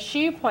left. A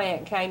shoe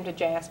plant came to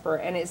Jasper,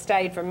 and it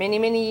stayed for many,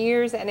 many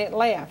years, and it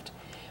left.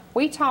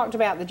 We talked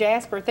about the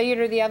Jasper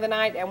Theater the other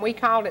night, and we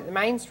called it the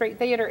Main Street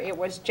Theater. It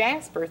was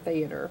Jasper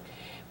Theater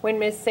when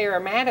Miss Sarah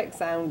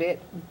Maddox owned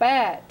it,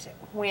 but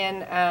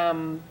when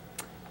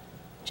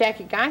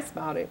Jackie Geis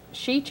bought it,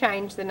 she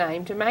changed the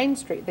name to Main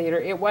Street Theater.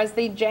 It was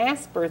the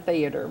Jasper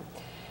Theater.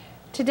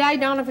 Today,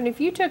 Donavan,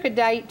 if you took a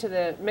date to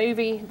the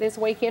movie this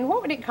weekend,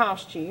 what would it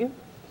cost you?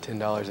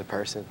 $10 a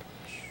person.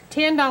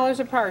 $10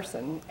 a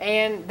person,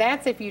 and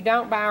that's if you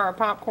don't buy her a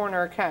popcorn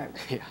or a Coke.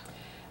 Yeah.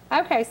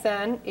 Okay,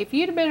 son, if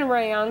you'd have been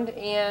around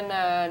in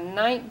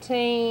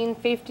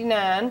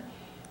 1959,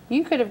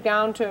 you could have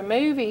gone to a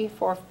movie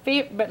for,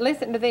 but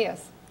listen to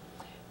this.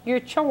 Your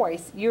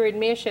choice, your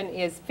admission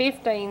is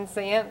 15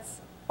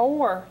 cents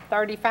or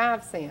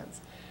 35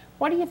 cents.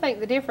 What do you think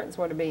the difference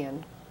would have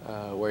been?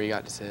 Where you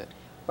got to sit.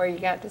 Where you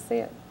got to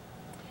sit.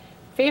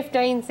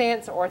 15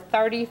 cents or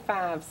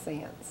 35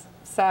 cents.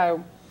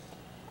 So,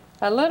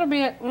 a little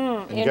bit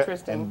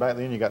interesting. And back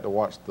then you got to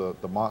watch the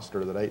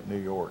monster that ate New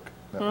York.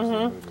 That was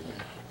the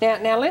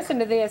movie. Now listen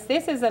to this.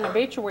 This is an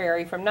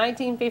obituary from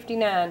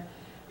 1959.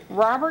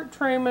 Robert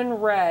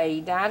Truman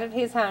Ray died at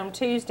his home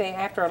Tuesday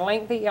after a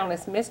lengthy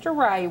illness. Mr.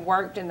 Ray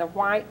worked in the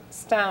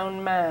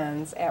Whitestone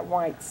mines at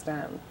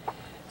Whitestone.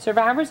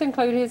 Survivors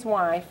include his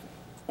wife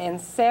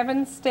and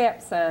 7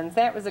 stepsons.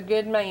 That was a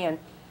good man.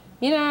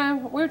 You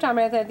know, we were talking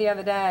about that the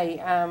other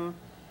day.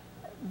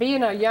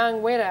 Being a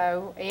young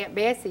widow, Aunt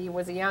Bessie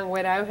was a young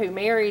widow who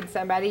married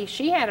somebody.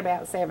 She had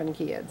about 7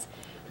 kids.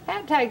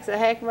 That takes a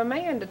heck of a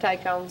man to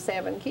take on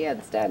 7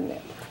 kids, doesn't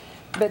it?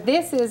 But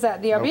this is,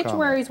 the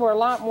obituaries were a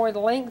lot more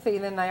lengthy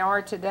than they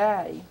are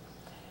today.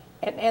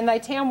 And they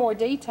tell more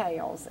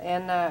details.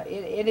 And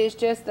it is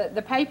just that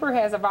the paper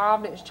has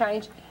evolved, it's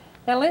changed.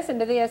 Now listen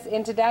to this.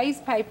 In today's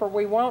paper,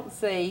 we won't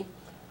see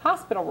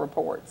hospital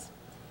reports.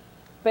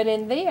 But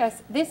in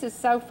this is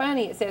so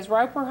funny. It says,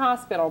 Roper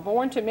Hospital,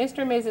 born to Mr.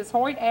 and Mrs.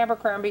 Hoyt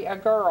Abercrombie, a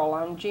girl,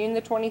 on June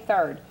the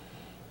 23rd.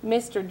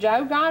 Mr.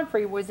 Joe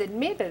Godfrey was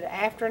admitted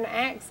after an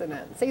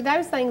accident. See,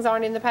 those things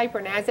aren't in the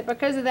paper now. Is it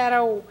because of that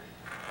old,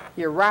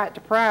 your right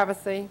to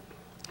privacy?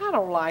 I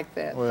don't like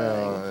that thing.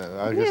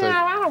 I guess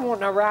I don't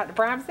want no right to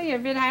privacy.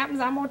 If it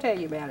happens, I'm going to tell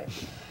you about it.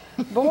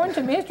 Born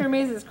to Mr. and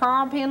Mrs.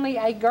 Carl Penley,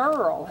 a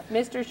girl.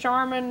 Mr.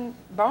 Sherman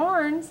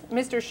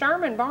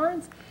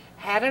Barnes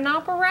had an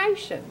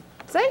operation.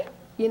 See,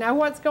 you know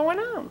what's going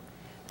on.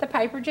 The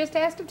paper just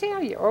has to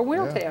tell you, or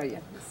will tell you.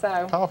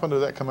 So, how often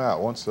does that come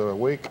out? Once a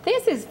week?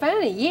 This is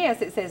funny.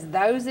 Yes, it says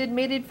those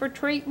admitted for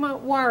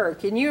treatment were.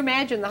 Can you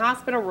imagine the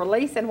hospital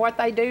releasing what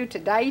they do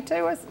today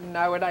to us?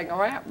 No, it ain't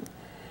going to happen.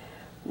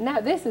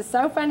 No, this is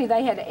so funny.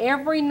 They had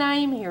every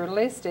name here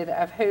listed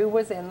of who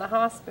was in the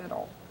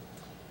hospital.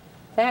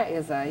 That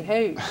is a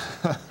hoot.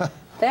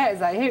 That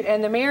is a hoot.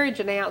 And the marriage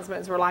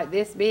announcements were like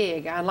this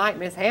big, unlike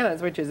Miss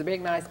Hannah's, which is a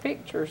big, nice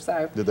picture.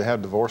 So did they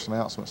have divorce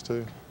announcements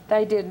too?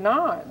 They did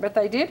not, but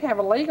they did have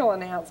a legal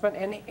announcement.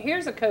 And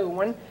here's a cool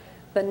one.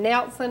 The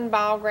Nelson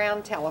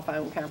Ballground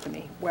Telephone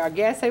Company. Well,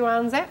 guess who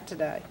owns that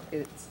today?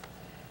 It's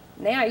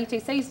now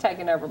ETC's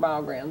taking over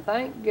Ballground.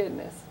 Thank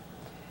goodness.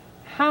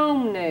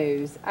 Home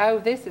news. Oh,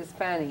 this is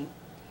funny.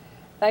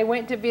 They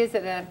went to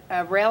visit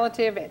a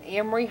relative at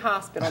Emory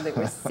Hospital that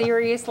was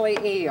seriously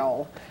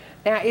ill.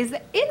 Now,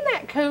 isn't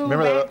that cool?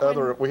 Remember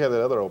that we had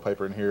that other old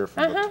paper in here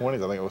from the 20s, I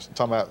think it was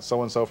talking about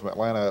so-and-so from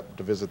Atlanta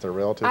to visit their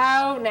relatives.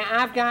 Oh, now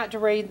I've got to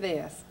read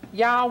this.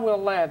 Y'all will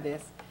love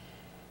this.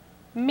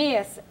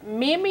 Miss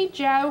Mimi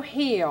Jo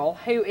Hill,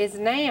 who is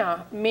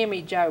now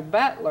Mimi Jo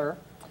Butler.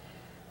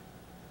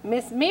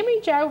 Miss Mimi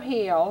Jo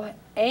Hill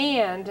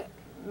and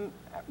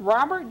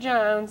Robert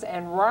Jones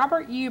and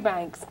Robert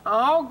Eubanks,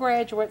 all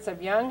graduates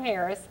of Young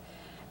Harris,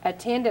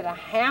 attended a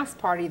house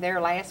party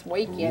there last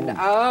weekend. Ooh.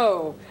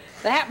 Oh,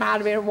 that might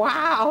have been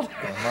wild.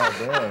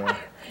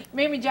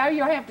 Mimi Jo,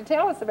 you'll have to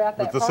tell us about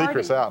that But the party.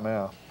 secret's out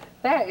now.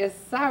 That is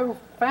so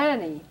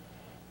funny.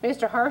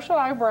 Mr. Herschel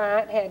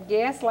O'Brien had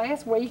guests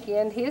last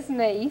weekend. His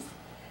niece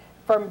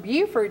from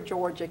Buford,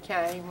 Georgia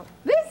came.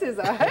 This is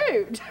a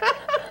hoot.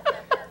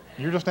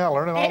 You're just now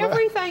learning all that?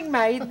 Everything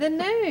made the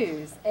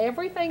news.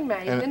 Everything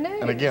made the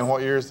news. And again,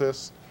 what year is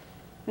this?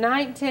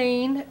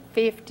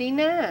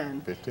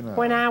 1959. 59.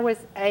 When I was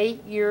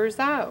 8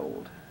 years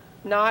old.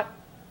 Not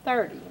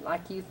 30,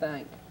 like you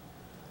think.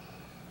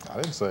 I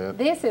didn't say it.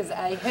 This is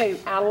a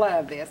hoot. I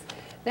love this.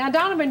 Now,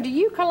 Donavan, do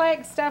you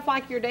collect stuff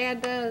like your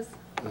dad does?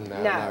 No,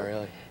 not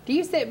really. Do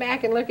you sit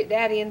back and look at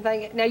Daddy and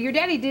think, now your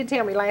daddy did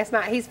tell me last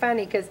night, he's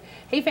funny because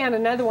he found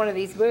another one of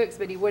these books,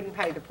 but he wouldn't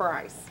pay the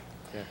price.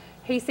 Yeah.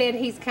 He said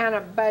he's kind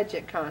of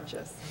budget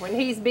conscious. When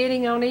he's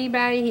bidding on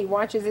eBay, he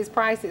watches his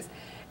prices.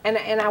 And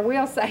I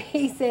will say,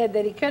 he said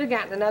that he could have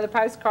gotten another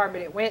postcard,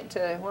 but it went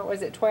to, what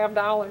was it,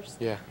 $12?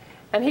 Yeah.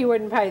 And he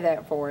wouldn't pay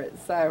that for it.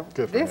 So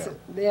Good for him.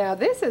 Yeah,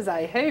 this is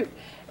a hoot.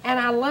 And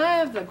I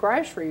love the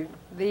grocery,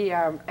 the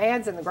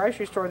ads in the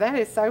grocery store. That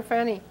is so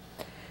funny.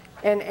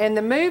 And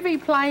the movie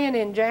playing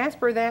in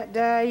Jasper that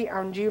day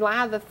on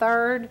July the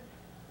 3rd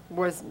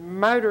was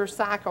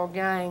Motorcycle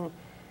Gang,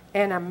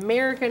 an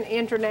American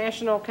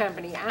international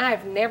company.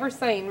 I've never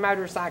seen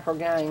Motorcycle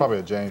Gang. It's probably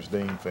a James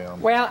Dean film.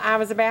 Well, I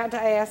was about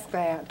to ask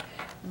that.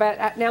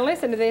 But now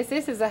listen to this.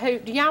 This is a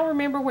hoot. Do y'all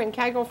remember when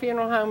Cagle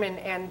Funeral Home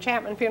and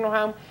Chapman Funeral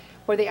Home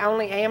were the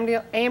only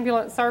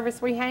ambulance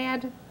service we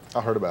had?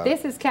 I heard about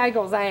This is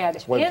Cagle's ad.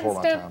 It's way before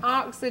my Instant time.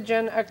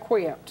 oxygen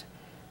equipped.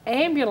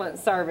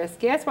 Ambulance service.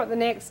 Guess what the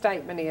next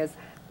statement is?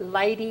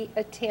 Lady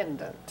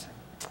attendant.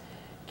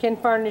 Can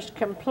furnish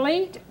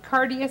complete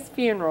courteous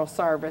funeral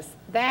service.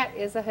 That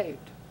is a hoot.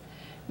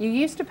 You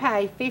used to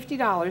pay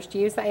 $50 to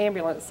use the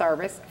ambulance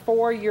service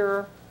for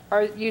your,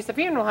 or use the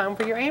funeral home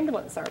for your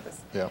ambulance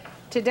service. Yeah.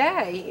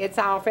 Today, it's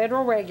all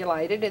federal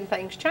regulated and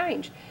things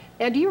change.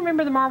 Now, do you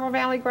remember the Marble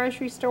Valley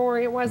grocery store?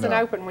 It wasn't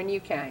No. open when you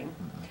came.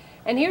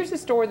 And here's a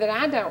store that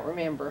I don't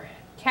remember,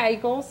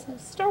 Cagle's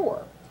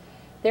store.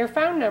 Their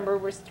phone number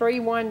was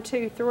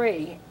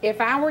 3123.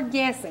 If I were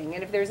guessing,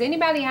 and if there's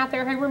anybody out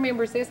there who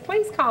remembers this,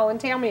 please call and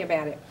tell me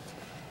about it.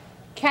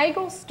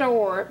 Cagle's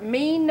store,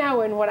 me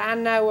knowing what I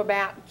know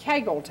about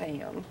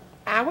Cagletown,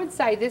 I would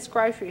say this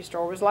grocery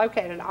store was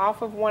located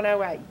off of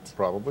 108.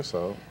 Probably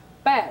so.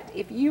 But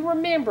if you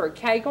remember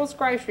Cagle's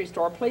grocery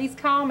store, please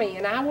call me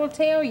and I will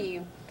tell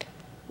you,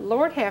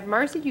 Lord have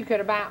mercy, you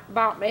could have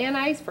bought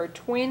mayonnaise for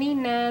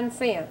 29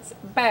 cents,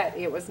 but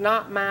it was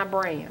not my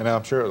brand. And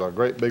I'm sure it was a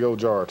great big old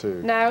jar,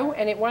 too. No,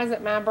 and it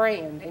wasn't my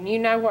brand. And you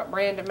know what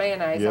brand of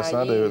mayonnaise Yes,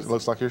 I do. use. It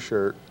looks like your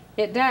shirt.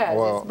 It does.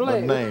 Well, it's blue.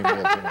 the name,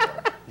 yes, anyway.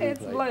 It's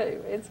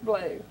blue. It's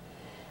blue.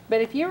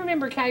 But if you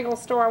remember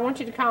Cagle's store, I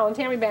want you to call and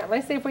tell me about it.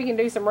 Let's see if we can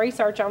do some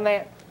research on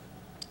that.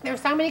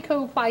 There's so many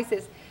cool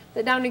places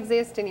that don't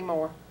exist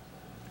anymore.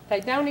 They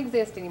don't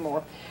exist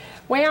anymore.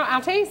 Well,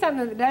 I'll tell you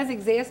something that does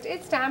exist.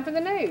 It's time for the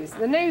news.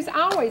 The news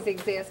always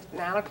exists,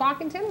 9 o'clock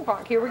and 10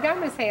 o'clock. Here we go,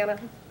 Miss Hannah.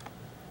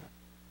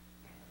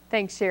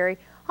 Thanks, Cherie.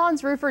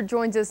 Hans Rufert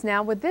joins us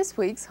now with this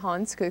week's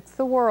Hans Cooks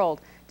the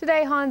World.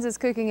 Today, Hans is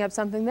cooking up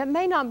something that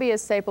may not be a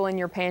staple in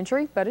your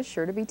pantry, but is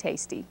sure to be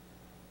tasty.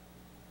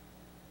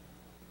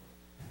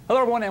 Hello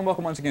everyone and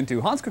welcome once again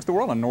to Hans Cooks the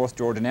World on North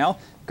Georgia Now.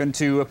 Going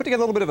to put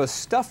together a little bit of a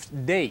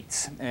stuffed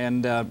date.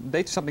 And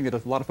dates are something that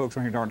a lot of folks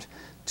around here aren't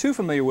too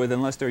familiar with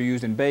unless they're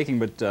used in baking,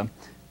 but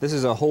this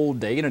is a whole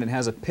date and it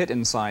has a pit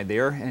inside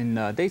there,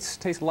 and dates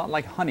taste a lot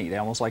like honey. They're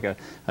almost like a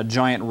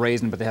giant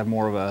raisin, but they have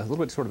more of a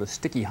little bit sort of a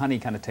sticky honey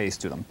kind of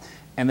taste to them.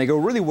 And they go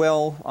really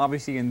well,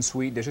 obviously, in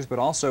sweet dishes, but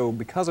also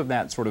because of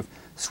that sort of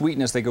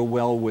sweetness, they go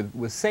well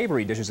with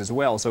savory dishes as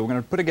well. So we're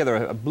going to put together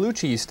a blue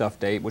cheese stuffed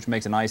date, which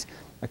makes a nice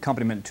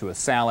accompaniment to a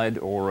salad,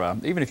 or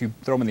even if you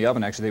throw them in the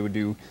oven, actually, they would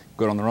do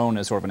good on their own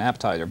as sort of an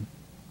appetizer.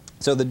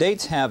 So the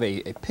dates have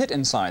a pit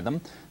inside them.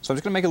 So I'm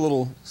just going to make a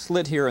little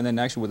slit here, and then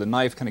actually with a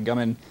knife kind of come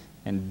in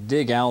and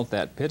dig out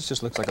that pit. It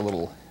just looks like a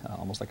little,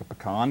 almost like a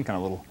pecan, kind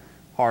of a little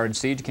hard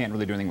seed. You can't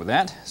really do anything with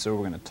that. So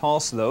we're going to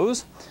toss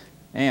those.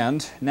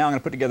 And now I'm going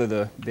to put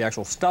together the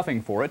actual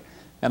stuffing for it.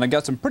 And I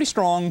got some pretty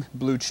strong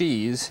blue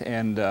cheese,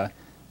 and I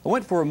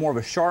went for more of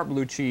a sharp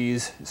blue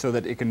cheese so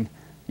that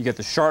you get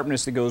the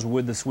sharpness that goes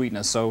with the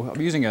sweetness. So I'm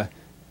using a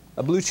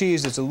blue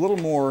cheese that's a little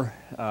more,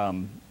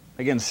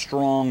 again,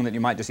 strong than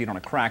you might just eat on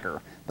a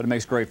cracker, but it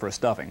makes great for a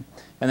stuffing.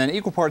 And then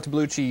equal parts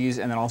blue cheese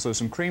and then also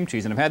some cream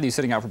cheese. And I've had these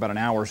sitting out for about an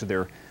hour, so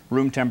they're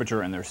room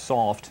temperature and they're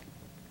soft.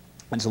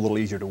 And it's a little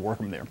easier to work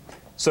them there.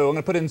 So I'm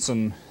going to put in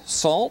some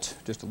salt,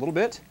 just a little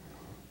bit,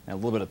 and a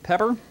little bit of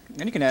pepper.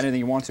 And you can add anything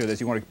you want to this.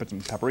 You want to put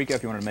some paprika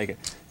if you want to make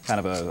it kind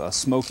of a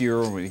smokier,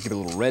 or give it a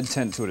little red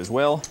tint to it as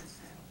well.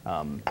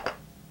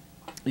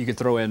 You could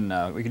throw in,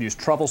 we could use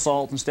truffle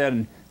salt instead,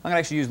 and I'm going to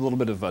actually use a little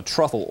bit of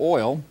truffle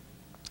oil.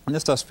 And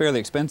this stuff's fairly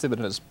expensive, but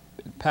it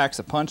packs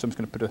a punch. I'm just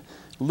going to put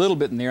a little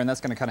bit in there, and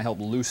that's going to kind of help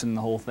loosen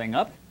the whole thing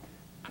up.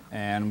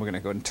 And we're going to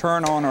go ahead and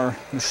turn on our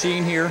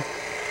machine here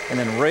and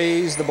then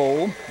raise the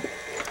bowl.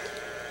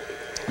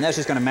 And that's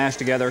just going to mash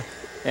together.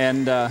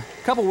 And a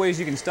couple ways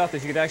you can stuff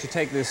this. You could actually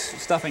take this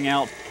stuffing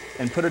out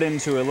and put it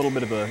into a little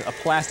bit of a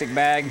plastic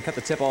bag and cut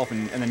the tip off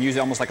and then use it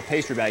almost like a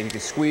pastry bag. You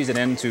can squeeze it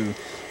into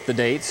the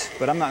dates,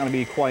 but I'm not going to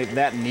be quite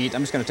that neat.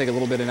 I'm just going to take a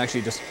little bit and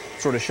actually just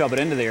sort of shove it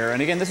into there.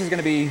 And again, this is going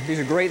to be, these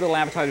are great little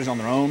appetizers on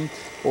their own,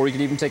 or you could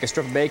even take a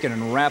strip of bacon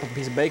and wrap a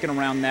piece of bacon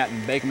around that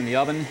and bake them in the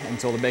oven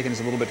until the bacon is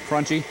a little bit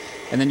crunchy.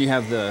 And then you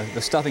have the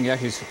stuffing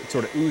actually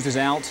sort of oozes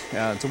out.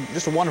 It's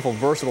just a wonderful,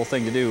 versatile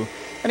thing to do.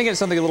 And again, it's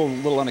something a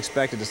little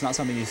unexpected. It's not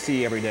something you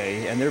see every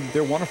day, and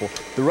they're wonderful.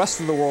 The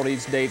rest of the world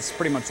eats dates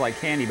pretty much like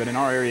candy, but in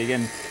our area,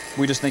 again,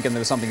 we just think of them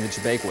as something that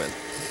you bake with.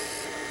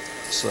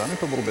 So I'm going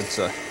to put a little bit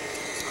of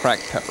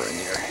cracked pepper in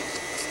here.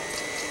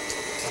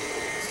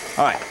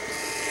 All right.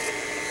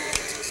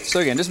 So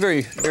again, just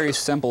very, very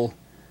simple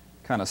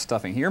kind of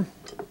stuffing here.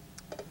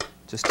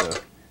 Just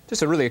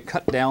a really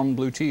cut down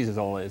blue cheese is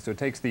all it is. So it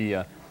takes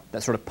the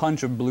that sort of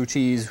punch of blue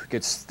cheese,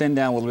 gets thinned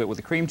down a little bit with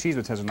the cream cheese,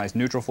 which has a nice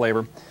neutral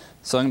flavor.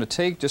 So I'm going to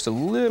take just a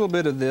little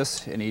bit of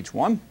this in each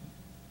one.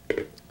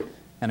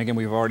 And again,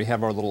 we already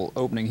have our little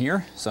opening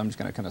here, so I'm just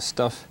going to kind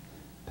of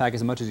pack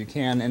as much as you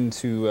can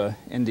into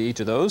each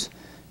of those.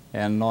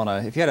 And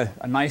if you had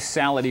a nice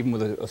salad, even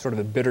with a sort of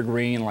a bitter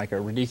green like a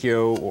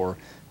radicchio or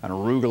an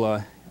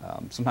arugula,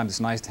 sometimes it's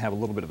nice to have a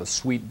little bit of a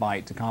sweet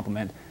bite to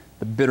complement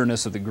the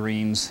bitterness of the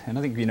greens. And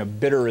I think,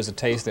 bitter is a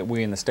taste that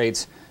we in the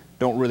States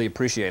don't really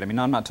appreciate. I mean,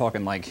 I'm not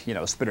talking like,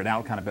 spit it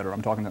out kind of bitter.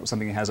 I'm talking about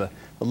something that has a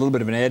little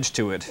bit of an edge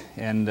to it.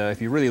 And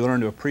if you really learn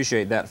to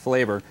appreciate that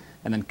flavor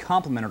and then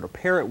complement it or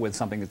pair it with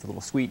something that's a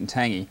little sweet and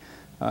tangy,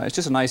 it's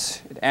just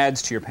it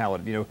adds to your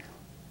palate.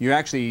 You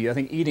actually, I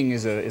think eating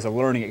is a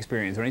learning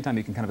experience. Or anytime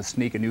you can kind of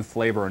sneak a new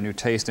flavor or a new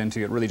taste into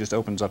it, really just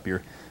opens up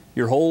your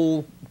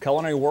whole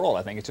culinary world.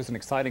 I think it's just an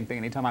exciting thing.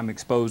 Anytime I'm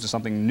exposed to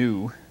something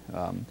new,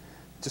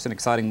 just an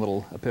exciting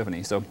little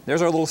epiphany. So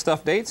there's our little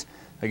stuffed dates.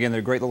 Again,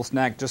 they're a great little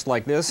snack just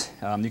like this.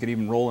 You could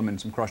even roll them in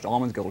some crushed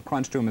almonds, get a little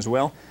crunch to them as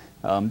well.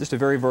 Just a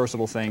very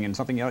versatile thing and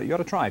something you ought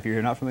to try. If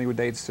you're not familiar with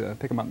dates,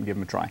 pick them up and give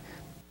them a try.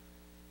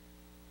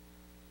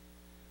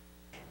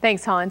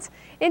 Thanks, Hans.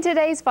 In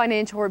today's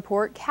financial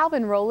report,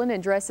 Calvin Rowland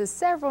addresses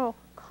several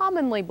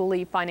commonly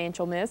believed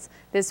financial myths.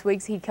 This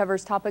week, he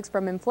covers topics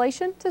from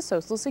inflation to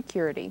Social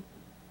Security.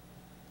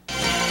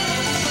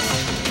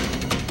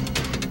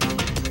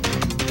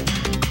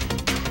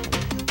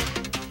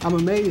 I'm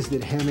amazed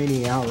at how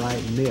many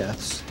outright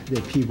myths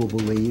that people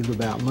believe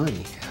about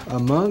money.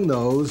 Among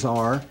those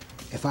are,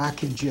 if I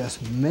can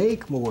just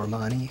make more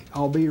money,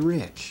 I'll be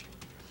rich.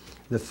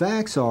 The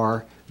facts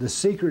are, the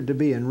secret to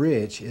being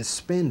rich is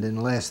spending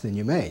less than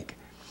you make.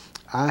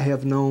 I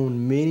have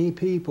known many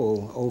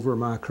people over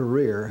my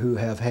career who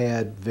have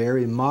had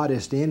very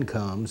modest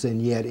incomes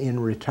and yet in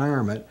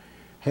retirement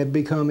have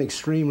become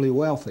extremely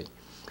wealthy.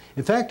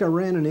 In fact, I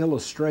ran an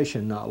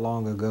illustration not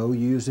long ago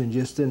using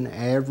just an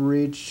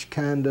average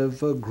kind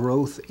of a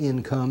growth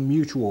income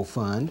mutual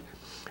fund.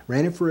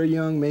 Ran it for a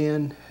young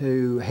man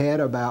who had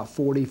about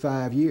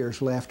 45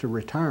 years left to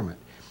retirement.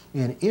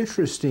 And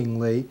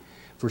interestingly,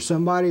 for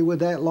somebody with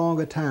that long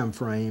a time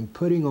frame,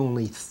 putting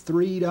only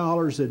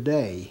 $3 a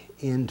day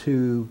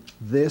into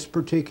this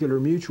particular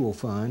mutual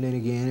fund, and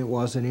again, it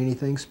wasn't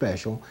anything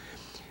special,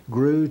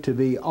 grew to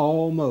be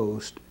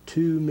almost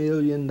 $2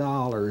 million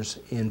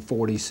in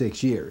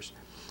 46 years.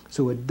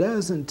 So it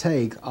doesn't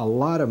take a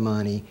lot of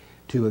money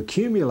to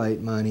accumulate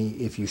money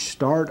if you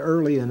start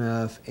early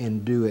enough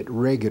and do it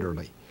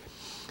regularly.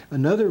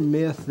 Another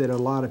myth that a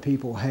lot of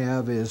people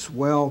have is,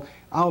 well,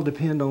 I'll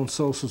depend on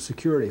Social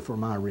Security for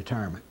my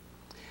retirement.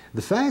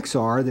 The facts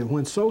are that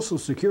when Social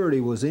Security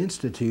was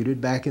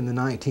instituted back in the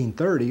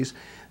 1930s,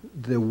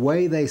 the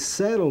way they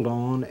settled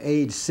on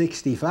age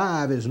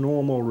 65 as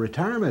normal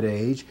retirement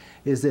age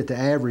is that the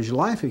average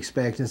life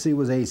expectancy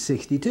was age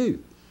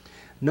 62.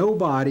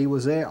 Nobody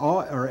was there,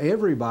 or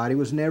everybody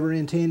was never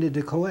intended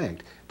to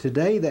collect.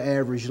 Today, the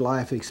average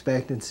life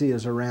expectancy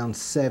is around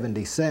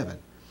 77.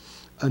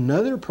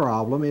 Another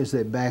problem is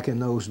that back in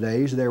those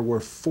days, there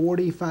were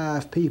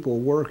 45 people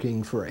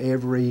working for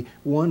every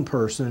one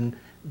person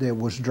that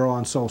was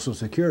drawing Social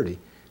Security.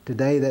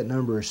 Today, that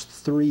number is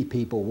 3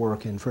 people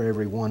working for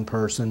every one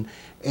person,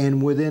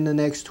 and within the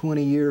next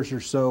 20 years or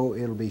so,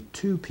 it'll be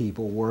 2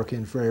 people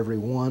working for every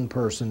one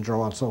person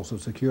drawing Social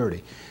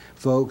Security.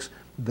 Folks,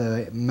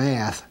 the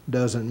math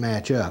doesn't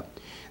match up.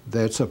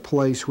 That's a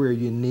place where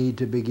you need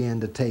to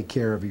begin to take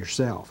care of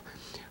yourself.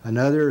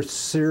 Another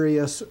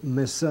serious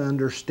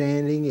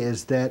misunderstanding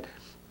is that,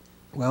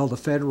 well, the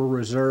Federal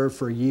Reserve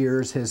for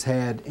years has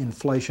had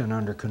inflation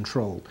under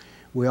control.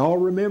 We all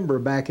remember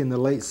back in the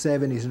late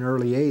 70s and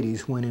early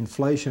 80s when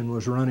inflation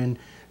was running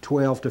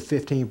 12 to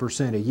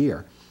 15% a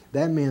year.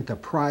 That meant the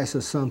price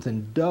of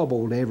something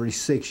doubled every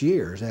 6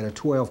 years at a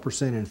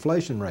 12%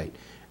 inflation rate.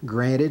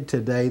 Granted,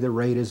 today the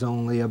rate is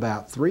only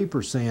about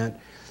 3%,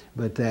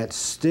 but that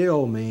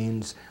still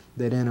means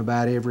that in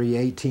about every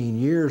 18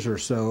 years or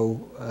so,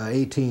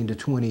 18 to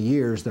 20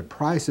 years, the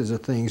prices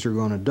of things are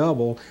going to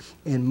double,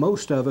 and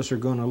most of us are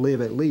going to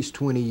live at least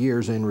 20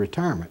 years in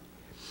retirement.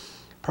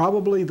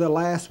 Probably the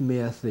last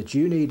myth that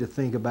you need to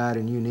think about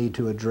and you need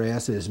to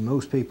address is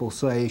most people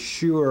say,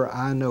 sure,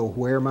 I know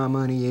where my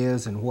money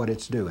is and what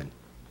it's doing.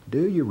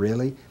 Do you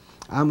really?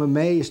 I'm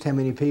amazed how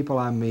many people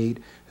I meet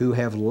who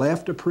have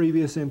left a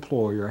previous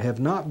employer,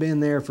 have not been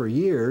there for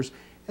years,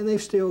 and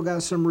they've still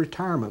got some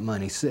retirement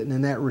money sitting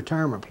in that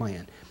retirement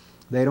plan.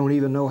 They don't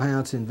even know how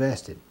it's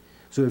invested.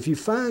 So if you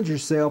find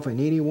yourself in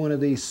any one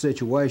of these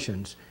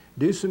situations,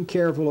 do some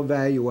careful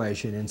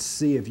evaluation and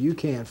see if you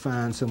can't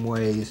find some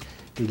ways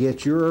to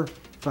get your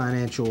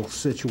financial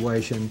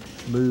situation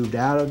moved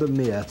out of the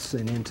myths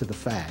and into the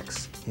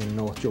facts in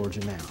North Georgia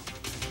Now.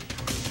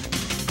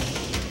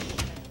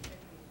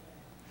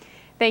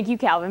 Thank you,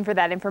 Calvin, for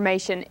that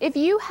information. If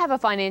you have a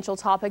financial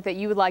topic that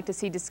you would like to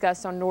see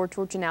discussed on North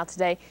Georgia Now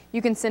today, you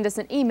can send us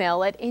an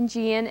email at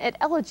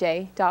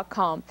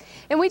ngn@loj.com.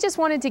 And we just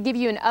wanted to give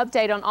you an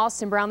update on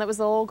Austin Brown. That was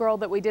the little girl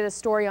that we did a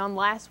story on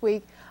last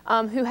week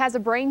who has a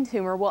brain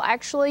tumor. Well,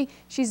 actually,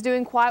 she's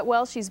doing quite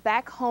well. She's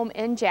back home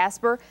in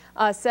Jasper,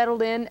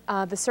 settled in.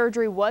 The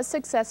surgery was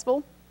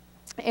successful,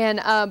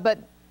 and but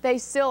they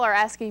still are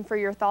asking for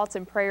your thoughts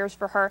and prayers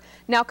for her.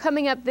 Now,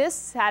 coming up this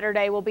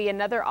Saturday will be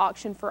another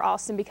auction for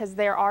Austin because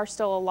there are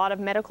still a lot of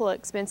medical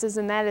expenses,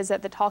 and that is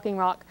at the Talking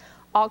Rock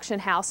Auction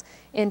House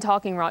in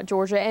Talking Rock,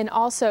 Georgia. And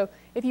also,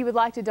 if you would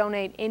like to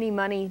donate any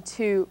money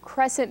to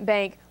Crescent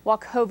Bank,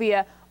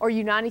 Wachovia, or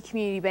United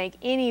Community Bank,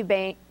 any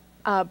bank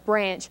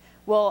branch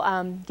will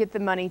get the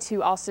money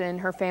to Austin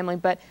and her family.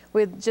 But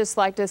we'd just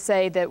like to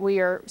say that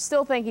we are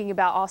still thinking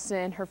about Austin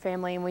and her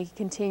family, and we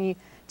continue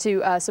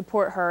to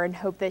support her and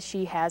hope that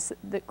she has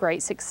the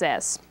great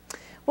success.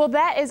 Well,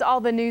 that is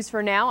all the news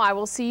for now. I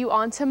will see you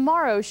on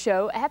tomorrow's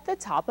show at the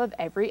top of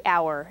every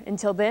hour.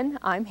 Until then,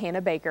 I'm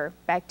Hannah Baker.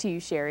 Back to you,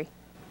 Cherie.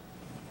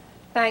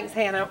 Thanks,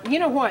 Hannah. You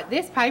know what?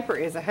 This paper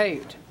is a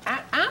hoot.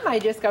 I may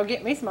just go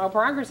get me some old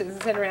progresses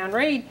and sit around and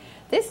read.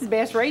 This is the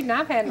best reading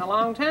I've had in a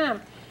long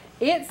time.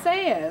 It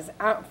says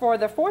for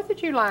the 4th of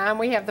July, and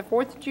we have the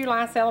 4th of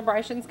July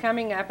celebrations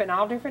coming up in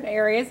all different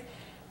areas,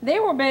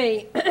 there will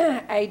be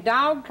a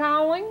dog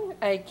calling,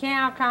 a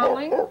cow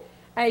calling,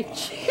 a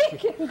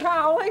chicken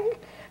calling,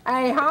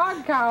 a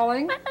hog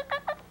calling,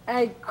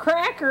 a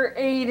cracker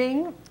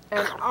eating,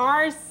 an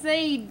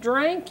RC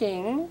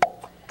drinking,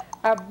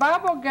 a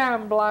bubble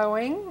gum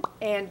blowing,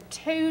 and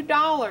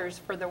 $2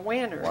 for the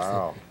winners.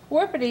 Wow.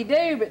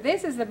 Whoopity-doo, but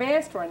this is the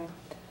best one.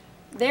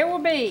 There will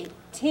be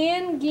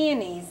 10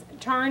 guineas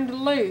turned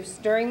loose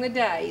during the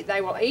day. They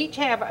will each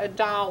have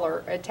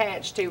 $1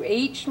 attached to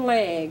each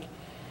leg.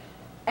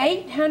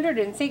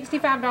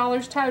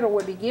 $865 total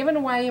will be given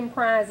away in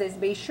prizes.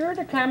 Be sure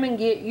to come and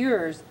get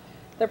yours.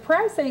 The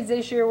proceeds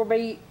this year will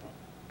be,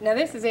 now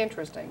this is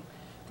interesting,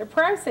 the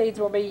proceeds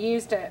will be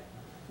used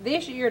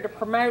this year to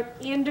promote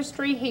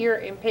industry here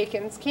in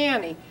Pickens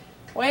County.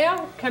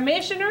 Well,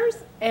 commissioners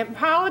and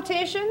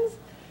politicians,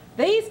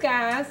 these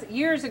guys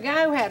years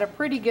ago had a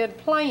pretty good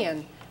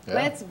plan. Yeah.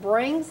 Let's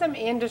bring some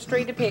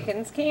industry to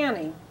Pickens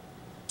County.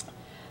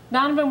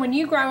 Donovan, when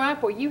you grow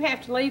up, will you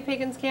have to leave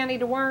Pickens County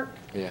to work?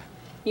 Yeah.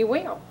 You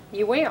will.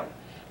 You will.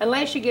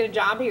 Unless you get a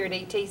job here at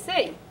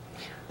ETC.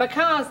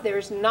 Because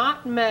there's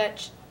not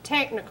much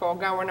technical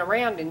going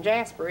around in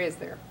Jasper, is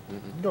there? You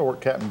can go work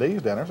Captain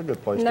D's down there. That's a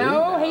good place to eat.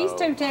 No, he's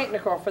too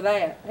technical for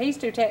that. He's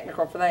too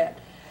technical for that.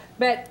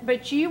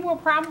 But you will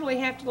probably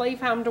have to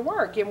leave home to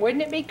work. And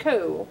wouldn't it be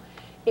cool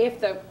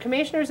if the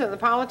commissioners and the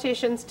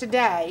politicians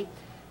today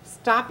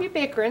stop your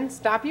bickering,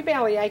 stop your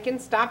belly aching,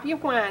 stop your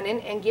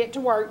whining, and get to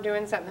work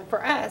doing something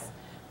for us?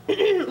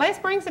 Let's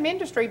bring some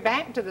industry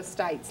back to the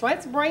states.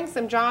 Let's bring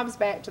some jobs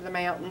back to the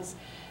mountains.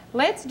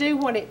 Let's do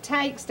what it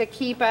takes to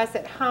keep us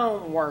at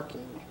home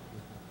working.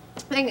 I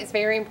think it's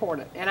very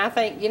important. And I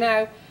think, you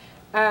know,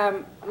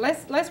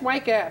 let's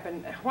wake up.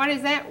 And what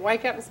is that?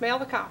 Wake up and smell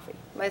the coffee.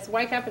 Let's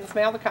wake up and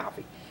smell the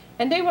coffee.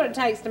 And do what it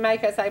takes to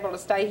make us able to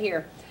stay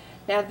here.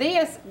 Now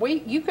this,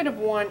 you could have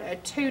won a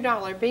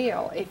 $2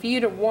 bill if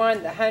you'd have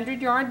won the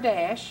 100-yard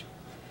dash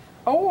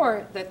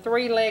or the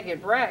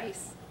 3-legged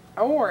race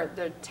or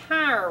the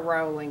tire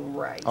rolling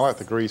race. I like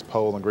the grease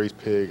pole and grease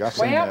pig. I've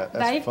seen that.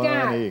 That's they've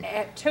funny. got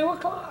at 2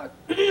 o'clock,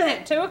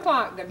 at 2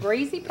 o'clock, the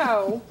greasy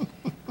pole,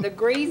 the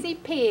greasy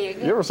pig.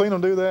 You ever seen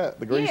them do that?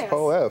 The grease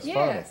pole? That's funny.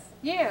 Yes,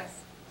 yes.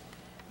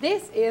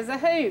 This is a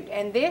hoot,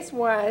 and this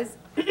was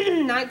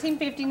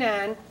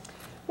 1959.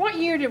 What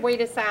year did we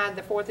decide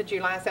the 4th of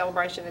July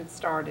celebration had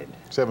started?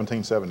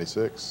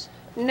 1776.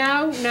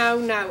 No,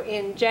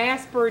 in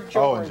Jasper, Georgia.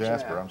 Oh, in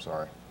Jasper, I'm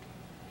sorry.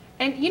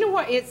 And you know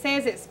what? It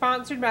says it's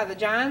sponsored by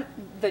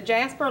the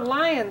Jasper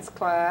Lions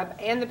Club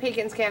and the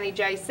Pickens County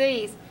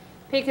Jaycees.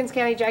 Pickens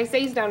County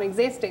Jaycees don't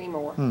exist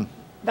anymore.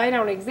 They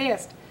don't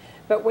exist.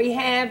 But we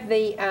have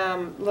the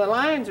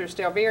Lions are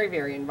still very,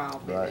 very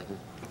involved in it.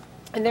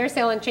 And they're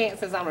selling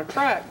chances on a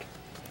truck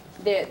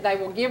that they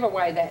will give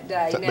away that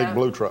day. It's that big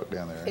blue truck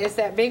down there. It's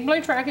that big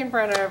blue truck in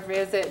front of,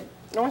 is it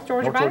North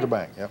Georgia Bank? North Georgia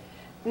Bank, yep.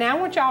 now I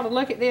want y'all to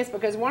look at this,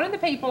 because one of the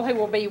people who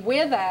will be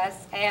with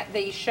us at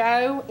the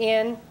show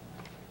in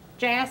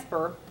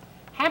Jasper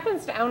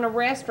happens to own a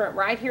restaurant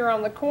right here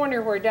on the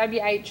corner where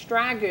W.H.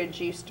 Dry Goods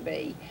used to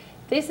be.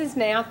 This is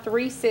now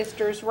Three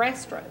Sisters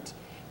Restaurant.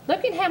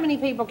 Look at how many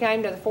people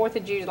came to the 4th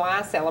of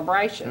July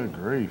celebration. Good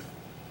grief.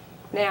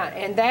 Now,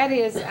 and that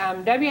is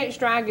W.H.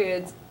 Dry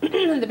Goods.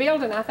 The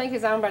building, I think,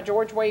 is owned by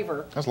George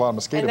Weaver. That's a lot of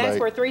mosquito And that's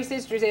bait. where Three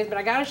Sisters is, but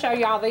I got to show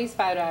y'all these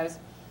photos.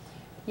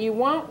 You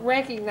won't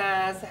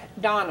recognize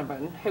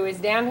Donavan, who is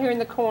down here in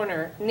the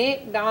corner.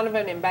 Nick,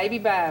 Donavan, and Baby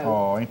Bo.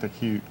 Oh, ain't that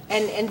cute?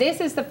 And this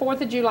is the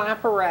 4th of July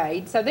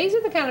parade. So these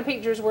are the kind of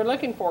pictures we're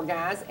looking for,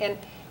 guys.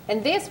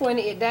 And this one,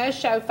 it does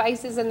show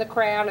faces in the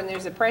crowd, and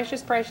there's a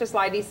precious, precious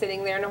lady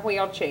sitting there in a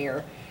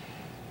wheelchair.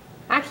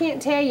 I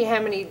can't tell you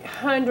how many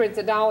hundreds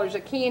of dollars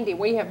of candy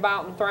we have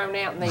bought and thrown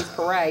out in these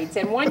parades.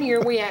 And one year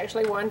we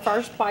actually won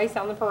first place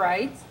on the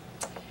parades.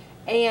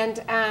 And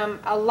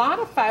a lot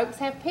of folks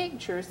have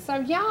pictures. So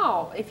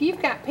y'all, if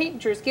you've got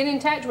pictures, get in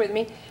touch with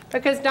me,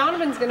 because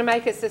Donovan's going to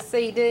make us a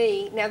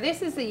CD. Now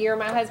this is the year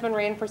my husband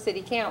ran for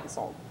city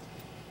council.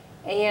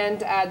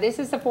 And this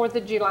is the 4th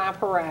of July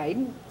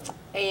parade.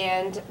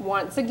 And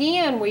once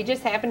again, we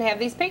just happen to have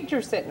these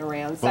pictures sitting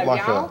around. So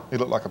y'all, he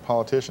looked like a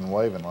politician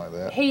waving like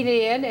that. he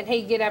did, and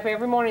he'd get up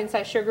every morning and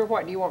say, "Sugar,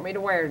 what do you want me to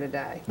wear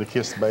today?" To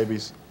kiss the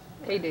babies.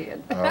 He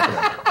did.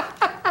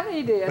 Okay.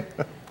 He did.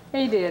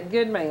 He did.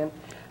 Good man.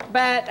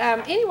 But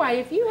anyway,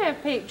 if you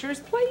have pictures,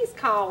 please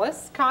call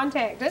us,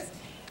 contact us,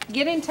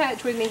 get in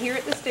touch with me here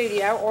at the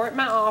studio or at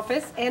my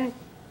office, and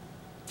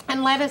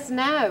let us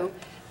know,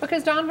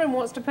 because Donovan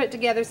wants to put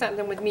together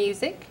something with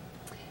music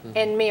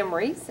and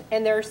memories,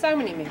 and there are so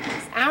many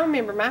memories. I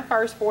remember my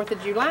first 4th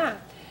of July,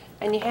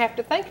 and you have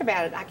to think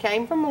about it. I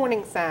came from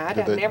Morningside.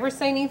 I've never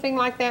seen anything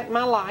like that in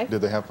my life.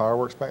 Did they have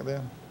fireworks back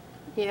then?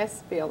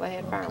 Yes, Bill, they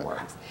had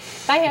fireworks.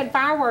 They had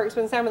fireworks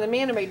when some of the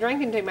men would be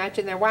drinking too much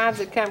and their wives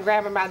would come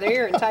grab them by the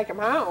ear and take them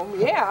home.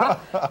 Yeah,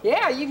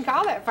 yeah, you can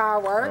call that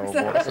fireworks.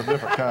 Oh, boy, it's a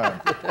different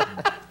kind.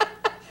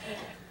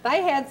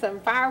 They had some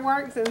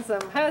fireworks and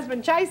some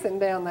husband chasing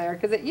down there,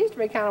 because it used to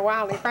be kind of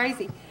wild and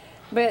crazy.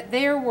 But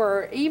there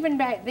were, even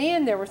back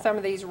then, there were some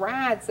of these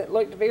rides that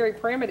looked very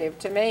primitive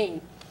to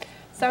me.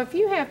 So if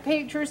you have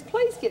pictures,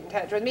 please get in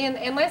touch with me,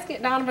 and let's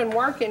get Donovan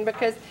working,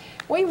 because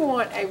we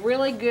want a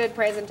really good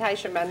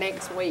presentation by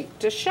next week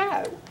to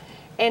show.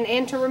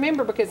 And to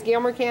remember, because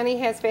Gilmer County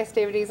has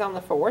festivities on the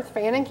 4th,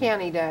 Fannin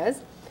County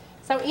does.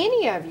 So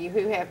any of you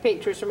who have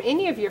pictures from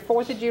any of your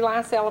 4th of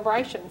July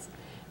celebrations,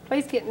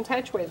 please get in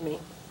touch with me.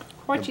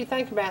 What do you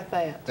think about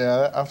that?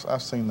 Yeah,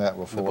 I've seen that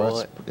before. The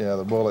bullet. Yeah,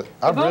 the bullet.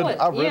 The bullet,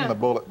 I've ridden yeah. the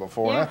bullet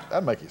before. Yeah. And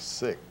that'd make you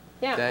sick.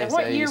 Yeah, Dang, and so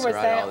what you year used to was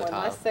ride it all that the one?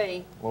 time. Let's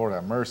see. Lord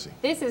have mercy.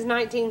 This is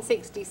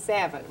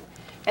 1967,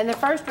 and the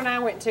first one I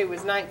went to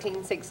was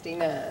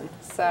 1969.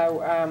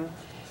 So,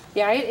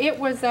 yeah,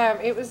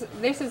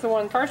 this is the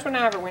one, first one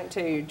I ever went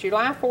to,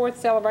 July 4th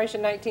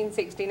celebration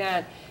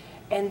 1969.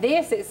 And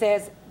this, it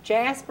says,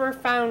 Jasper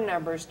phone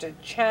numbers to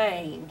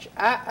change.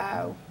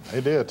 Uh-oh. They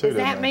did too, Does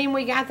that didn't they? mean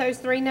we got those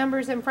 3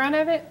 numbers in front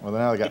of it? Well,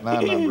 now they got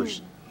 9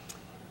 numbers.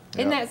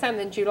 Isn't that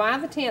something? July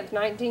the 10th,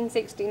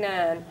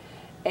 1969.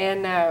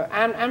 And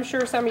I'm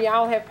sure some of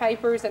y'all have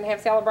papers and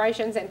have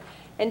celebrations.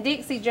 And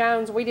Dixie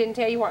Jones, we didn't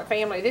tell you what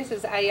family. This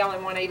is A.L.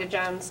 and Juanita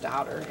Jones'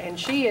 daughter. And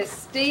she is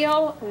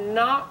still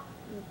knocked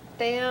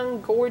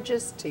down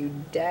gorgeous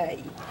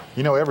today.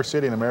 You know, every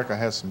city in America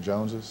has some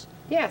Joneses.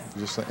 Yes.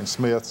 Just and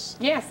Smiths.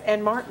 Yes,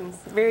 and Martin's,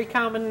 very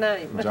common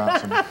name.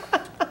 Johnson.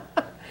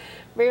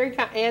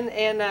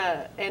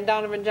 And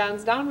Donovan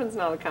Jones. Donovan's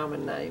not a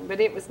common name, but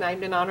it was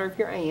named in honor of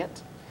your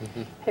aunt,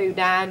 who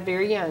died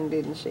very young,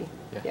 didn't she?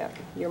 Yeah.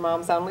 Your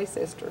mom's only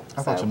sister.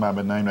 I thought you might have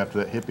been named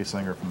after that hippie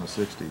singer from the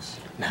 60s.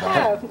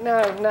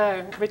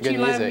 No. But Good you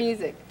love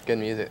music. Good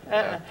music.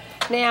 Yeah.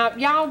 Now,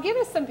 y'all, give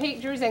us some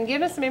pictures and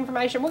give us some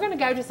information. We're going to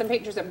go to some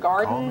pictures of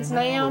gardens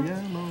now.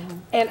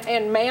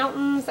 And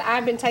mountains.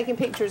 I've been taking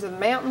pictures of the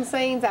mountain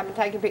scenes. I've been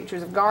taking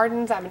pictures of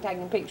gardens. I've been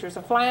taking pictures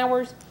of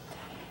flowers.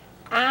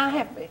 I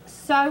have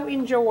so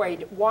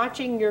enjoyed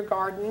watching your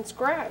gardens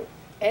grow.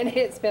 And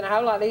it's been a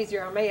whole lot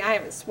easier on me. I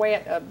haven't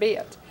sweat a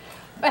bit.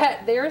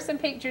 But there are some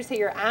pictures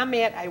here. I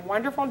met a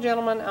wonderful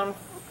gentleman on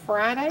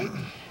Friday.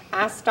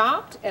 I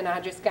stopped and I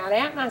just got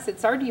out and I said,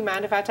 "Sir, do you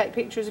mind if I take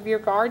pictures of your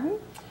garden?"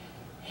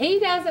 He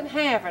doesn't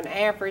have an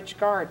average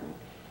garden.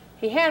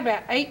 He had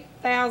about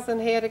 8,000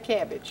 head of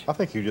cabbage. I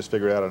think you just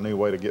figured out a new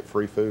way to get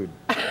free food.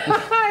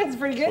 It's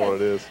pretty good. That's what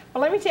it is.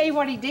 Well, let me tell you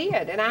what he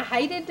did, and I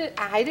hated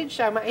to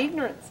show my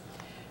ignorance.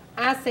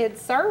 I said,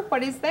 "Sir,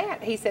 what is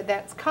that?" He said,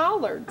 "That's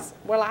collards."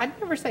 Well, I'd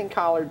never seen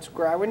collards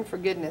growing, for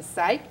goodness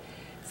sake.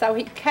 So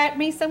he cut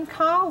me some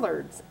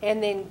collards,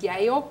 and then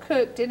Gail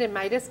cooked it and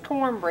made us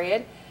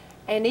cornbread,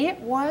 and it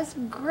was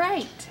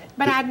great.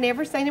 But I'd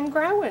never seen him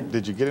growing.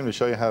 Did you get him to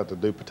show you how to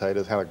do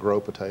potatoes, how to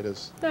grow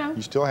potatoes? No.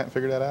 You still haven't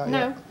figured that out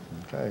yet? No.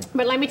 Okay.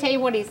 But let me tell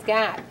you what he's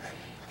got.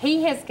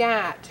 He has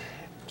got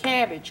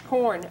cabbage,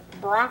 corn,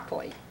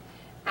 broccoli.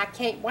 I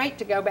can't wait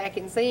to go back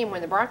and see him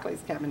when the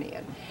broccoli's coming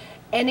in.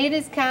 And it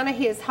is kind of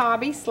his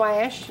hobby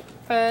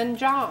 / fun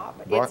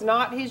job. It's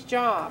not his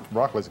job.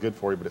 Broccoli's good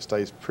for you, but it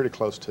stays pretty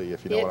close to you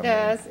if you know what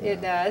I mean.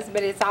 It does,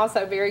 but it's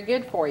also very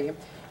good for you.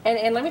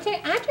 And let me tell you,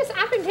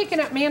 I've been picking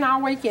up men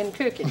all weekend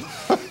cooking.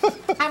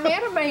 I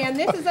met a man,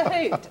 this is a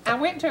hoot. I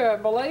went to a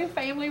Blue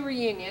family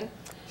reunion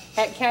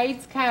at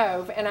Cades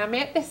Cove, and I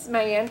met this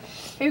man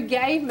who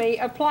gave me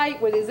a plate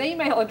with his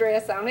email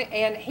address on it,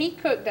 and he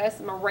cooked us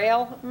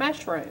morel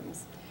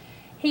mushrooms.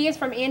 He is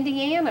from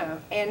Indiana,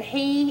 and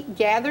he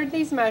gathered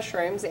these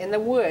mushrooms in the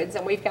woods,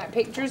 and we've got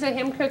pictures of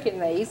him cooking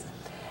these,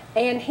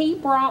 and he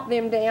brought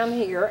them down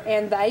here,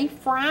 and they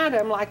fried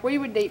them like we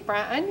would deep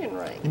fry onion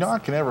rings. You know, I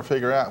can never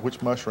figure out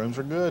which mushrooms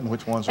are good and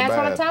which ones are bad.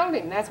 That's what I told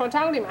him. That's what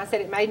I told him. I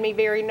said it made me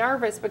very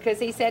nervous because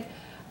he said,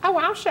 oh,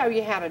 I'll show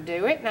you how to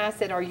do it. And I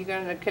said, are you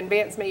going to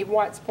convince me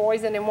what's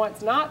poison and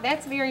what's not?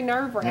 That's very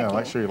nerve-wracking. Yeah,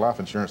 make sure your life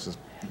insurance is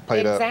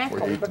paid up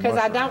before you eat the because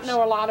I don't mushrooms.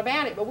 know a lot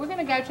about it. But we're going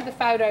to go to the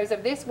photos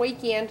of this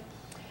weekend.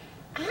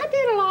 I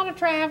did a lot of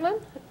traveling.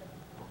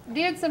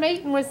 Did some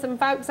eating with some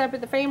folks up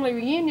at the family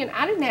reunion.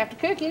 I didn't have to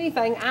cook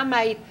anything. I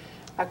made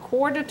a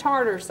quart of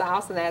tartar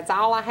sauce, and that's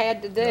all I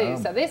had to do.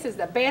 Yum. So this is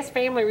the best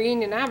family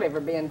reunion I've ever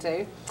been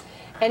to.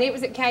 And it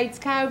was at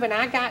Cades Cove, and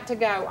I got to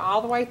go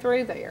all the way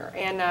through there.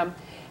 And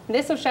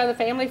this will show the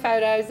family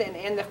photos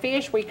and the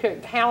fish. We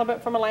cooked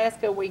halibut from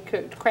Alaska. We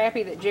cooked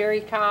crappie that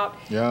Jerry caught.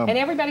 Yum. And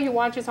everybody who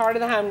watches Heart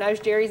of the Home knows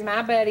Jerry's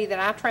my buddy that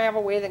I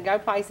travel with and go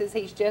places.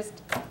 He's just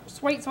a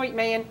sweet, sweet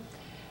man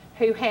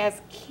who has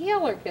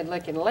killer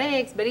good-looking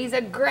legs, but he's a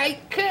great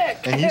cook.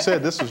 And you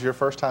said this was your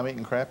first time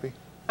eating crappie?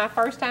 My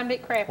first time to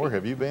eat crappie. Where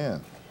have you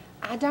been?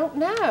 I don't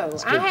know.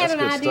 I had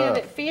an idea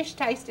that fish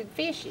tasted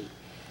fishy.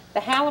 The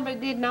halibut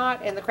did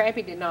not, and the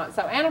crappie did not.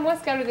 So, Adam,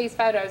 let's go to these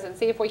photos and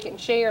see if we can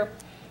share.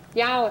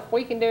 Y'all, if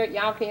we can do it,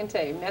 y'all can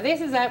too. Now,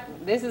 this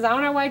is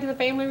on our way to the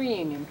family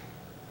reunion.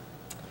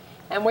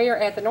 And we are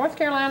at the North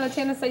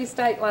Carolina-Tennessee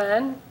state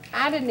line.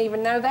 I didn't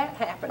even know that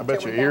happened. I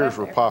bet your ears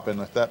were popping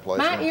at that place.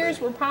 My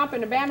ears were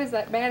popping about as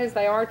bad as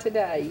they are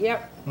today.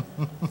 Yep.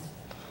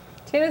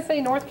 Tennessee,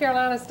 North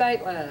Carolina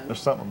state line.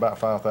 There's something about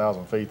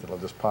 5,000 feet that'll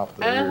just pop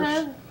the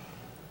ears.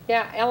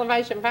 Yeah,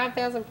 elevation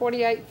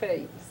 5,048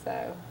 feet.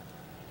 So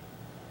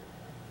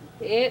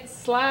it's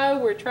slow.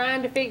 We're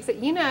trying to fix it.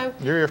 You know.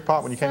 Your ears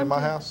popped when you came to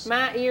my house?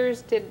 My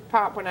ears did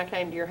pop when I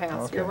came to your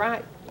house. Okay. You're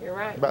right. You're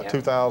right. About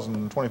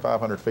 2,000,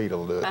 2,500 feet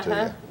will do it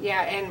to you.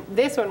 Yeah, and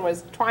this one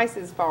was twice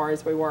as far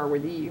as we were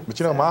with you. But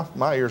you know,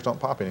 my ears don't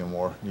pop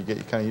anymore. You get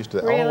kind of used to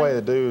that. The Really? only way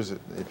to do is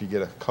if you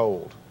get a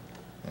cold,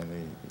 and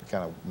it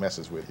kind of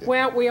messes with you.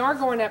 Well, we are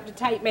going up to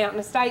Tate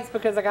Mountain Estates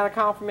because I got a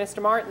call from Mr.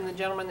 Martin, the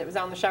gentleman that was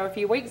on the show a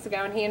few weeks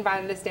ago, and he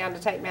invited us down to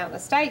Tate Mountain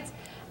Estates.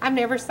 I've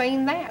never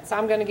seen that, so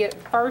I'm going to get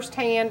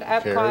firsthand,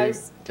 up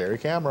close. Carry a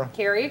camera.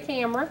 Carry a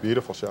camera.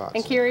 Beautiful shots.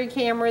 And carry a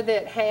camera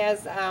that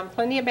has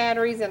plenty of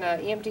batteries and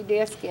an empty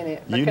disc in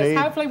it. Because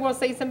hopefully we'll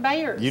see some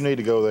bears. You need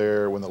to go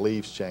there when the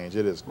leaves change.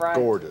 It is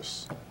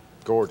gorgeous.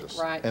 Gorgeous.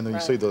 Right, and then you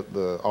see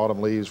the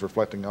autumn leaves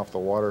reflecting off the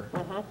water.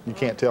 You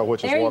can't tell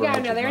which is There you water. go. and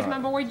which Now is there's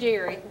not. my boy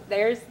Jerry.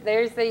 There's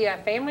the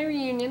family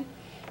reunion.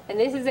 And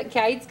this is at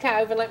Cades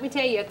Cove. And let me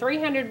tell you, a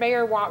 300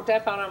 bear walked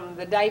up on them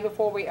the night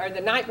before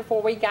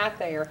we got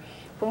there.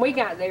 When we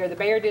got there, the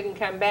bear didn't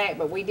come back,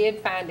 but we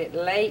did find it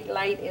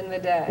late in the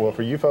day. Well,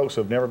 for you folks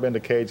who have never been to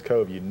Cades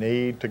Cove, you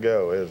need to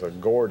go. It is a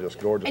gorgeous,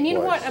 gorgeous And you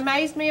know place. what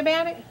amazed me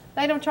about it?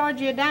 They don't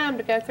charge you a dime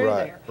to go through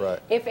there. Right.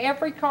 If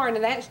every car,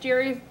 and that's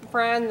Jerry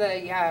frying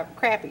the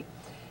crappie,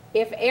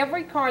 if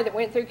every car that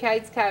went through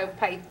Cades Cove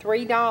paid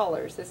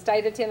 $3, the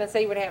state of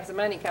Tennessee would have some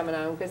money coming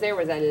on because there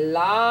was a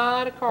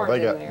lot of cars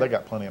in there. They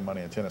got plenty of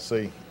money in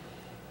Tennessee.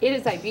 It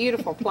is a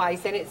beautiful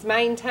place, and it's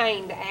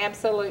maintained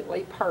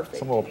absolutely perfect.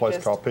 Some little place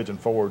called Pigeon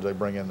Forge, they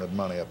bring in the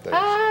money up there.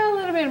 A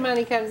little bit of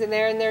money comes in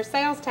there, and their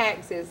sales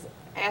tax is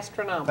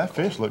astronomical. That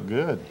fish looked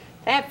good.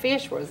 That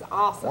fish was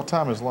awesome. What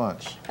time is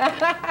lunch?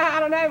 I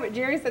don't know, but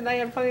Jerry said they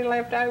had plenty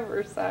left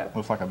over, so.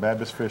 Looks like a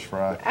Baptist fish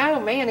fry. Oh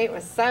man, it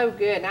was so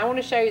good. And I want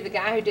to show you the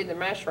guy who did the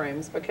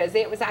mushrooms because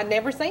I'd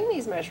never seen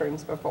these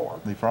mushrooms before.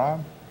 Did he fry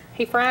them?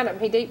 He fried them.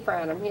 He deep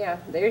fried them, yeah.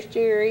 There's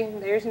Jerry,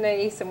 there's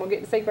niece, and we'll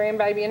get to see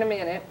grandbaby in a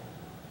minute.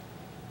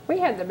 We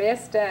had the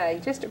best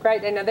day, just a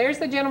great day. Now there's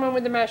the gentleman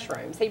with the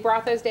mushrooms. He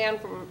brought those down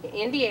from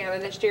Indiana.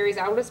 That's Jerry's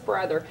oldest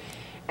brother.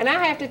 And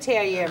I have to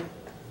tell you,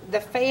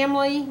 the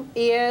family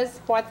is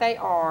what they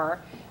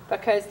are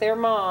because their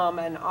mom,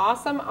 an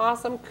awesome,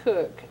 awesome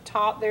cook,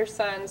 taught their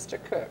sons to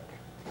cook.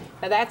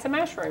 Now that's a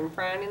mushroom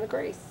frying in the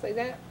grease. See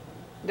that?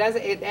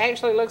 It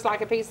actually looks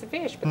like a piece of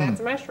fish, but that's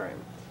a mushroom.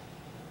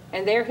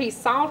 And there he's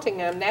salting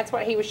them. That's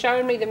what he was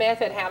showing me the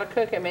method, how to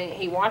cook them. And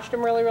he washed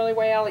them really, really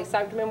well. He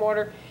soaked them in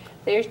water.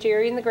 There's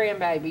Jerry and the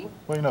grandbaby.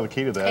 Well, you know, the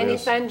key to that and is...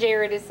 his son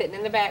Jared is sitting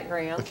in the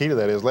background. The key to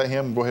that is let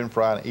him go ahead and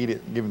fry it and eat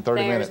it. Give him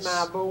 30 minutes.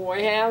 There's my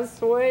boy. How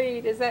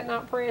sweet. Is that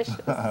not precious?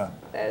 That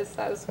is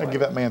so sweet.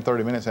 Give that man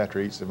 30 minutes after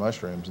he eats the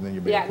mushrooms, and then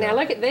you'll be okay. Now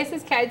look at this.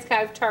 Is Cades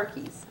Cove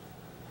turkeys.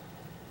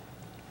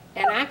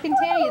 And I can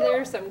tell you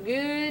there's some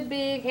good,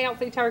 big,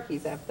 healthy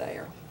turkeys up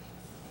there.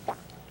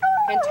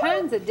 and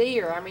tons of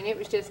deer. I mean, it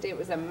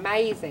was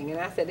amazing. And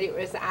I said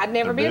I'd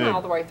never been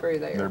all the way through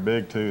there. They're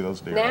big too,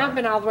 those deer. Now I've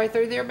been all the way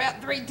through there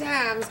about 3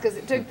 times because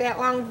it took that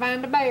long to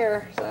find a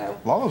bear. So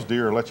a lot of those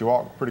deer let you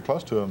walk pretty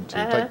close to them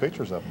to take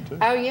pictures of them too.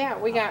 Oh yeah,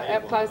 we got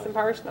up close and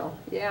personal.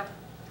 Yeah.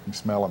 You can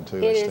smell them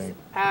too. It is.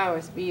 Oh,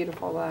 it's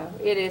beautiful though.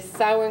 It is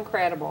so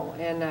incredible.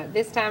 And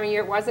this time of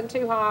year, it wasn't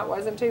too hot,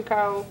 wasn't too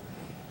cold.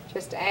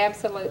 Just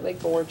absolutely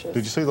gorgeous.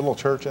 Did you see the little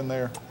church in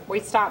there?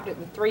 We stopped at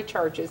the 3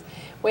 churches.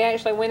 We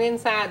actually went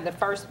inside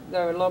the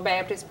little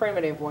Baptist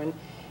primitive one,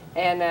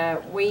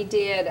 and we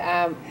did.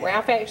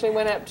 Ralph actually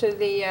went up to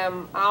the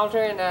altar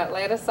and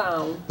led a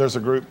song. There's a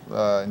group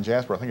in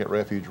Jasper, I think at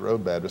Refuge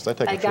Road Baptist. They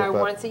take a trip up. They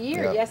go once a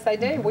year. Yeah. Yes, they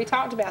do. We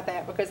talked about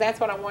that because that's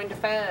what I wanted to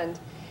find.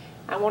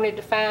 I wanted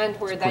to find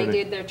where they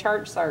did their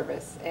church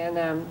service, and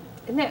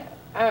isn't that?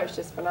 Oh, it's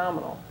just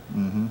phenomenal.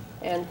 Mm-hmm.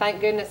 And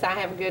thank goodness I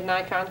have a good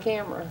Nikon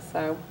camera.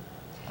 So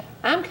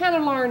I'm kind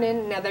of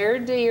learning. Now there are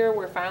deer.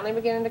 We're finally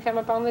beginning to come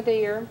up on the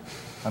deer.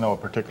 I know a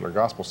particular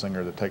gospel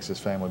singer that takes his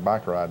family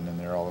bike riding in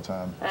there all the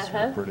time. It's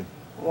really pretty.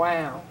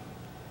 Wow.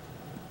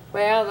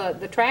 Well,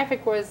 the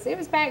traffic was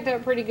backed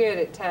up pretty good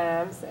at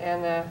times,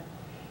 and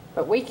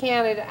but we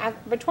counted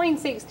between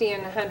 60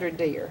 and 100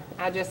 deer.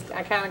 I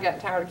kind of got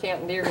tired of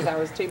counting deer because I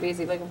was too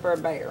busy looking for a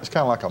bear. It's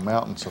kind of like a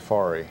mountain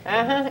safari.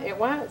 It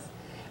was.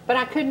 But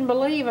I couldn't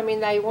believe, I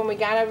mean, when we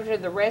got over to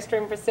the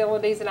restroom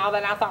facilities and all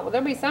that, I thought, well,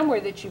 there'll be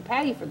somewhere that you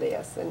pay for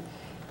this.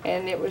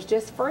 And it was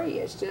just free.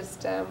 It's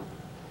just,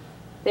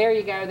 there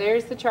you go.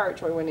 There's the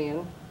church we went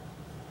in.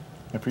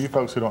 And for you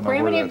folks who don't know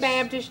where Primitive that's...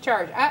 Baptist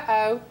Church.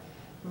 Uh-oh.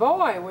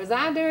 Boy, was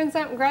I doing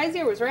something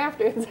crazy or was Ralph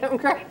doing something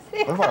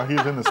crazy? Looks like he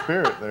was in the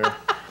spirit there.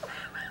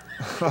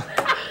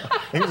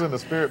 He was in the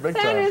spirit big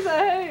time. That is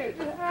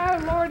a hoot.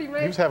 Oh, Lordy me.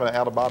 He was having an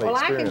out-of-body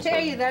experience. Well, I can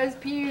tell you those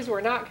pews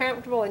were not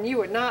comfortable, and you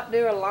would not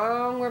do a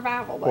long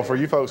revival there. Well, for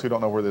you folks who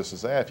don't know where this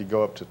is at, if you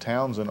go up to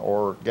Townsend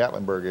or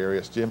Gatlinburg area,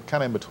 it's kind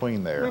of in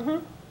between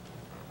there.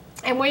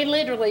 And we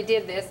literally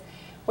did this.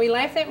 We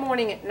left that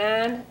morning at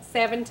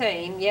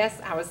 9:17.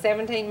 Yes, I was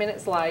 17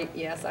 minutes late.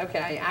 Yes,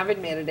 okay, I've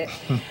admitted it.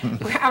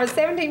 I was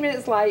 17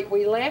 minutes late.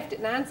 We left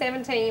at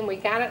 9:17. We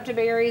got up to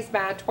Barry's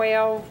by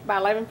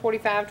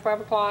 11:45,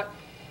 12 o'clock.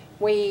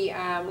 We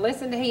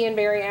listened to he and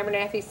Barry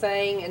Abernathy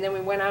sing, and then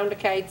we went on to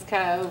Cade's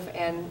Cove,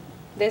 and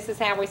this is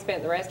how we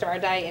spent the rest of our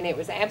day. And it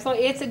was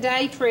it's a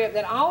day trip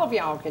that all of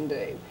y'all can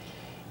do.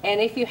 And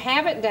if you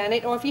haven't done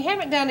it, or if you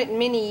haven't done it in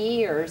many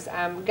years,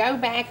 go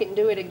back and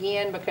do it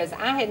again, because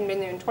I hadn't been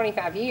there in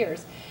 25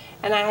 years,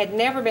 and I had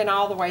never been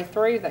all the way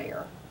through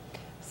there.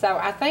 So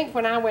I think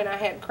when I went, I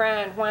had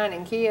crying,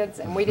 whining kids,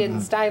 and we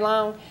didn't stay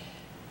long.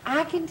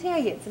 I can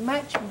tell you, it's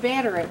much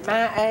better at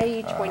my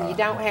age when you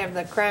don't have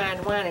the crying,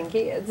 whining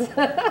kids.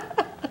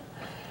 But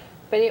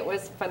it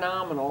was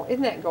phenomenal.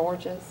 Isn't that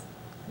gorgeous?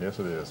 Yes,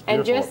 it is.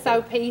 And just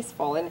so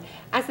peaceful. And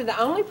I said the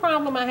only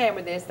problem I had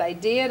with this, they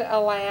did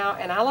allow,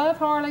 and I love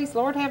Harleys,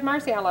 Lord have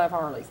mercy, I love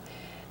Harleys,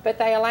 but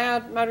they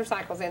allowed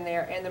motorcycles in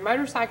there, and the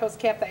motorcycles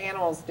kept the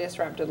animals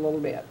disrupted a little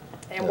bit.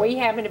 And we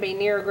happened to be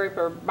near a group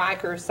of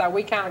bikers, so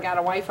we kind of got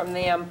away from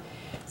them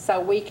so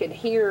we could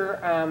hear,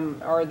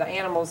 or the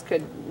animals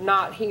could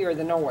not hear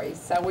the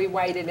noise. So we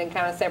waited and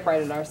kind of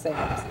separated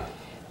ourselves.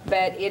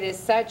 But it is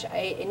such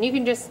a, and you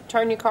can just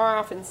turn your car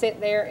off and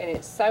sit there, and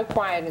it's so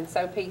quiet and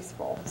so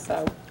peaceful.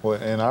 So. Well,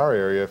 in our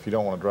area, if you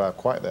don't want to drive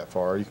quite that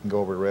far, you can go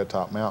over to Red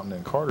Top Mountain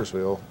in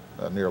Cartersville,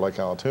 near Lake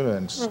Allatoona,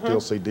 and still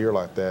see deer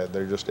like that.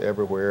 They're just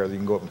everywhere. You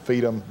can go up and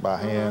feed them by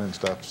hand and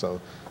stuff. So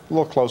a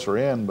little closer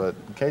in, but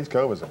Cade's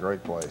Cove is a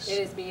great place.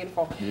 It is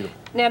beautiful. Beautiful.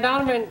 Now,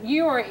 Donavan,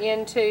 you are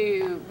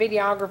into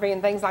videography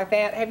and things like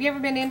that. Have you ever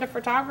been into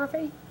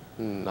photography?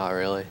 Not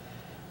really.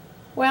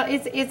 Well,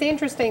 it's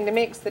interesting to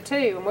mix the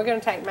two, and we're going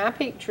to take my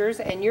pictures,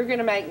 and you're going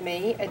to make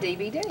me a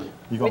DVD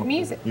with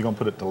music. You going to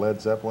put it to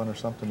Led Zeppelin or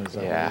something? Is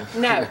that Yeah. what it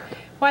is? No.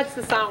 What's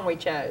the song we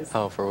chose?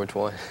 Oh, for which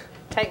one?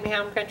 Take Me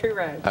Home Country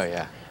Roads. Oh,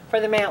 yeah. For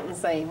the mountain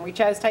scene. We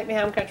chose Take Me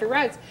Home Country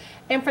Roads.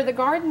 And for the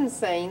garden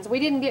scenes, we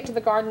didn't get to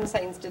the garden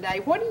scenes today.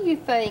 What do you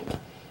think,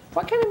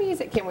 what kind of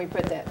music can we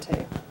put that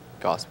to?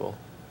 Gospel.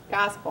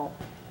 Gospel.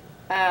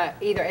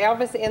 Either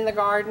Elvis in the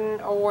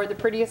Garden or The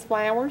Prettiest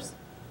Flowers.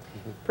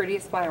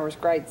 Prettiest Flowers,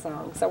 great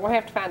song. So we'll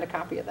have to find a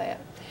copy of that.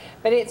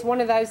 But it's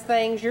one of those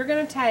things, you're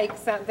going to take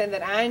something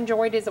that I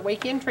enjoyed as a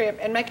weekend trip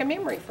and make a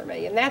memory for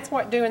me. And that's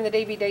what doing the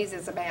DVDs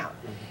is about.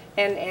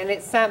 And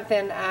it's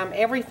something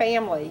every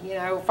family, you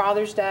know,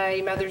 Father's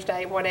Day, Mother's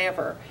Day,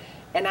 whatever.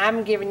 And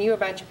I'm giving you a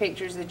bunch of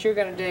pictures that you're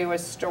going to do a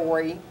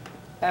story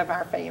of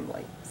our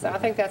family. So I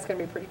think that's going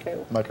to be pretty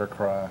cool. Make her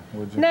cry,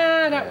 would you?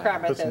 No, don't cry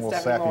about Put that some little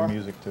stuff sappy anymore.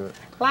 music to it.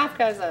 Life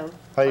goes on.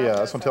 Hey, I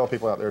just want to tell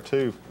people out there,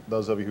 too,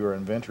 those of you who are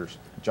inventors,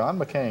 John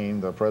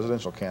McCain, the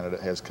presidential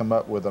candidate, has come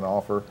up with an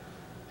offer.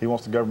 He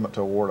wants the government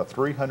to award a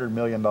 $300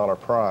 million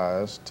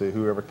prize to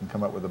whoever can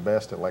come up with the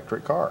best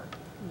electric car.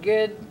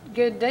 Good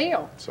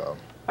deal. So,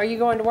 are you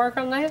going to work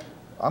on that?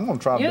 I'm going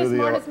to try to You're do the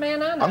smartest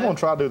man I know. I'm going to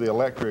try to do the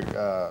electric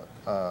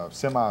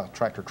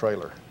semi-tractor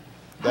trailer.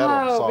 That'll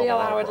Oh, solve a Bill,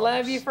 lot of I would love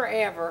problems. you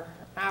forever.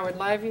 I would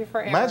love you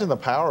forever. Imagine the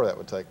power that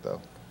would take,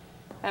 though.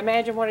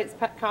 Imagine what it's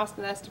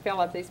costing us to fill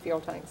up these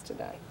fuel tanks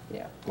today.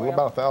 Yeah. Well,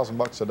 about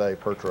 $1,000 a day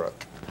per truck.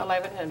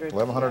 $1,100.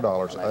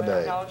 $1,100 a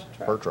day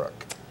 $1,100 per truck.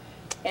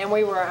 And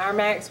our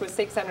max was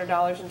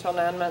 $600 until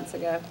 9 months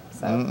ago.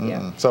 So,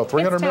 yeah. So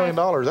 $300 million,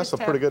 It's that's a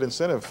pretty good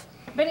incentive.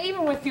 But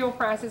even with fuel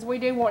prices, we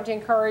do want to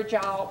encourage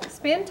y'all,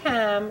 spend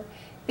time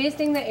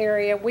visiting the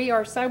area. We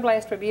are so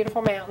blessed with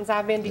beautiful mountains.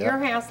 I've been to your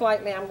house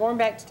lately. I'm going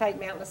back to take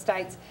Mountain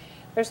Estates.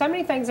 There's so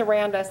many things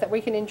around us that we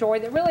can enjoy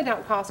that really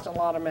don't cost a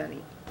lot of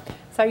money.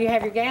 So you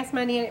have your gas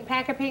money in it,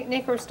 pack a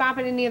picnic, or stop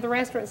at any of the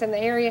restaurants in the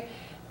area.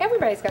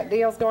 Everybody's got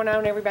deals going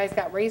on. Everybody's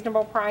got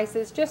reasonable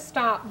prices. Just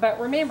stop. But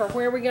remember,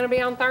 where are we going to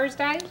be on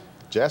Thursday?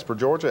 Jasper,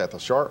 Georgia at the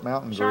Sharp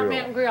Mountain Grill. Sharp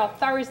Mountain Grill,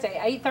 Thursday,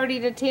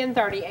 8:30 to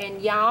 10:30.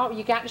 And y'all,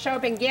 you got to show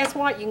up, and guess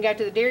what? You can go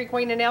to the Dairy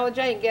Queen and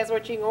J, and guess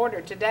what you can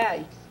order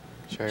today?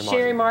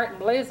 Cherie Martin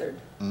Blizzard.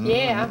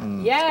 Yeah,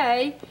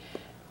 yay.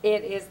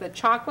 It is the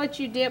chocolate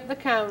you dip the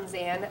cones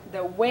in,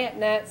 the wet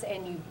nuts,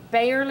 and you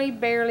barely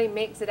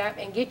mix it up.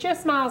 And get you a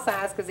small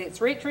size because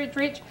it's rich, rich,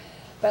 rich.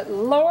 But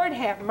Lord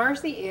have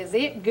mercy, is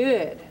it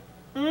good.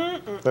 They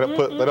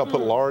don't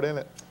put lard in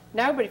it?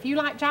 No, but if you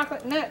like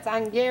chocolate nuts,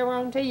 I can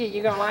guarantee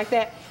you're going to like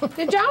that.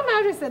 Did y'all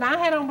notice that I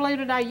had on blue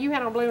today, you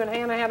had on blue, and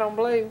Hannah had on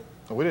blue?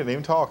 We didn't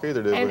even talk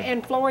either, did we?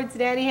 And Floyd's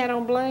daddy had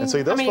on blue. And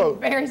see,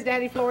 Barry's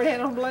daddy, Floyd,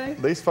 had on blue.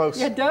 These folks,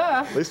 yeah,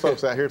 duh. These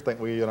folks out here think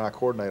we and I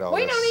coordinate all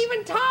we this. We don't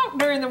even talk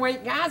during the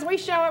week, guys. We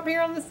show up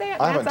here on the set.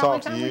 I haven't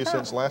talked to you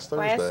since last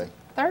Thursday.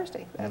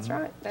 Thursday, that's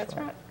right, that's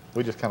right.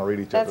 We just kind of read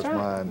each other's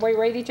mind. We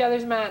read each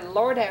other's mind.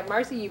 Lord have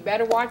mercy, you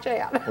better watch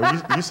out. Well,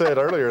 you said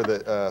earlier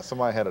that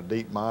somebody had a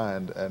deep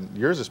mind, and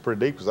yours is pretty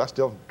deep because I'm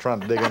still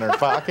trying to dig in there and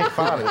find. I can't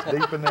find it. It's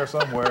deep in there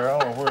somewhere. I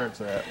don't know where it's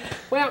at.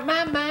 Well,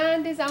 my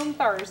mind is on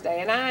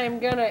Thursday, and I am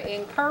going to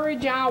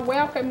encourage y'all,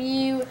 welcome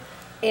you,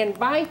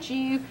 invite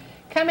you.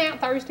 Come out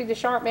Thursday to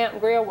Sharp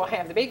Mountain Grill. We'll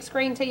have the big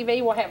screen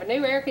TV. We'll have a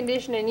new air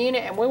conditioning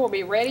unit, and we will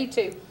be ready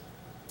to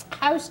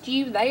host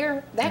you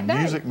there that day.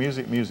 Music,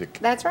 music, music.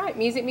 That's right.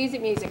 Music,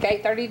 music, music.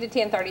 8:30 to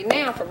 10:30.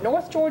 Now, from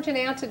North Georgia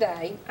Now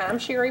Today, I'm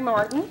Cherie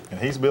Martin. And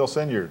he's Bill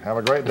Siniard. Have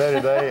a great day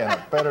today and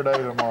a better day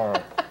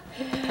tomorrow.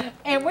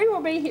 And we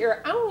will be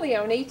here only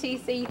on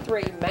ETC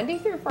 3, Monday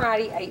through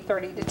Friday,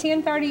 8:30 to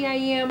 10:30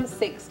 a.m.,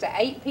 6 to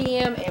 8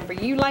 p.m. And for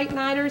you late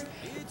nighters,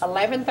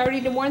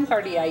 11:30 to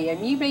 1:30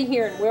 a.m. You be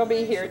here and we'll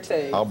be here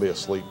too. I'll be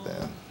asleep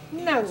then.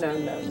 No.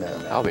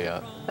 I'll be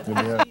up. You'll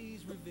be up.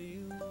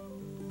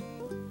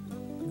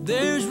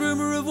 There's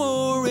rumor of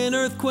war and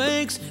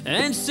earthquakes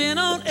and sin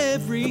on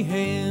every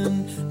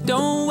hand.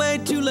 Don't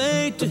wait too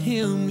late to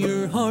him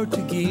your heart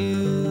to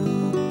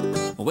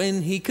give.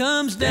 When he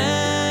comes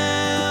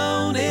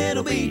down,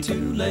 it'll be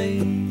too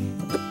late.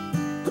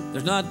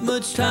 There's not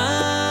much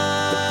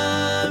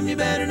time, you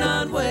better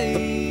not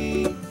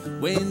wait.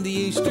 When the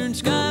eastern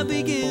sky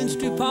begins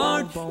to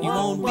part, you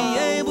won't be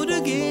able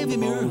to give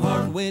him your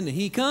heart. When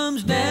he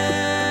comes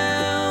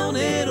down,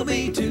 it'll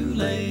be too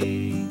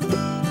late.